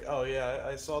thing. I was like, oh yeah,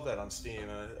 I saw that on Steam.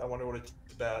 I wonder what it's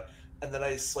about. And then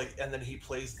and then he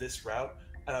plays this route,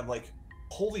 and I'm like,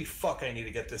 holy fuck, I need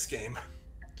to get this game.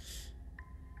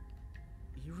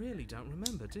 You really don't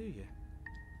remember, do you?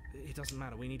 It doesn't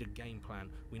matter, we need a game plan.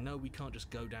 We know we can't just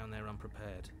go down there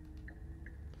unprepared.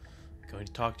 Going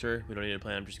to talk to her. We don't need a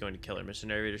plan. I'm just going to kill her. Mr.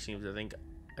 Narrator seems to think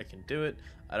I can do it.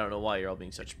 I don't know why you're all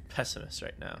being such pessimists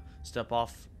right now. Step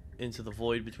off into the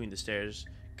void between the stairs.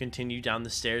 Continue down the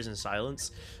stairs in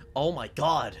silence. Oh my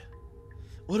god.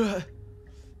 What do I...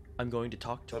 I'm going to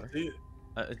talk to her.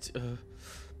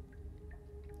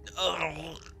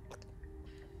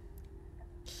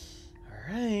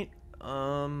 Alright.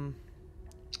 I'm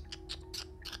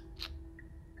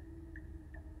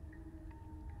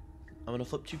gonna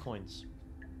flip 2 coins.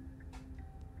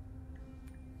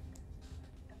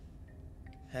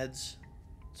 Heads,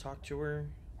 talk to her.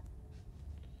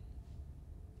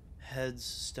 Heads,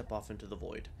 step off into the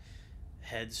void.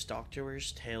 Heads, talk to her.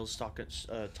 Tails, talk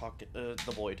the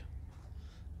void.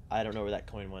 I don't know where that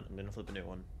coin went. I'm gonna flip a new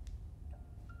one.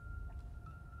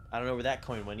 I don't know where that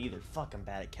coin went either. Fuck, I'm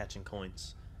bad at catching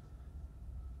coins.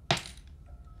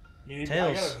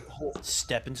 Tails,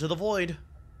 step into the void.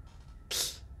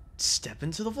 Step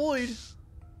into the void.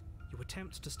 You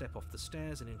attempt to step off the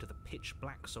stairs and into the pitch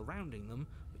black surrounding them,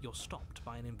 but you're stopped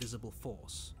by an invisible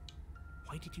force.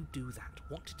 Why did you do that?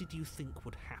 What did you think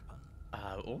would happen?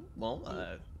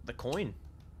 The coin.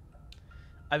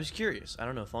 I was curious. I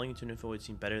don't know, falling into an info would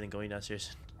seem better than going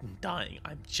downstairs and dying.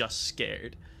 I'm just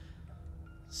scared.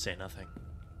 Say nothing.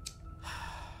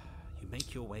 You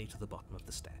make your way to the bottom of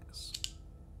the stairs.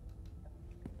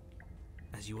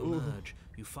 As you emerge,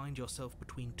 you find yourself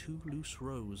between two loose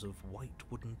rows of white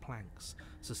wooden planks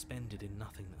suspended in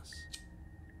nothingness.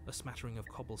 A smattering of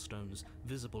cobblestones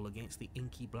visible against the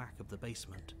inky black of the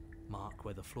basement mark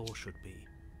where the floor should be,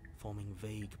 forming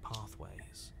vague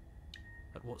pathways.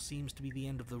 At what seems to be the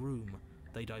end of the room,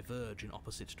 they diverge in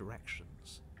opposite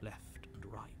directions, left and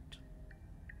right.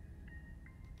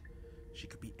 She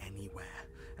could be anywhere,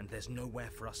 and there's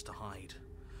nowhere for us to hide.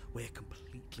 We're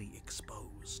completely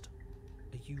exposed.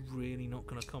 Are you really not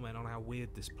going to comment on how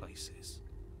weird this place is?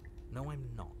 No, I'm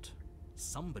not.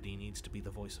 Somebody needs to be the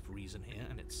voice of reason here,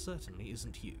 and it certainly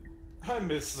isn't you. I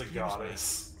miss the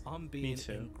goddess. I'm being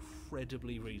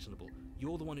incredibly reasonable.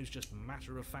 You're the one who's just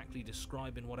matter-of-factly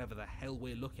describing whatever the hell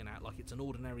we're looking at like it's an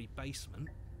ordinary basement.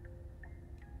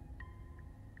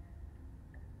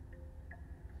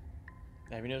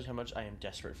 Have you noticed how much I am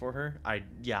desperate for her?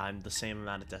 I'm the same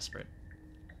amount of desperate.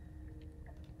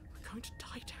 We're going to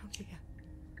die down here.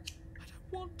 I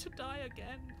don't want to die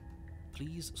again.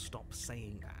 Please stop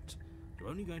saying that. You're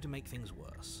only going to make things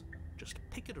worse. Just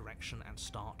pick a direction and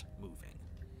start moving.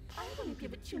 I wouldn't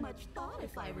give it too much thought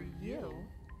if I were you.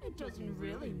 It doesn't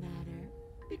really matter,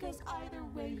 because either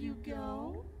way you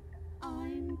go,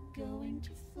 I'm going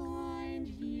to find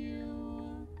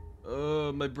you.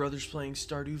 My brother's playing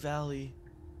Stardew Valley.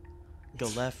 Go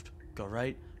left, go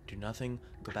right, do nothing,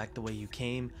 go back the way you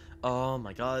came. Oh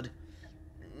my god.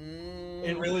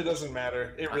 It really doesn't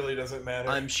matter. It really doesn't matter.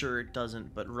 I'm sure it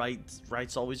doesn't, but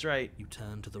right's always right. You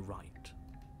turn to the right.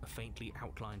 A faintly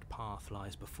outlined path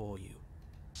lies before you.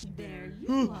 There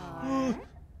you are.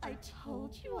 I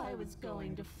told you I was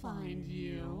going to find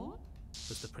you.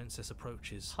 As the princess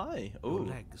approaches, Hi. Your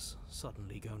legs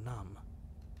suddenly go numb.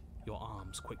 Your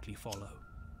arms quickly follow.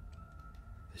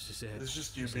 This is it. It's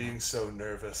just you being so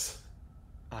nervous.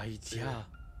 Yeah.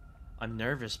 I'm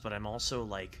nervous, but I'm also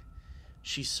like,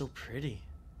 she's so pretty.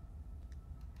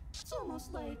 It's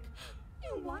almost like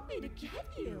you want me to get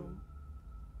you.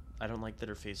 I don't like that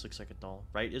her face looks like a doll.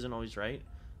 Right isn't always right.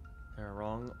 They're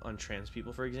wrong on trans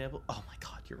people, for example. Oh my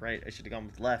god, you're right. I should have gone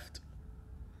with left.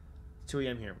 It's 2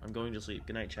 a.m. here. I'm going to sleep.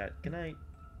 Good night, chat. Good night.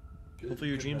 Hopefully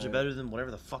your dreams are better than whatever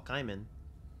the fuck I'm in.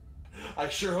 I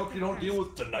sure hope you don't deal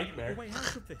with the nightmare. Way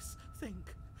out of this.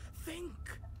 Think.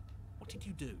 What did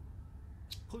you do?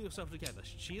 Pull yourself together.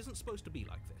 She isn't supposed to be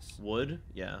like this. Would?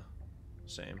 Yeah.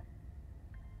 Same.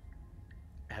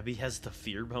 Abby has the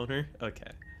fear boner?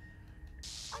 Okay.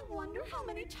 I wonder how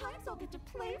many times I'll get to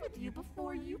play with you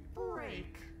before you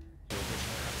break. Your vision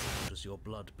cuts out as your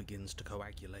blood begins to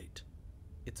coagulate.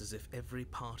 It's as if every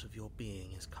part of your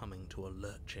being is coming to a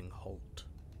lurching halt.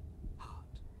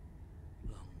 Heart,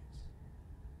 lungs,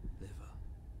 liver,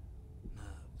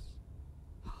 nerves.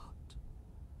 Heart,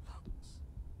 lungs,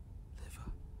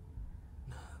 liver,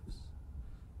 nerves.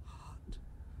 Heart,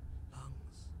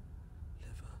 lungs,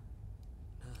 liver,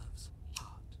 nerves.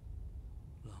 Heart,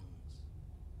 lungs,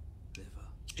 liver.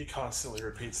 He constantly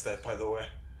repeats that, by the way.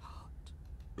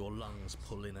 Your lungs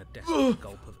pull in a desperate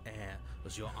gulp of air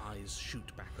as your eyes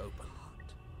shoot back open.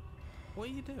 What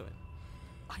are you doing?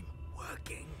 I'm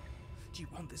working. Do you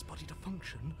want this body to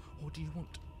function, or do you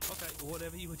want... Okay,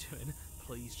 whatever you were doing,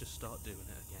 please just start doing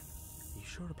it again. Are you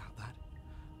sure about that?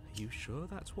 Are you sure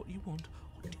that's what you want,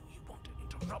 or do you want to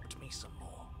interrupt me some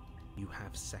more? You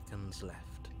have seconds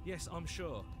left. Yes, I'm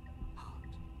sure.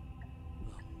 Heart,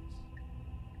 lungs,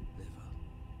 liver,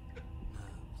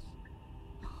 nerves,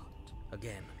 heart.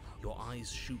 Again, your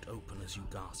eyes shoot open as you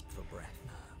gasp for breath.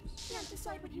 Can't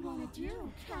decide what you want to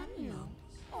do, can you?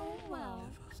 Oh well,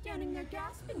 standing there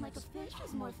gasping like a fish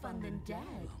is more fun than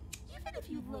dead. Even if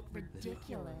you look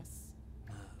ridiculous.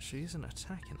 She isn't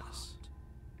attacking us.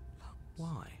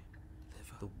 Why?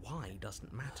 The why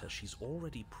doesn't matter. She's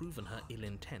already proven her ill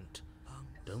intent.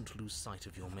 Don't lose sight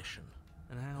of your mission.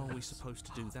 And how are we supposed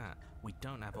to do that? We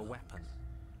don't have a weapon.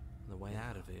 The way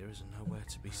out of here is nowhere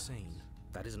to be seen.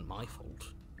 That isn't my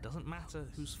fault. It doesn't matter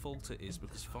whose fault it is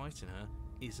because fighting her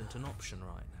isn't an option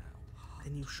right now.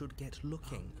 Then you should get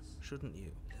looking, shouldn't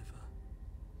you?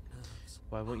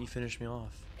 Why won't you finish me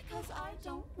off? Because I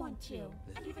don't want to.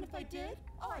 And even if I did,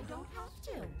 I don't have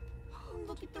to.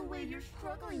 Look at the way you're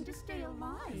struggling to stay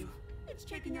alive. It's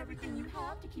taking everything you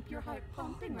have to keep your heart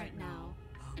pumping right now.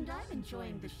 And I'm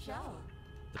enjoying the show.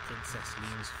 The princess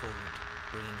leans forward,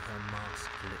 bringing her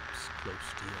masked lips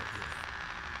close to your ear.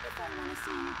 If I want to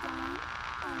see you gone,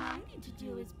 all I need to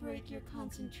do is break your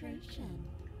concentration.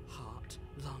 Heart,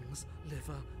 lungs,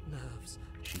 liver, nerves.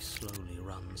 She slowly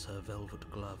runs her velvet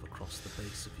glove across the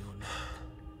base of your neck.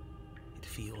 It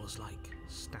feels like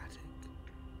static.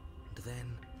 And then...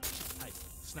 Hey,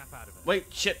 snap out of it. Wait,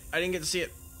 shit, I didn't get to see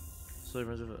it. Slowly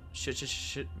runs over.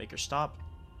 Shit, make her stop.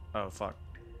 Oh, fuck.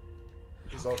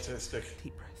 He's autistic.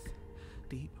 Deep breath.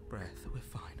 Deep breath. We're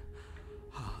fine.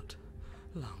 Heart,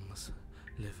 lungs,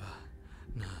 liver,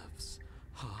 nerves,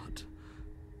 heart.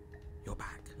 You're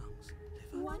back. Lungs,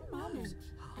 liver, One moment, nerves,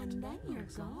 heart, and then you're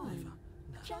lungs, gone. liver,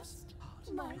 nerves, Just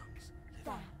heart, like lungs, liver,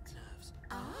 that. nerves,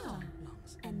 Ah, heart,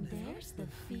 lungs, and liver, there's the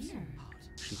nerves, fear. heart.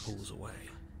 She pulls away.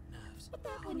 Nerves, But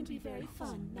that wouldn't be very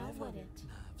fun, now would it?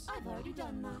 nerves, I've already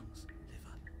done that. lungs,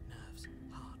 liver, nerves,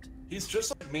 heart, He's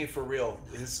just like me for real.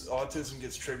 His autism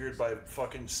gets triggered by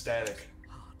fucking static.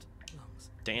 heart, lungs,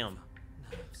 Damn.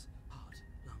 nerves, heart,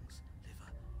 lungs,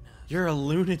 liver, nerves. You're a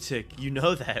lunatic. You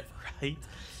know that, right?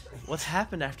 What's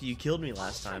happened after you killed me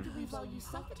last I tried time? to leave while you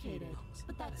suffocated,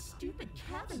 but that stupid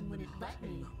cabin wouldn't let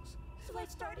me. So I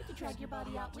started to drag your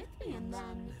body out with me, and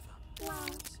then... Well,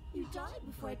 you died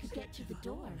before I could get to the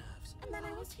door. And then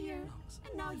I was here,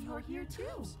 and now you're here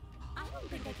too. I don't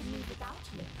think I can leave without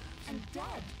you. And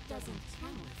dead doesn't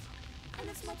count. And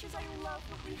as much as I love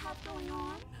what we have going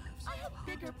on, I have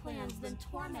bigger plans than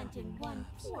tormenting one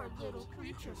poor little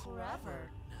creature forever.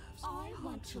 I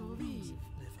want to leave.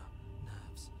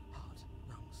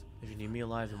 If you need me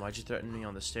alive, then why'd you threaten me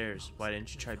on the stairs? Why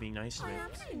didn't you try being nice to I me? am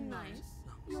being nice.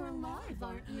 You're alive,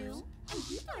 aren't you? And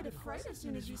you died of fright as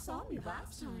soon as you saw me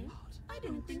last time. I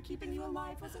didn't think keeping you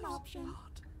alive was an option.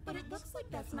 But it looks like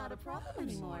that's not a problem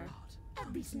anymore.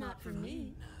 At least not for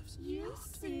me. You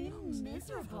seem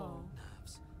miserable.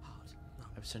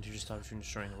 I've sent you to stop you from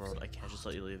destroying the world. I can't just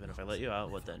let you leave. And if I let you out,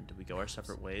 what then? Do we go our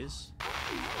separate ways? No,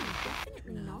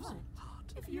 definitely not.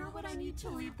 If you're what I need to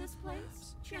leave this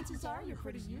place, chances are you're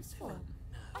pretty useful.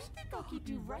 I think I'll keep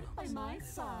you right by my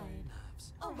side.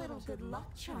 A little good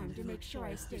luck charm to make sure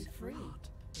I stay free.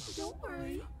 Don't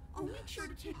worry, I'll make sure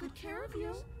to take good care of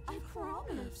you. I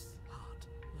promise.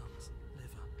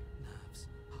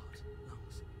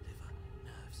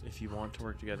 If you want to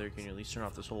work together, can you at least turn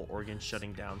off this whole organ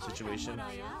shutting down situation?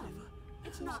 I am what I am.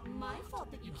 It's not my fault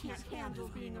that you can't handle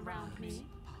being around me.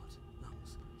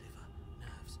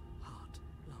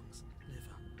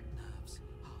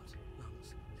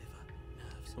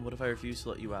 And what if I refuse to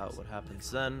let you out? What happens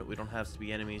then? We don't have to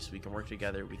be enemies. We can work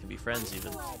together. We can be friends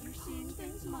even. I'm glad you're seeing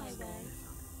things my way.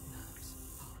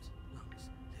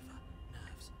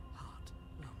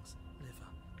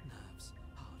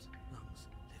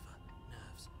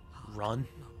 Run?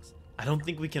 I don't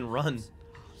think we can run.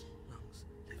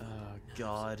 Oh,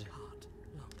 God.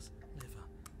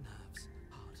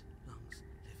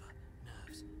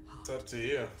 It's up to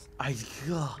you.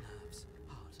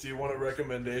 Do you want a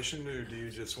recommendation, or do you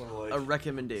just want to like A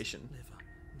recommendation.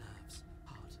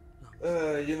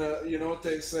 you know what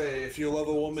they say, if you love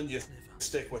a woman, you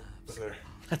stick with her.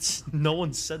 That's no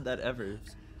one said that ever.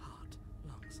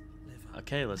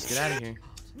 Okay, let's get out of here.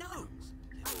 No!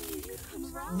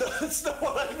 No, that's not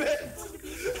what I meant.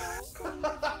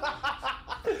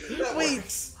 That Wait,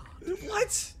 works.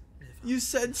 what? You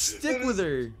said stick with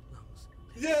her.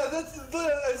 Yeah, that's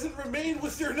as it remained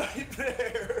with your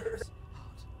nightmare.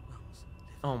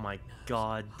 Oh my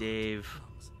God, Dave.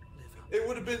 It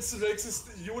would have been some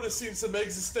you would have seen some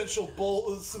existential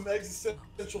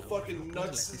fucking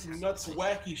nuts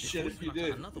wacky shit if you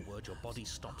did. In other words, your body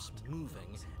stops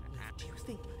moving. Do you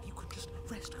think you could just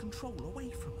wrest control away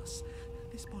from us?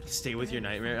 This body Stay with your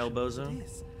nightmare, El Bozo.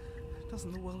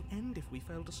 Doesn't the world end if we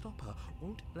fail to stop her?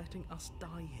 Won't letting us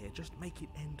die here just make it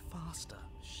end faster?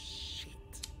 Shit.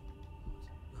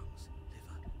 Lungs,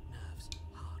 liver, nerves,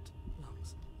 heart,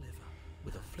 lungs, liver.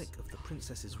 With a flick of the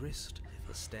princess's wrist,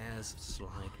 the stairs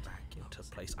slide back into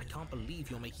place. I can't believe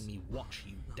you're making me watch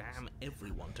you damn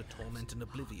everyone to torment and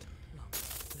oblivion.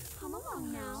 Come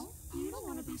along now. You don't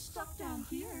want to be stuck down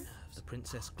here. The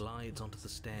princess glides onto the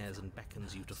stairs and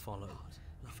beckons you to follow.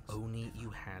 If only you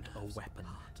had a weapon,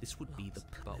 this would be the...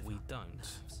 But we don't.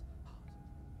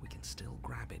 We can still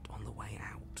grab it on the way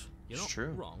out. You're It's not true.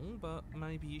 wrong, but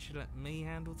maybe you should let me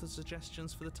handle the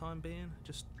suggestions for the time being.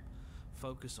 Just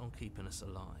focus on keeping us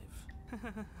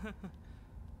alive.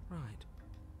 Right.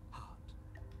 Heart.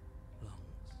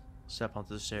 Lungs. Step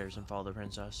onto the stairs and follow the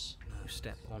princess. You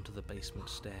step onto the basement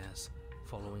stairs,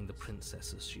 following the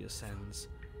princess as she ascends.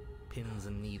 Pins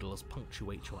and needles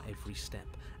punctuate your every step,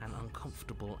 an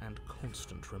uncomfortable and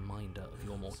constant reminder of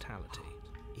your mortality.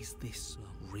 Is this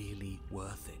really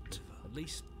worth it? At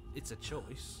least it's a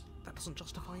choice. that doesn't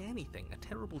justify anything. A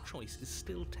terrible choice is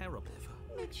still terrible.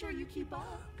 Make sure you keep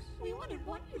up. We wouldn't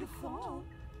want you to fall.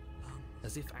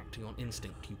 As if acting on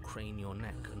instinct, you crane your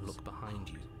neck and look behind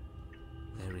you.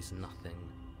 There is nothing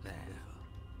there.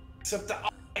 Except the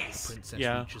The eyes. princess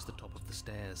reaches the top of the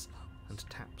stairs and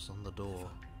taps on the door.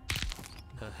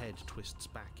 Her head twists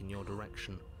back in your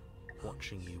direction,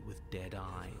 watching you with dead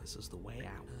eyes as the way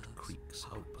out creaks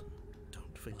open.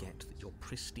 Don't forget that your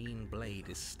pristine blade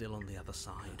is still on the other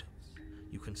side.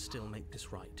 You can still make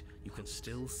this right. You can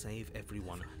still save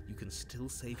everyone. You can still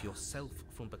save yourself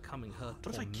from becoming her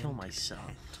What if I kill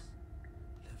myself?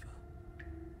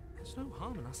 There's no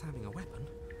harm in us having a weapon.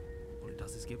 All it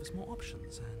does is give us more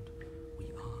options, and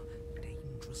we are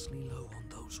dangerously low on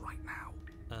those right now.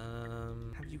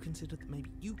 Have you considered that maybe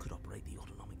you could operate the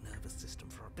autonomic nervous system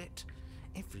for a bit?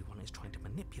 Everyone is trying to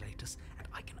manipulate us, and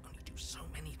I can only do so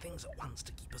many things at once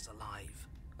to keep us alive.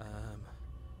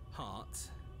 Heart?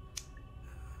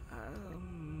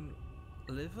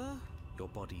 Liver? Your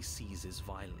body seizes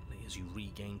violently as you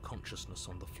regain consciousness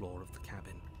on the floor of the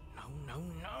cabin.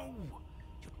 No!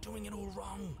 You're doing it all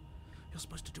wrong. You're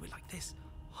supposed to do it like this.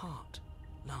 Heart,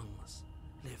 lungs,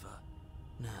 liver,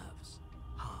 nerves,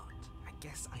 heart. I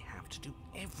guess I have to do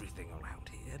everything around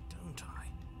here, don't I?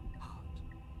 Heart,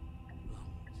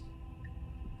 lungs,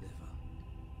 liver,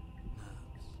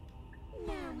 nerves.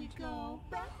 There we go.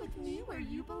 Back with me where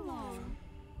you belong.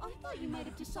 I thought you might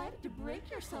have decided to break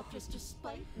yourself just to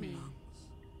spite me.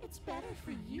 It's better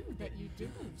for you that you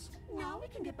didn't. Now we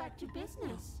can get back to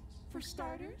business. For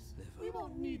starters, we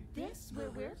won't need this where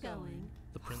we're going.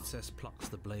 The princess plucks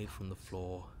the blade from the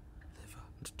floor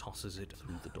and tosses it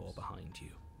through the door behind you.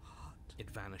 It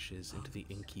vanishes into the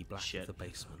inky black of the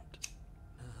basement,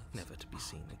 never to be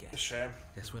seen again. Shame.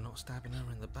 Guess we're not stabbing her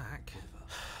in the back.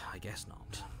 I guess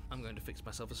not. I'm going to fix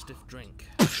myself a stiff drink.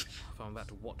 If I'm about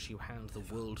to watch you hand the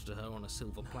world to her on a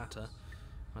silver platter,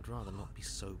 I'd rather not be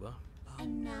sober.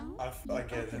 And now, I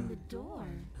get open him. the door.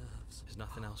 There's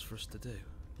nothing else for us to do.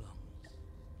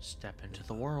 Step into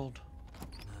the world.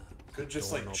 Could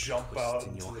just like Doorknob jump twists out in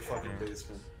into your the fucking hand.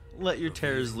 basement. Let your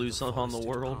terrors loose on the Forested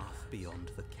world. path beyond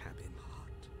the cabin.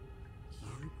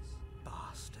 You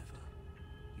bastard.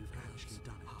 You've actually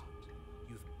done it.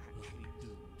 You've actually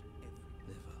doomed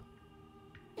every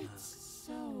liver. It's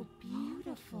so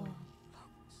beautiful.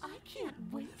 I can't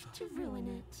wait to ruin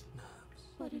it.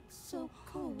 But it's so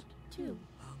cold, too.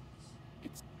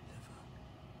 It's...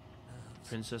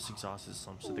 Princess exhausted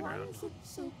slumps to the Why ground. is it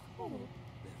so cold?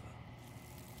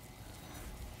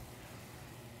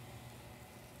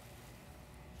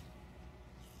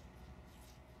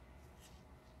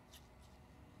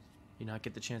 You not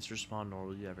get the chance to respond, nor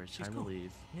will you ever. It's She's time gone. to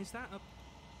leave. Is that a...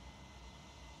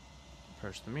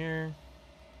 Approach the mirror.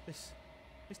 This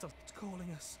does... It's calling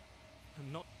us.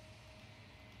 I'm not...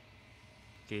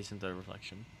 Gaze into the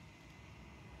reflection.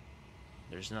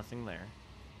 There's nothing there.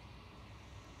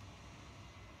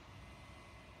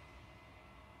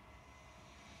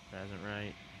 That isn't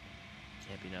right.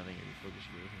 Can't be nothing if you focus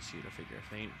your gaze and see the figure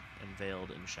faint and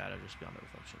veiled in shadow just beyond the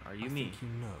reflection. Are you I me? think you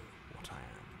know what I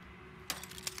am.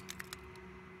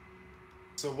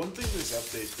 So one thing this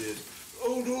update did.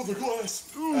 Oh no, the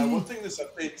glass! One thing this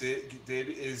update did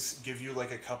is give you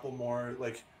like a couple more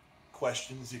like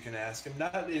questions you can ask him.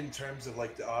 Not in terms of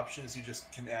like the options. You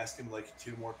just can ask him like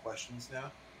 2 more questions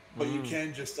now. But you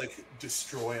can just like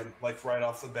destroy him like right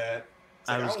off the bat. It's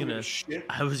like, I was don't give a shit.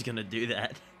 I was gonna do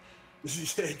that.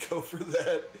 Yeah, go for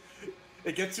that.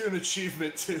 It gets you an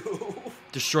achievement too.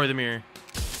 Destroy the mirror.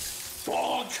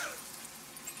 Fuck!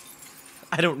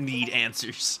 I don't need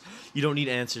answers. You don't need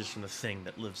answers from the thing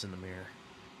that lives in the mirror.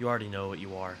 You already know what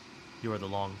you are. You are the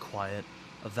long quiet,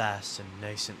 a vast and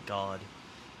nascent god,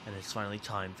 and it's finally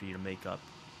time for you to make up.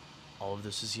 All of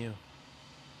this is you.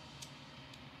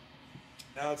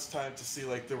 Now it's time to see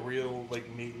like the real like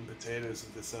meat and potatoes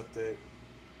of this update.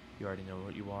 You already know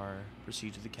what you are.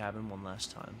 Proceed to the cabin one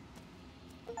last time.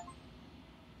 When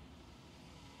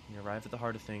you arrive at the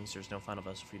heart of things, there's no final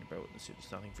vessel for you to bear witness to.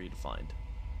 There's nothing for you to find.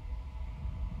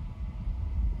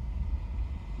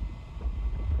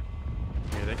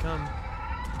 Here they come.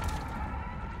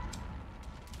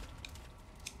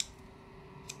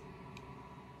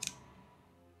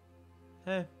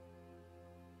 Hey.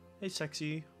 Hey,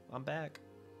 sexy. I'm back.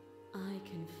 I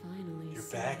can finally You're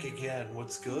see back again.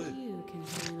 What's good? You can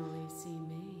finally see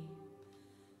me.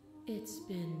 It's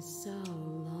been so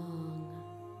long,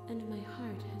 and my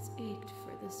heart has ached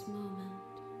for this moment.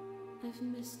 I've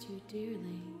missed you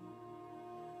dearly.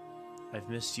 I've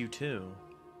missed you too.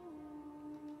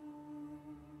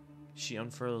 She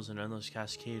unfurls an endless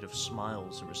cascade of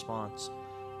smiles in response,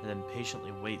 and then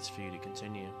patiently waits for you to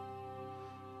continue.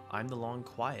 I'm the long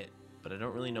quiet, but I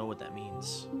don't really know what that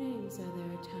means. Names are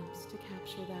their attempts to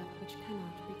capture that which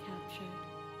cannot be captured.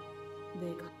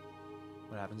 They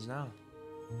What happens now?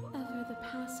 ever the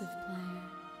passive player,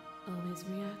 always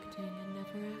reacting and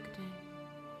never acting.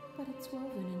 But it's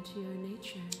woven into your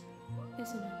nature,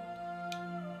 isn't it?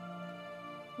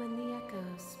 When the echo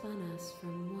spun us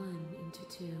from one into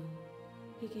two,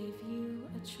 he gave you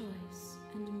a choice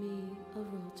and me a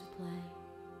role to play.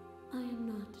 I am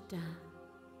not death,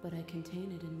 but I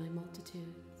contain it in my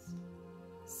multitudes.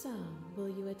 So, will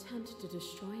you attempt to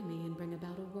destroy me and bring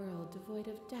about a world devoid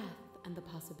of death and the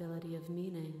possibility of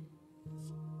meaning?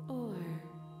 Or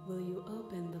will you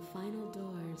open the final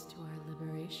doors to our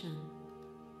liberation?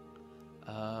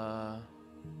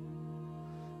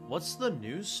 What's the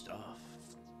new stuff?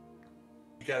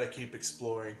 You gotta keep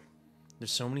exploring.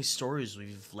 There's so many stories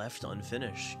we've left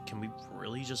unfinished. Can we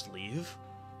really just leave?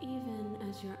 Even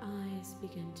as your eyes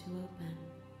begin to open,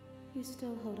 you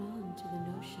still hold on to the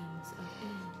notions of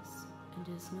is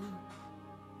and is not,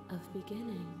 of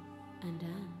beginning and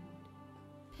end.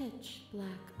 Pitch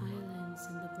black islands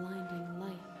in the blinding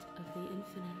light of the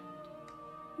infinite.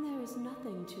 There is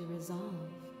nothing to resolve,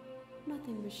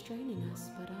 nothing restraining us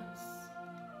but us.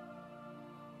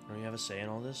 Don't you have a say in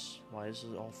all this? Why is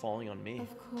it all falling on me?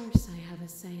 Of course I have a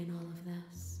say in all of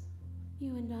this. You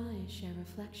and I share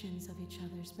reflections of each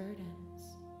other's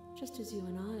burdens, just as you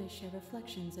and I share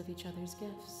reflections of each other's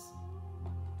gifts.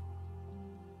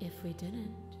 If we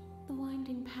didn't, the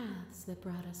winding paths that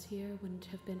brought us here wouldn't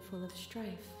have been full of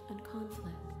strife and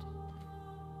conflict.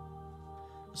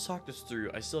 Let's talk this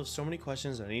through. I still have so many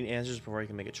questions and I need answers before I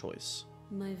can make a choice.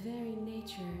 My very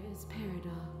nature is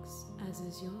paradox, as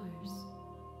is yours.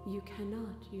 You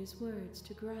cannot use words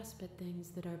to grasp at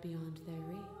things that are beyond their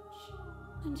reach,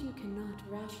 and you cannot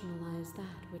rationalize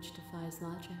that which defies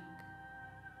logic.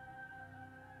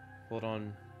 Hold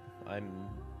on.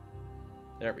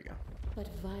 There we go. But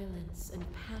violence and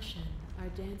passion are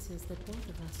dances that both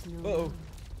of us know Uh-oh. well.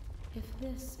 If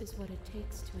this is what it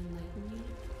takes to enlighten me,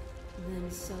 then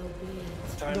so be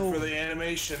it. Time for the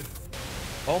animation.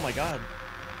 Oh my god.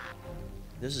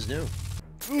 This is new.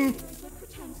 That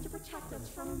pretends to protect us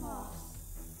from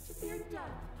loss. To fear death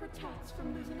protects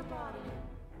from losing a body.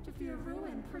 To fear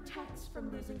ruin protects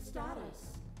from losing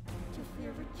status. To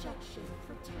fear rejection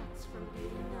protects from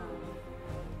being known.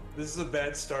 This is a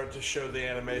bad start to show the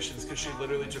animations because she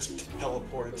literally just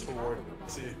teleported toward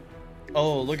you.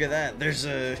 Oh, look at that. There's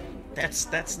a...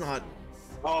 That's not...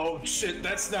 Oh shit,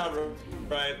 that's not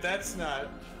right. That's not...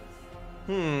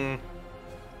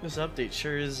 This update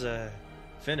sure is,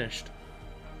 finished.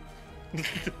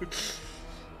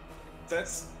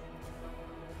 That's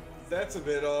a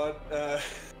bit odd.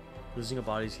 Losing a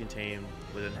body is contained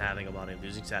within having a body.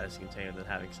 Losing status is contained within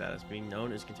having status. Being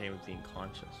known is contained with being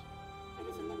conscious. It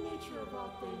is in the nature of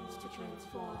all things to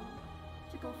transform.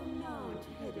 To go from known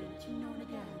to hidden to known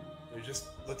again.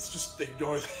 Let's just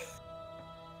ignore that.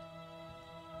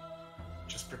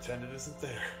 Just pretend it isn't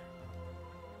there.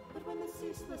 But when the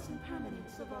ceaseless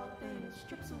impermanence of all things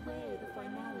strips away the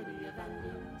finality of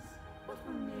endings, what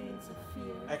remains of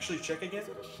fear? Actually, check again. Is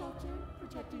it a shelter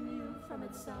protecting you from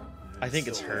itself? I think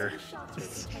it's her. Is it a shelter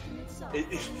protecting itself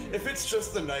If it's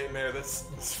just a nightmare, that's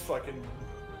fucking...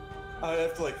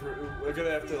 we're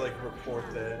gonna have to report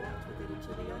that.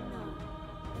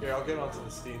 Here, I'll get onto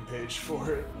the Steam page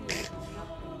for it.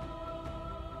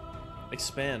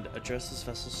 Expand. Address this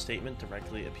vessel's statement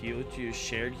directly. Appeal to your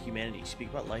shared humanity. Speak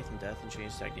about life and death and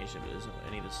change stagnation, but it isn't what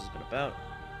any of this has been about.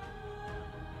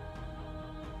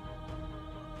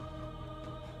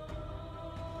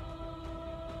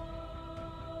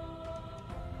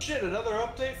 Shit, another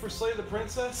update for Slay the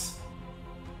Princess?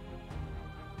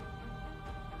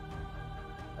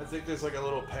 I think there's like a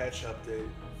little patch update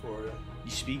for it.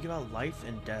 You speak about life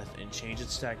and death and change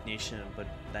its stagnation, but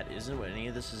that isn't what any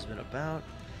of this has been about.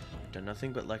 You've done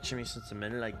nothing but lecture me since the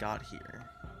minute I got here.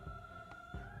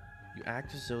 You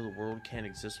act as though the world can't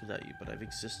exist without you, but I've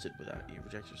existed without you.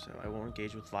 Reject yourself. I won't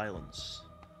engage with violence.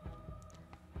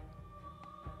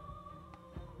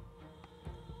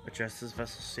 Address this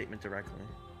vessel's statement directly.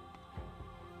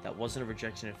 That wasn't a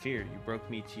rejection of fear. You broke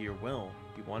me to your will.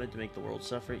 You wanted to make the world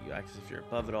suffer. You act as if you're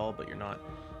above it all, but you're not.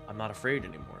 I'm not afraid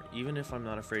anymore. Even if I'm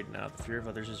not afraid now, the fear of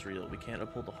others is real. We can't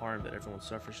uphold the harm that everyone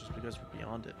suffers just because we're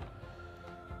beyond it.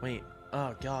 Wait.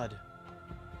 Oh, God.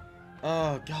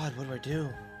 Oh, God, what do I do?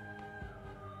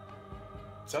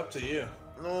 It's up to you.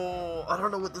 No, I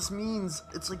don't know what this means.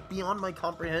 It's like beyond my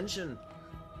comprehension.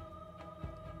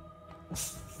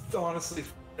 Honestly,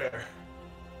 fair.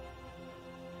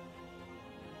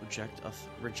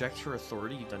 reject her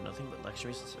authority. You've done nothing but lecture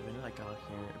me since the minute I got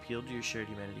here. Appeal to your shared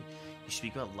humanity. You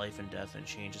speak about life and death and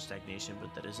change and stagnation,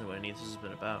 but that isn't what any of this has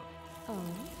been about. Oh,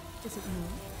 is it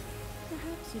not?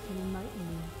 Perhaps you can enlighten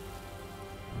me.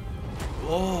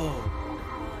 Whoa!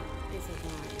 Is it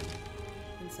not?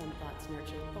 And some thoughts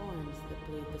nurture thorns that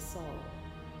bleed the soul,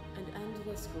 and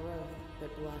endless growth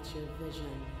that blots your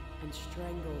vision and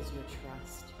strangles your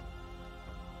trust.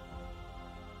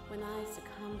 When I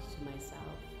succumbed to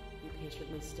myself, you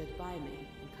patiently stood by me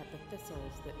and cut the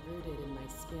thistles that rooted in my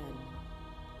skin.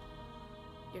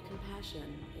 Your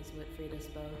compassion is what freed us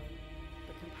both,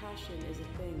 but compassion is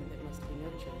a thing that must be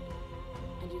nurtured,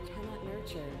 and you cannot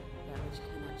nurture that which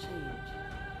cannot change.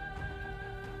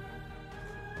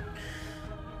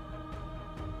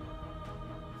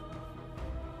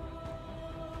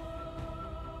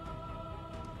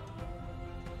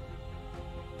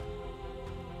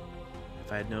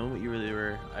 If I had known what you really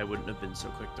were, I wouldn't have been so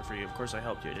quick to free you. Of course I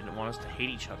helped you. I didn't want us to hate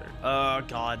each other. Oh,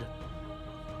 God.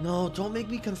 No, don't make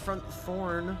me confront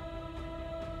Thorn.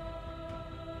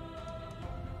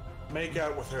 Make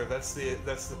out with her. That's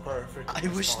the perfect I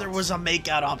wish there was a make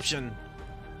out option.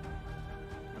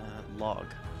 Log.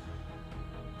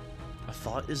 A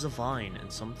thought is a vine, and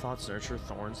some thoughts nurture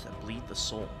thorns that bleed the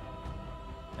soul.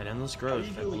 An endless growth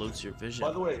that bloats your vision.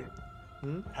 By the way,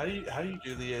 how do you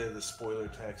do the spoiler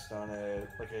text on a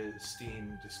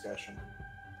Steam discussion?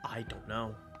 I don't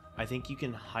know. I think you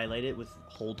can highlight it with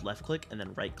hold left click and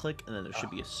then right click, and then there should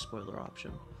be a spoiler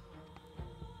option.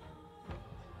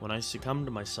 When I succumbed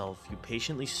to myself, you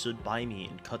patiently stood by me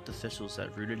and cut the thistles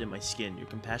that rooted in my skin. Your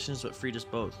compassion is what freed us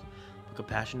both. But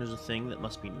compassion is a thing that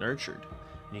must be nurtured,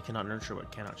 and you cannot nurture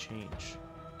what cannot change.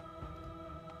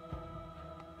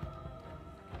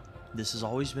 This has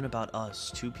always been about us,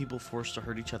 two people forced to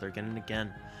hurt each other again and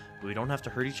again, but we don't have to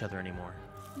hurt each other anymore.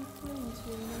 You cling to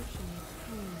your notion of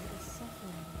pain as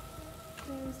suffering.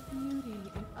 There is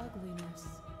beauty in ugliness,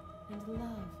 and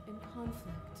love in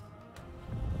conflict.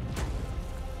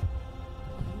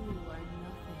 You are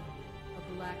nothing,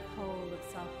 a black hole of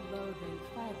self-loathing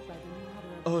fed by the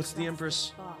matter of it's the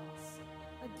Empress. thoughts.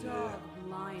 A dog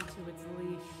blind to its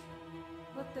leash.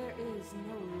 But there is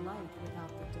no light without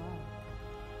the dog.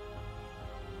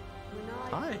 When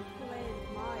I proclaimed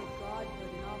my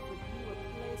godhood and offered you a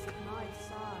place at my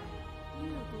side,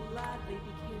 you gladly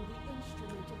became the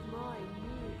instrument of my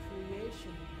new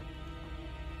creation.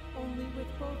 Only with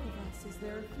both of us is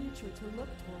there a future to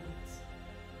look towards.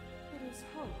 It is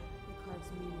hope that carves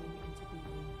meaning into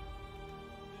being.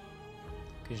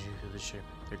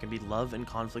 There can be love and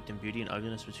conflict and beauty and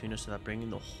ugliness between us without bringing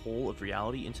the whole of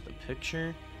reality into the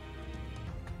picture.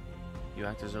 You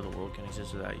act as though the world can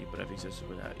exist without you, but I've existed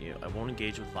without you. I won't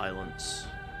engage with violence.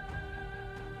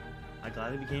 I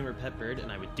gladly became her pet bird,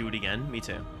 and I would do it again. Me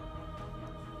too.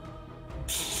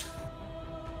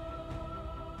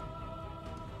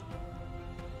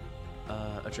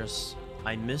 Address.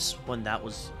 I miss when that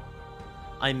was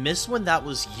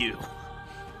you.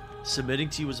 Submitting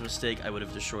to you was a mistake. I would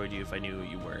have destroyed you if I knew who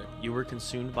you were. You were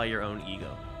consumed by your own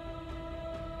ego.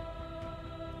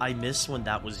 I miss when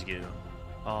that was you.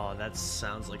 Oh, that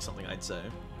sounds like something I'd say.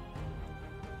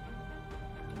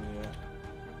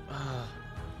 Yeah.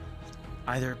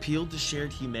 Either appeal to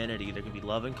shared humanity, there can be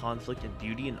love and conflict and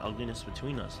beauty and ugliness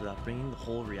between us without bringing the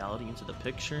whole reality into the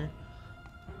picture.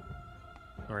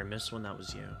 Or I miss when that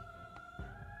was you.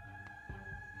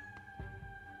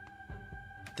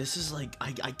 This is like,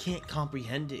 I can't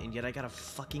comprehend it, and yet I gotta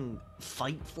fucking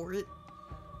fight for it?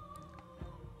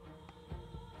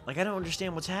 Like, I don't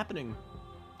understand what's happening.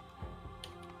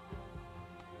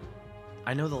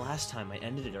 I know the last time I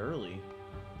ended it early,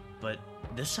 but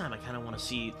this time I kind of want to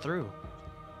see it through.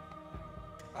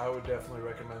 I would definitely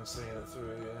recommend seeing it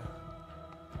through, yeah.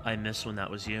 I miss when that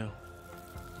was you.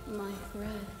 My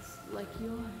threads, like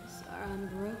yours, are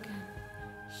unbroken.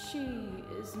 She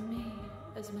is me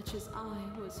as much as I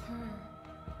was her.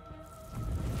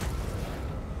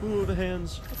 Ooh, the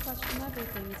hands. To question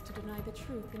everything is to deny the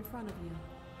truth in front of you.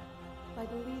 By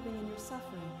believing in your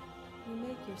suffering, you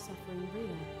make your suffering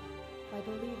real. By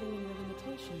believing in your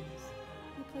limitations,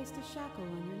 you placed a shackle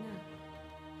on your neck.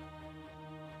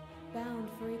 Bound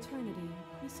for eternity,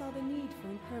 you saw the need for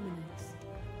impermanence,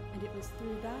 and it was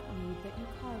through that need that you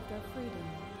carved our freedom.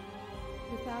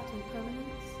 Without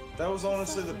impermanence, that was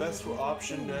honestly the best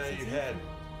option you had.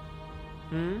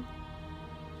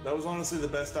 That was honestly the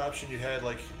best option you had,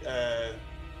 like,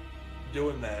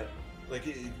 doing that. Like,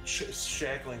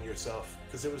 shackling yourself.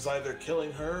 Because it was either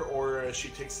killing her, or she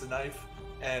takes the knife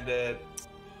and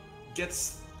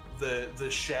gets the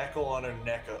shackle on her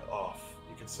neck off,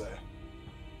 you could say.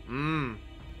 When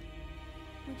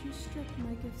would you strip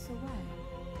my gifts away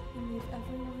and leave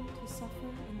everyone to suffer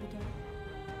in the dark?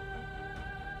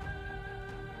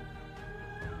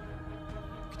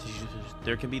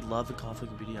 There can be love and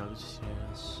conflict and beauty.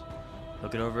 Yes.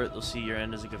 Look it over it. They'll see your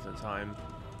end as a gift of time.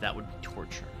 That would be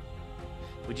torture.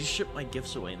 Would you strip my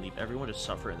gifts away and leave everyone to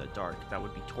suffer in the dark? That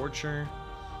would be torture.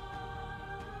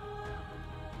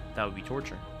 That would be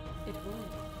torture. It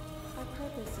would. Our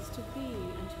purpose is to be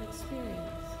and to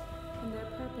experience, and their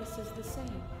purpose is the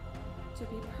same. To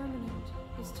be permanent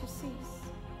is to cease.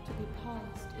 To be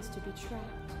paused is to be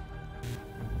trapped.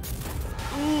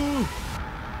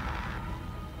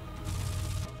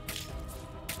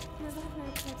 Your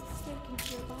library plants a stake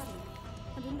into your body,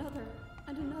 and another,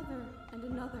 and another, and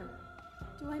another.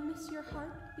 Do I miss your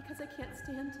heart because I can't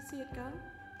stand to see it go?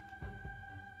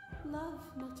 Love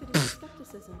melted into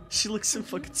skepticism. She looks so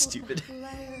fucking stupid.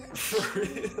 For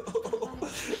real.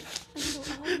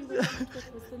 Until all you were left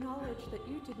with was the knowledge that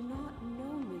you did not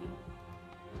know me.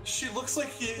 She looks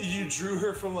like you drew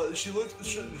her from. She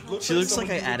looks like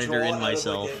I added her in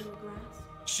myself.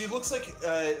 She looks like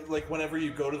whenever you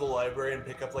go to the library and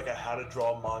pick up like a how to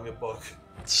draw manga book.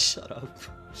 Shut up.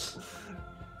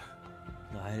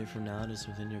 Hide it from now, it is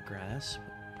within your grasp.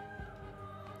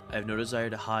 I have no desire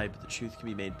to hide, but the truth can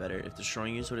be made better. If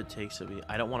destroying you is what it takes to be,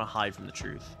 I don't want to hide from the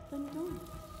truth. Then don't.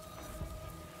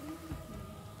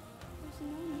 There's no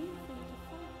need for you to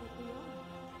fight what we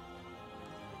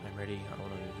are. I'm ready. I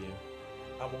want to leave you.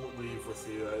 I won't leave with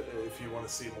you if you want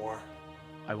to see more.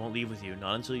 I won't leave with you,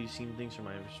 not until you've seen things from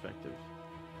my perspective.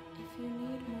 If you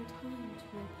need more time to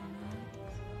open your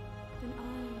eyes, then I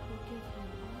will give you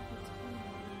all the time in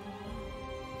the world.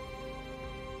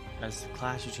 As the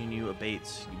clash between you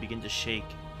abates, you begin to shake,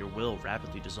 your will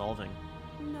rapidly dissolving.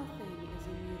 Nothing is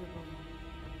immutable.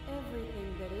 Everything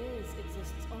that is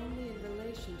exists only in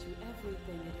relation to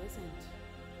everything it isn't.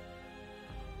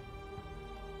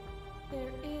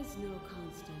 There is no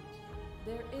constant.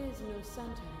 There is no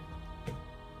center.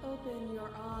 Open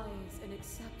your eyes and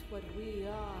accept what we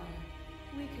are.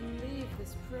 We can leave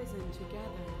this prison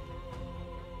together.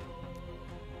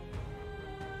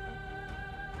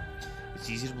 It's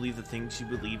easy to believe the things you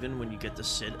believe in when you get to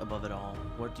sit above it all.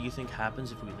 What do you think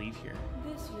happens if we leave here?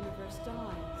 This universe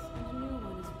dies, and a new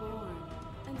one is born.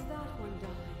 And that one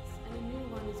dies, and a new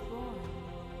one is born.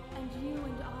 And you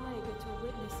and I get to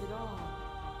witness it all,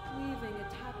 weaving a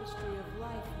tapestry of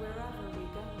life wherever we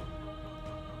go.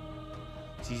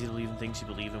 It's easy to believe in things you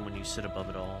believe in when you sit above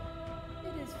it all.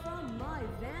 It is from my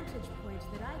vantage point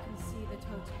that I can see the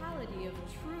totality of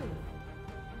truth.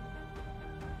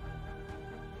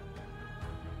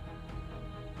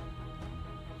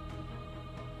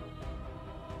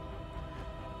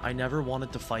 I never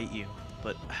wanted to fight you,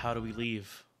 but how do we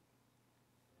leave?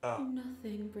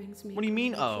 Nothing brings me What do you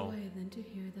mean, more joy than to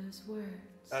hear those words.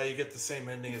 You get the same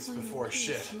ending as before.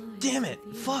 Shit. Damn it!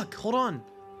 Fuck! Hold on!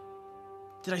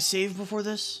 Did I save before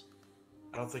this?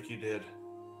 I don't think you did.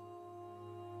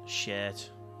 Shit.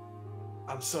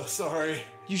 I'm so sorry.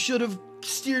 You should have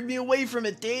steered me away from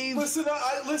it, Dave! Listen,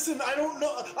 I don't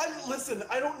know.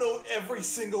 I don't know every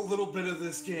single little bit of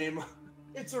this game.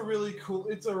 It's a really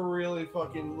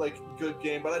fucking, like, good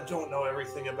game, but I don't know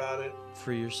everything about it.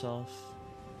 Free yourself.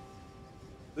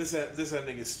 This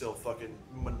ending is still fucking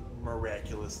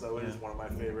miraculous, though. It is one of my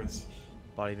favorites.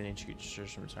 Body of an ancient creature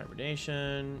stirs from its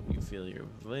hibernation. You feel your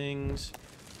wings.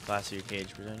 Glass of your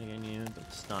cage presenting in you, but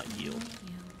does not yield.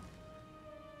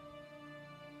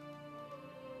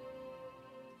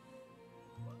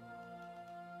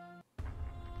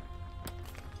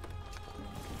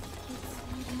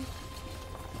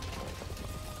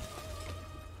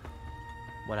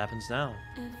 What happens now?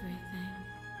 Everything.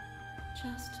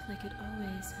 Just like it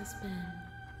always has been.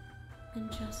 And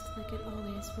just like it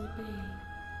always will be.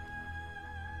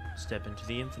 Step into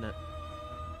the infinite.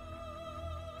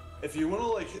 If you want to,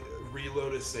 like,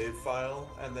 reload a save file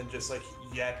and then just, like,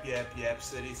 yap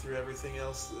city through everything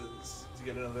else to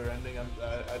get another ending,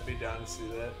 I'd be down to see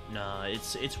that. Nah,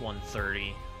 it's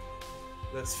 1:30.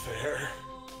 That's fair.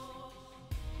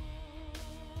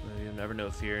 You never know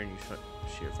fear, and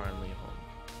you're finally home.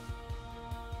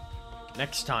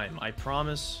 Next time, I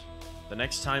promise. The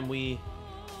next time we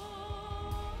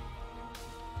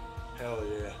Hell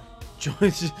yeah.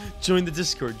 Join the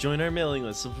Discord, join our mailing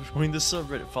list, join the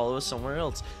subreddit, follow us somewhere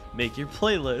else, make your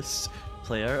playlist,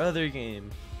 play our other game.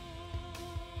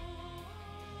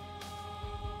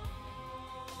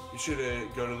 You should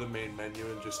go to the main menu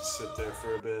and just sit there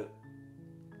for a bit.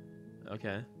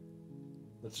 Okay.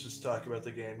 Let's just talk about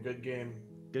the game. Good game.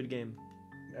 Good game.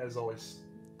 As always.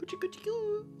 Gucci gucci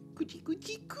goo. Gucci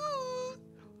gucci goo.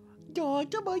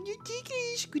 Don't about your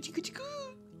tickets. Gucci gucci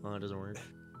goo. Oh, it doesn't work.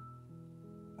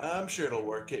 I'm sure it'll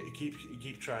work.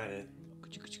 Keep trying it.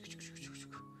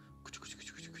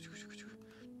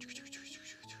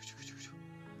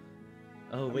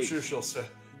 Oh I'm wait. sure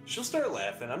she'll start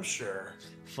laughing. I'm sure.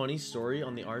 Funny story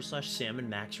on the r/Sam and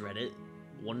Max Reddit.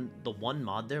 The one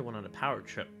mod there went on a power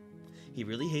trip. He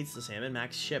really hates the Sam and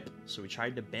Max ship, so we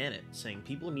tried to ban it, saying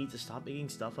people need to stop making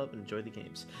stuff up and enjoy the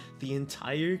games. The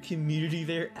entire community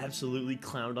there absolutely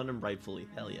clowned on him rightfully.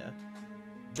 Hell yeah.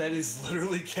 That is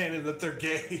literally canon that they're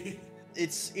gay.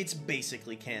 It's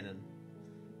basically canon.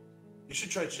 You should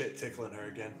try tickling her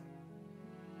again.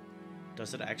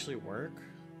 Does it actually work?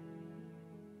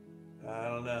 I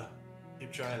don't know.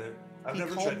 Keep trying it. I've He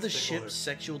never called tried to the tickle ship her.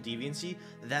 sexual deviancy.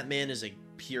 That man is a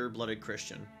pure-blooded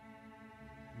Christian.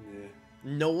 Yeah.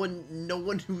 No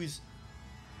one who's...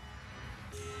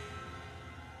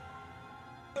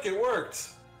 Look, it worked.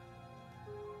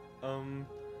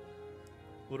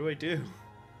 What do I do?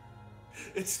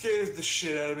 It scared the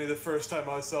shit out of me the first time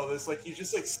I saw this. Like, you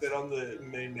just like sit on the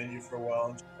main menu for a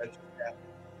while and just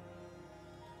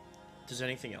Does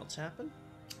anything else happen?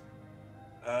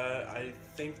 I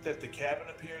think that the cabin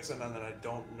appears, and then I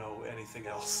don't know anything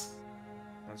else.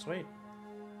 Let's wait.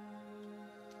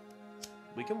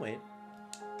 We can wait.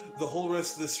 The whole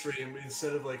rest of the stream,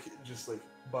 instead of like just like,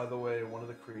 by the way, one of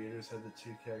the creators had the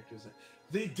 2 characters.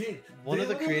 They did. One of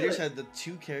the creators had had the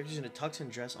 2 characters in a tux and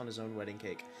dress on his own wedding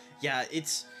cake. Yeah,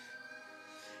 it's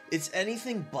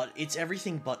everything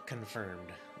but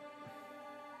confirmed.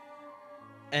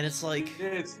 And it's like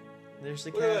there's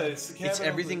the cabin. It's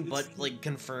everything but like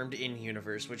confirmed in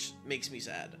universe, which makes me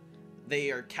sad.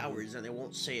 They are cowards and they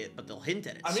won't say it, but they'll hint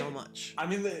at it so much.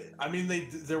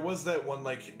 There was that one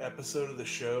like episode of the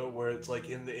show where it's like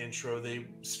in the intro they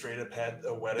straight up had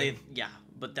a wedding. Yeah,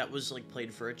 but that was like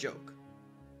played for a joke.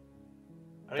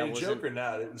 I mean, joke or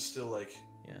not, it was still like.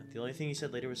 Yeah, the only thing he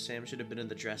said later was Sam should have been in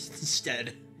the dress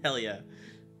instead. Hell yeah.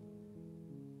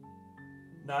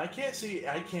 No, I can't see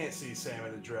Sam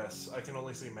in a dress. I can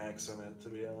only see Max in it, to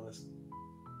be honest.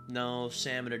 No,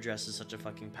 Sam in a dress is such a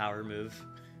fucking power move.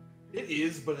 It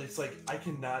is, but it's like I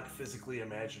cannot physically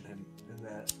imagine him in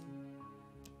that.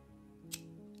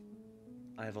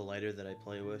 I have a lighter that I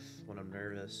play with when I'm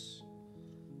nervous.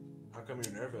 How come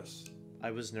you're nervous?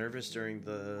 I was nervous during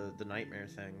the nightmare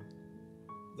thing.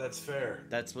 That's fair.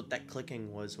 That's what that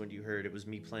clicking was when you heard. It was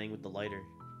me playing with the lighter.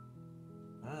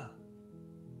 Ah.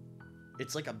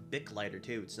 It's like a Bic lighter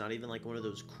too. It's not even like one of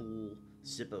those cool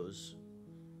Zippos.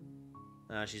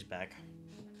 Ah, she's back.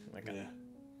 Okay.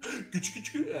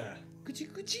 Yeah.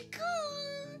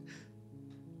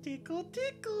 Tickle,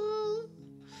 tickle.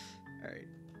 Alright,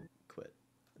 quit.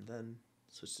 And then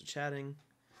switch to chatting.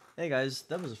 Hey guys,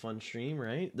 that was a fun stream,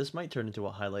 right? This might turn into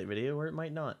a highlight video, or it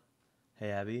might not.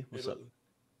 Hey Abby, what's up?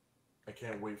 I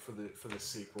can't wait for the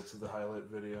sequel to the highlight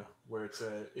video where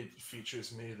it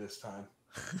features me this time,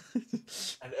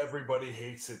 and everybody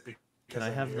hates it because. Can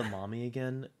I have the mommy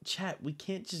again? Chat, we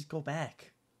can't just go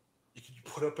back. You can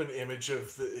put up an image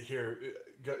of the here.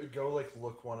 Go like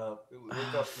look one up.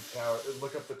 Look up the tower.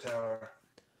 Look up the tower.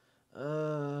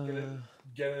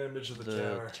 Get an image of the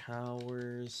tower. The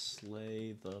towers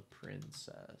slay the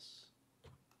princess.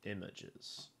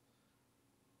 Images.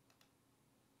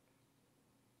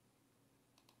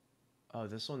 Oh,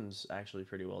 this one's actually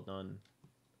pretty well done.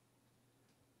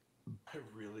 I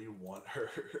really want her.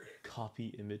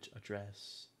 Copy image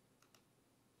address.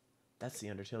 That's the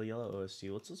Undertale Yellow OST.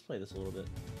 Let's play this a little bit.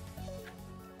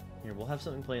 Here, we'll have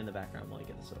something play in the background while I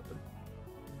get this open.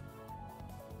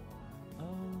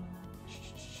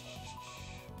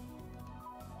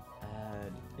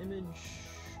 Add image.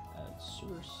 Add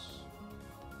source.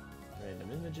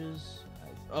 Random images.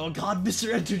 Oh god,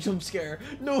 Mr. Enter jump scare!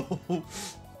 No!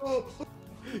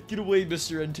 Get away,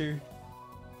 Mr. Enter.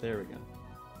 There we go.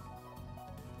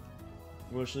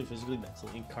 Emotionally, physically,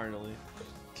 mentally, incarnately.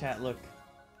 Cat, look.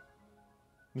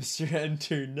 Mr.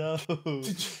 Enter, no.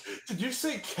 Did you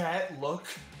say cat look?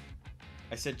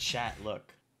 I said chat,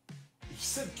 look. You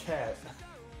said cat.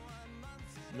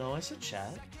 No, I said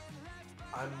chat.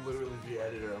 I'm literally the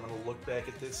editor. I'm gonna look back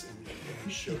at this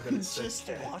and show that it says Just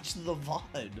cat. watch the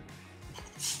VOD.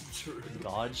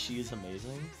 God, she is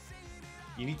amazing.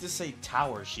 You need to say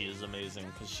tower, she is amazing,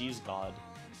 because she's God.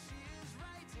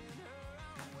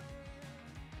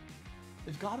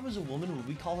 If God was a woman, would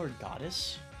we call her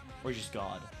goddess? Or just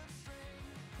God?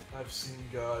 I've seen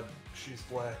God. She's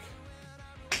black.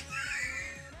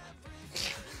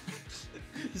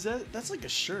 That's like a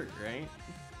shirt, right?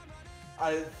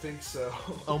 I think so.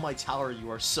 Oh my tower, you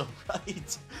are so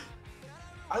right.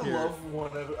 I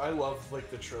love like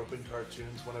the trope in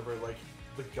cartoons whenever like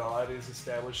the god is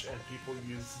established and people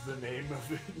use the name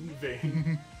of it in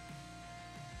vain.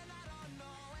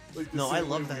 Like the No, I same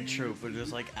love way that we- trope where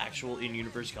there's like actual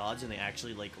in-universe gods and they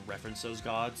actually like reference those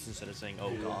gods instead of saying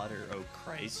 "Oh Yeah. God" or "Oh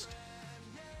Christ."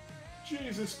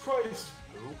 Jesus Christ.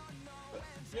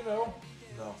 Who? You know.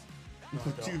 No. No, I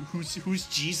don't. Dude, who's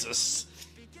Jesus?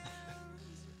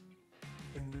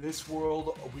 In this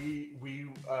world, we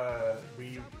I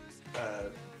don't know.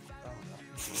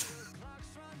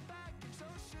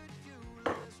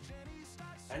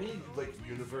 Any like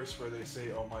universe where they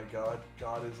say, "Oh my God,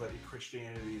 God is like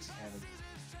Christianity is canon."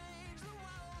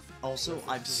 Also,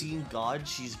 I've seen God,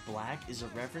 she's black is a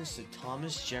reference to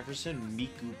Thomas Jefferson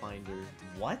Miku Binder.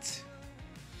 What?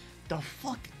 The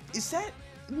fuck is that?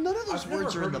 None of those I've never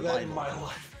words are heard in the of that Bible. in my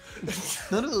life.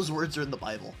 None of those words are in the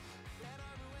Bible.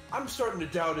 I'm starting to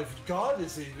doubt if God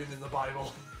is even in the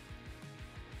Bible.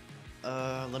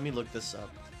 Let me look this up.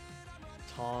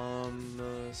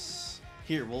 Thomas.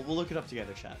 Here, we'll look it up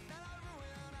together, chat.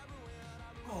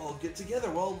 Oh, get together.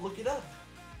 Well, look it up.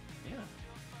 Yeah.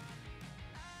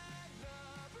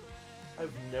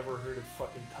 I've never heard of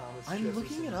fucking Thomas. I'm Jefferson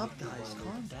looking it up, Miku guys. Binder.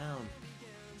 Calm down.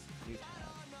 New tab.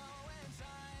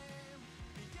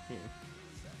 Here.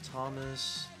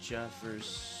 Thomas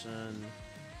Jefferson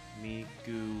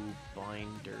Miku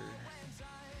Binder.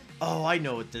 Oh, I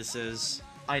know what this is.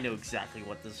 I know exactly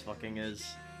what this fucking is.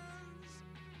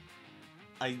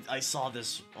 I saw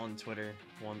this on Twitter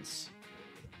once.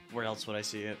 Where else would I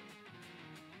see it?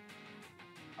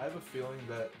 I have a feeling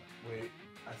that. Wait,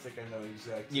 I think I know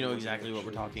exactly. You know what exactly it what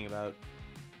we're actually- talking about.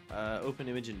 Open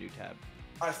image and new tab.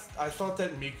 I thought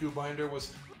that Miku Binder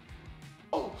was.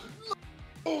 Oh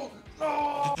no!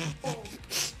 Oh no!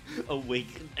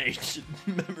 Awaken ancient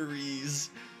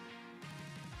memories.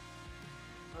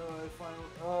 I finally.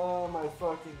 Oh my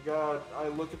fucking god! I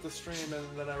look at the stream and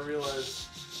then I realize.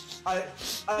 I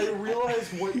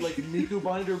realized what like Miku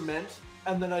Binder meant,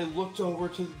 and then I looked over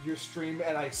to your stream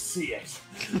and I see it.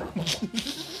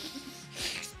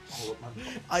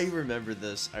 I remember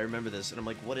this, and I'm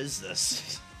like, what is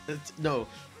this? No,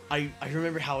 I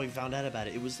remember how I found out about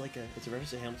it. It was like it's a reference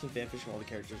to Hamilton fanfiction from all the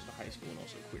characters in the high school and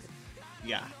also queer.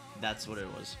 Yeah, that's what it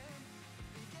was.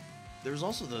 There was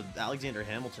also the Alexander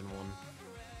Hamilton one.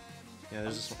 Yeah,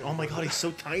 there's this one. Oh my god, he's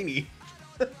so tiny.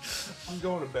 I'm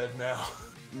going to bed now.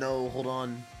 No, hold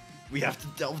on. We have to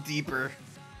delve deeper.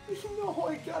 No,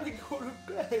 I gotta go to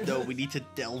bed. No, we need to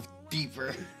delve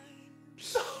deeper.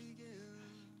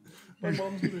 My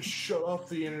mom's gonna shut off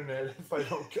the internet if I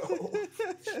don't go.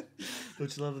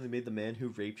 Don't you love when they made the man who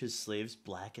raped his slaves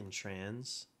black and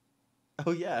trans?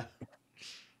 Oh yeah.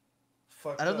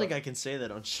 Fucked I don't up. think I can say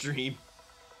that on stream.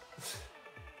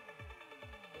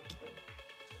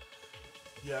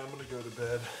 Yeah, I'm gonna go to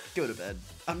bed. Go to bed.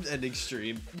 I'm ending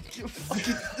stream.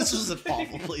 This was an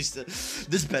awful place to.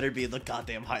 This better be in the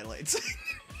goddamn highlights.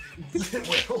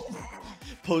 It will.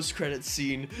 Post credit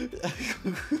scene.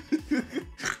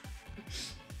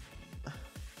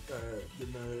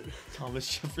 Good night. Thomas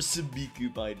Jefferson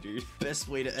Miku Binder. Best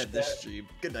way to end this stream.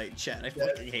 Good night, chat. I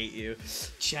fucking hate you.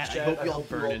 Chat, I hope y'all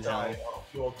burn in hell. I hope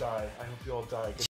you all die. I hope you all die. Good